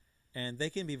 And they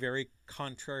can be very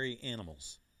contrary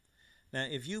animals. Now,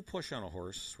 if you push on a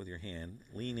horse with your hand,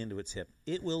 lean into its hip,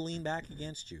 it will lean back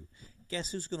against you. Guess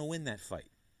who's going to win that fight?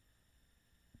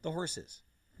 The horse is.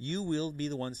 You will be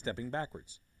the one stepping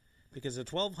backwards. Because a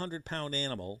 1,200-pound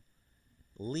animal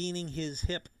leaning his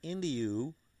hip into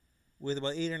you with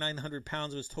about 800 or 900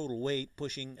 pounds of his total weight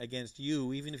pushing against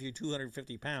you, even if you're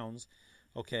 250 pounds,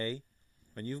 okay,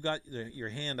 when you've got your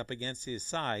hand up against his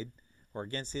side or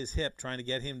against his hip trying to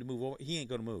get him to move over, he ain't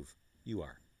going to move. You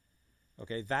are.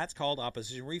 Okay, that's called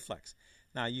opposition reflex.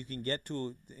 Now, you can get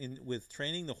with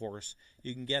training the horse,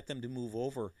 you can get them to move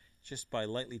over just by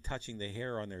lightly touching the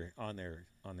hair on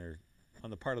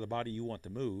the part of the body you want to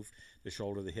move, the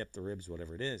shoulder, the hip, the ribs,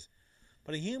 whatever it is.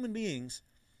 But in human beings,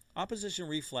 opposition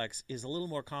reflex is a little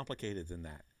more complicated than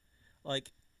that.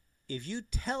 Like, if you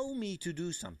tell me to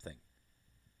do something,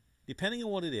 depending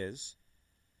on what it is,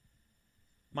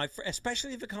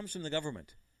 especially if it comes from the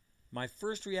government, my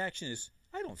first reaction is,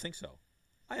 I don't think so.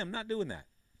 I am not doing that.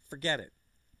 Forget it.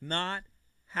 Not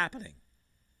happening.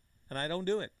 And I don't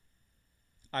do it.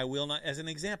 I will not, as an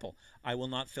example, I will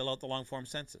not fill out the long-form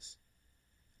census.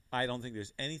 I don't think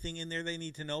there's anything in there they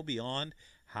need to know beyond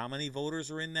how many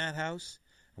voters are in that house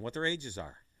and what their ages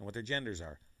are and what their genders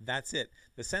are. That's it.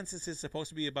 The census is supposed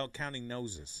to be about counting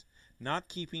noses, not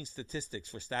keeping statistics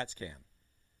for StatsCan.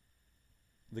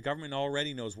 The government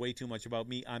already knows way too much about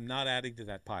me. I'm not adding to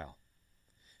that pile.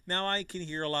 Now, I can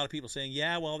hear a lot of people saying,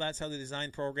 yeah, well, that's how they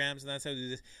design programs and that's how they do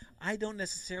this. I don't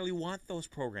necessarily want those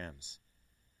programs.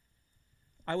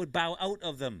 I would bow out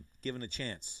of them given a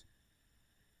chance.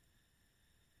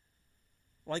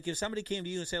 Like if somebody came to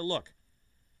you and said, look,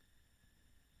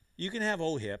 you can have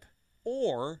OHIP,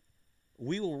 or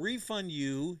we will refund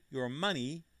you your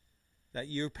money that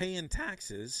you're paying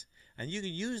taxes, and you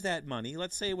can use that money.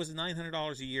 Let's say it was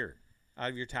 $900 a year out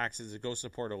of your taxes to go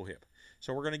support OHIP.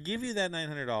 So we're going to give you that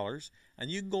 $900, and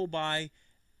you can go buy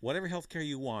whatever health care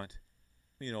you want,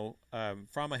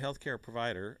 from a health care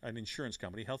provider, an insurance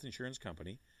company, health insurance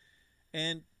company,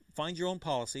 and find your own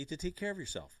policy to take care of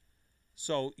yourself.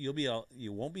 So you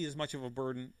won't be as much of a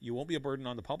burden. You won't be a burden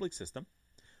on the public system.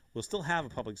 We'll still have a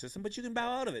public system, but you can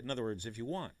bow out of it, in other words, if you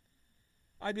want.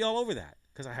 I'd be all over that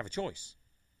because I have a choice.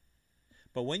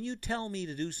 But when you tell me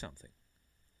to do something,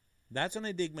 that's when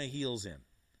I dig my heels in.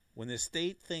 When the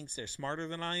state thinks they're smarter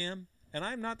than I am, and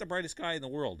I'm not the brightest guy in the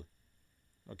world,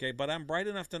 okay, but I'm bright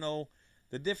enough to know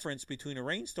the difference between a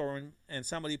rainstorm and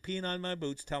somebody peeing on my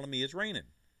boots telling me it's raining.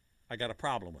 I got a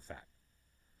problem with that.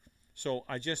 So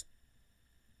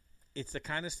it's the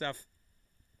kind of stuff.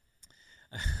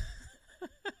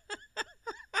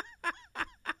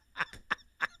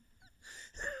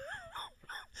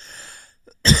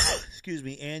 Excuse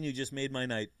me, Anne, you just made my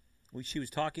night. She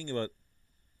was talking about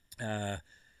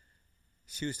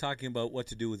what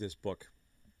to do with this book.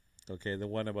 Okay, the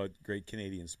one about great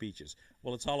Canadian speeches.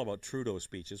 Well, it's all about Trudeau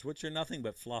speeches, which are nothing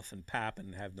but fluff and pap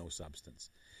and have no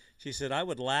substance. She said, I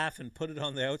would laugh and put it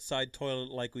on the outside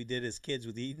toilet like we did as kids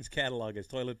with Eaton's catalog as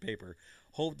toilet paper.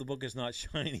 Hope the book is not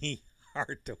shiny,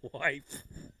 hard to wipe.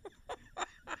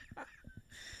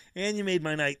 And you made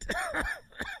my night.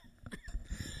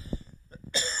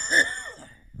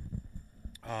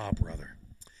 Oh, brother.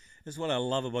 This is what I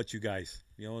love about you guys.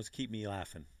 You always keep me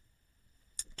laughing.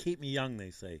 Keep me young,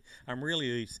 they say. I'm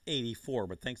really 84,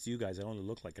 but thanks to you guys, I only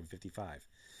look like I'm 55.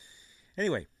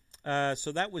 Anyway,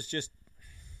 so that was just...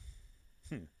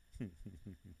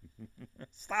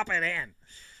 Stop it, Ann.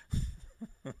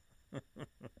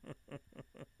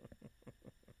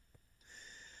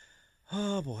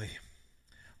 Oh, boy.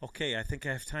 Okay, I think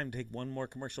I have time to take one more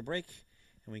commercial break. And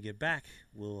when we get back,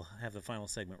 we'll have the final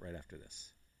segment right after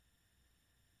this.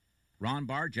 Ron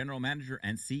Barr, General Manager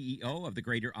and CEO of the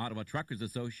Greater Ottawa Truckers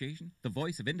Association, the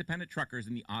voice of independent truckers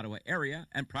in the Ottawa area,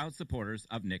 and proud supporters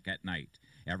of Nick at Night.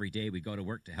 Every day we go to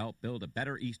work to help build a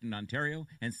better Eastern Ontario,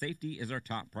 and safety is our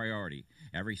top priority.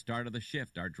 Every start of the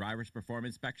shift, our drivers perform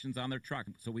inspections on their truck,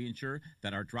 so we ensure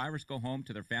that our drivers go home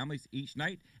to their families each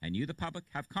night, and you, the public,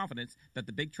 have confidence that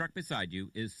the big truck beside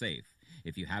you is safe.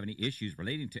 If you have any issues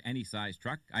relating to any size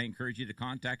truck, I encourage you to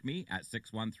contact me at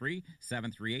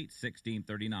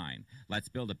 613-738-1639. Let's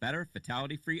build a better,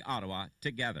 fatality-free Ottawa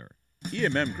together.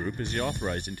 EMM Group is the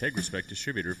authorized IntegraSpec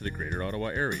distributor for the Greater Ottawa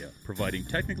area, providing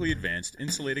technically advanced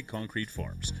insulated concrete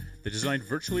forms. The design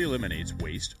virtually eliminates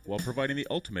waste while providing the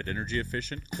ultimate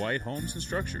energy-efficient, quiet homes and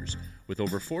structures. With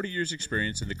over 40 years'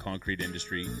 experience in the concrete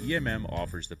industry, EMM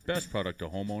offers the best product to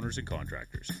homeowners and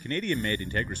contractors. Canadian-made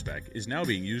IntegraSpec is now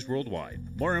being used worldwide.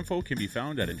 More info can be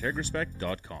found at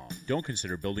integraspec.com. Don't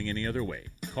consider building any other way.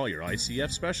 Call your ICF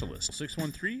specialist,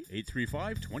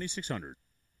 613-835-2600.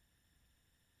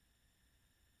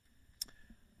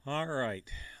 All right.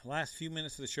 Last few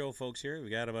minutes of the show, folks, here.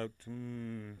 We got about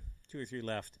 2 or 3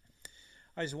 left.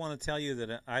 I just want to tell you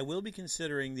that I will be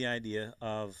considering the idea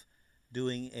of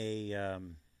doing a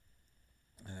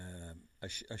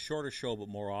shorter show, but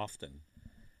more often.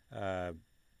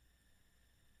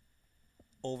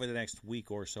 Over the next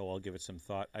week or so, I'll give it some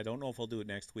thought. I don't know if I'll do it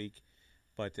next week,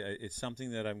 but it's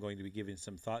something that I'm going to be giving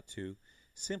some thought to,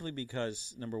 simply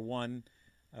because, number one,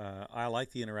 I like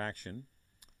the interaction.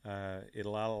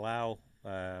 It'll allow,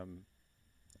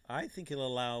 I think it'll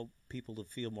allow people to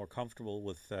feel more comfortable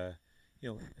with,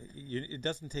 it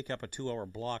doesn't take up a 2-hour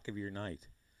block of your night.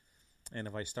 And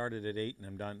if I started at 8 and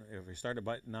I'm done, if I started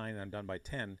by 9 and I'm done by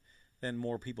 10, then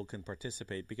more people can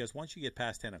participate. Because once you get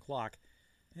past 10 o'clock,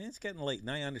 it's getting late,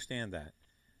 and I understand that.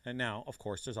 And now, of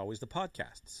course, there's always the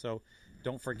podcast. So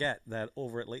don't forget that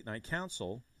over at Late Night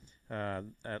Council,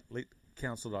 at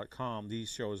latecouncil.com,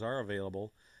 these shows are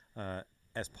available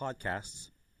as podcasts.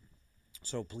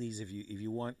 So please, if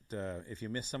you want, if you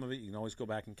miss some of it, you can always go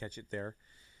back and catch it there.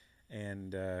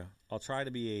 And I'll try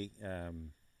to be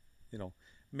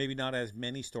maybe not as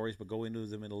many stories, but go into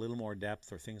them in a little more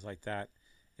depth or things like that.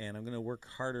 And I'm going to work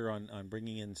harder on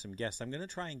bringing in some guests. I'm going to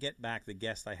try and get back the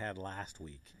guest I had last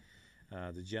week,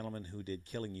 the gentleman who did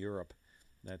Killing Europe,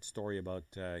 that story about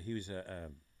he was a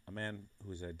man who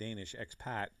was a Danish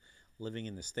expat living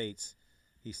in the States.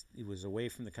 He was away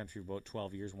from the country for about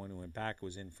 12 years. When he went back,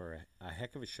 was in for a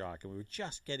heck of a shock. And we were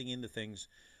just getting into things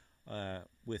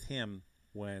with him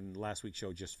when last week's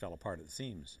show just fell apart at the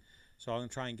seams. So I'm going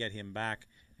to try and get him back.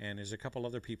 And there's a couple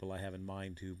other people I have in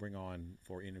mind to bring on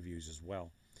for interviews as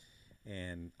well.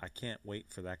 And I can't wait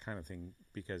for that kind of thing,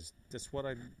 because that's what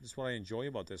I enjoy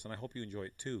about this, and I hope you enjoy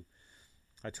it too.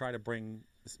 I try to bring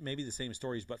maybe the same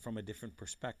stories, but from a different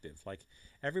perspective. Like,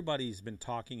 everybody's been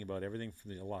talking about everything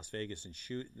from the Las Vegas and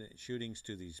shootings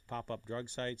to these pop-up drug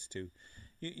sites to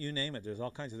you name it. There's all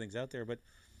kinds of things out there, but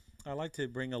I like to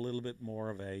bring a little bit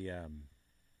more of a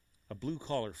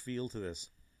blue-collar feel to this,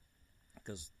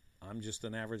 because I'm just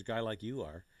an average guy like you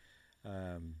are.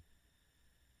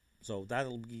 So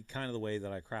that'll be kind of the way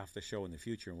that I craft the show in the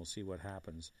future, and we'll see what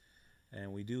happens.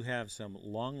 And we do have some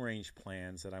long-range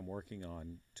plans that I'm working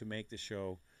on to make the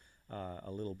show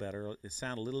a little better. It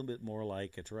sound a little bit more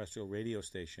like a terrestrial radio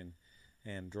station,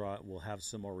 and we'll have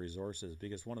some more resources,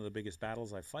 because one of the biggest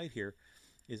battles I fight here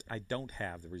is I don't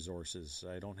have the resources.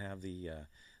 I don't have the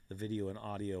video and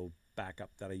audio backup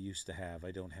that I used to have.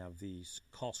 I don't have the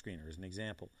call screener, as an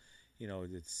example.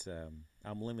 It's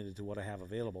I'm limited to what I have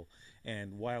available.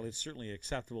 And while it's certainly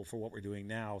acceptable for what we're doing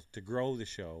now to grow the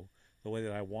show the way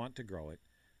that I want to grow it,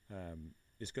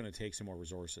 it's going to take some more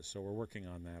resources. So we're working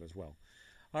on that as well.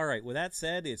 All right, with that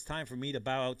said, it's time for me to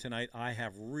bow out tonight. I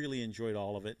have really enjoyed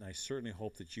all of it, and I certainly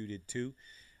hope that you did too.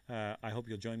 I hope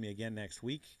you'll join me again next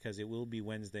week, because it will be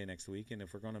Wednesday next week, and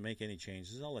if we're going to make any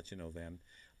changes, I'll let you know then.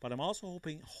 But I'm also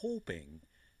hoping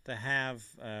to have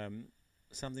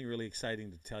something really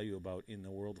exciting to tell you about in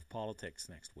the world of politics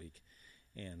next week.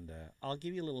 And I'll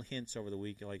give you little hints over the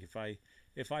week. Like,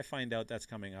 if I find out that's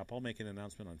coming up, I'll make an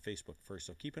announcement on Facebook first.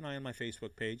 So keep an eye on my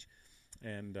Facebook page,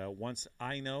 and once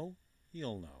I know,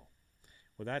 you'll know.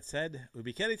 With that said,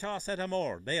 ubiqueritas et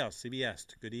amor, Deus sibi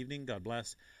est. Good evening, God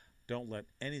bless. Don't let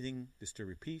anything disturb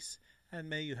your peace, and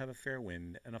may you have a fair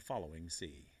wind and a following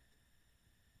sea.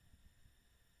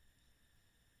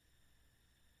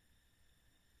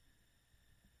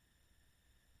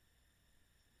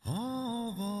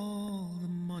 Of all the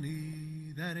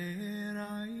money that e'er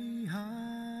I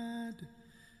had,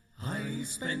 I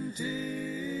spent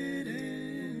it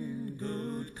in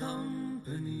good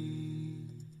company,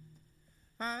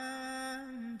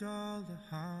 and all the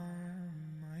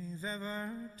harm I've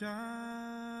ever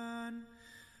done,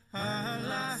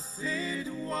 alas, it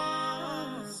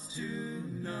was to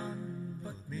none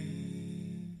but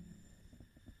me,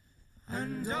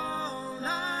 and all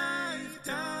I've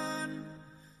done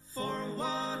for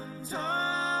want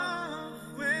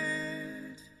of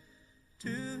wit to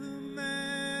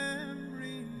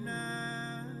memory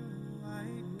now I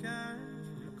can't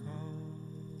recall.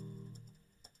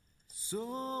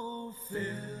 So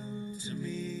fill to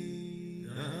me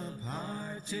the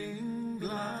parting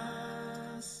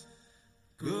glass.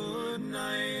 Good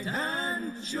night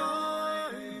and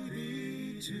joy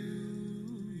be to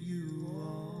you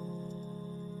all.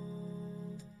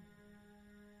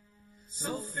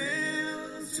 So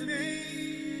fill to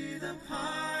me the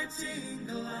parting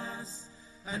glass,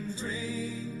 and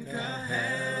drink a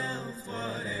health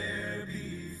whate'er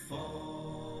befalls.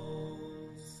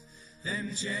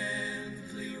 Then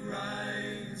gently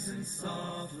rise and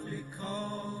softly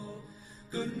call,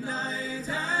 good night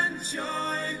and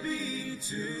joy be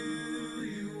to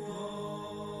you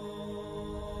all.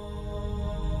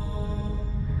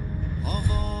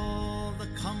 Of all the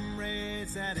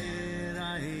comrades that e'er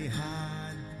I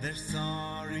had, they're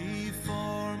sorry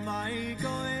for my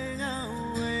going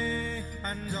away,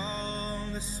 and all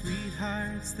the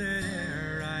sweethearts that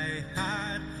e'er I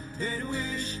had, they'd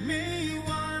wish me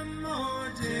well.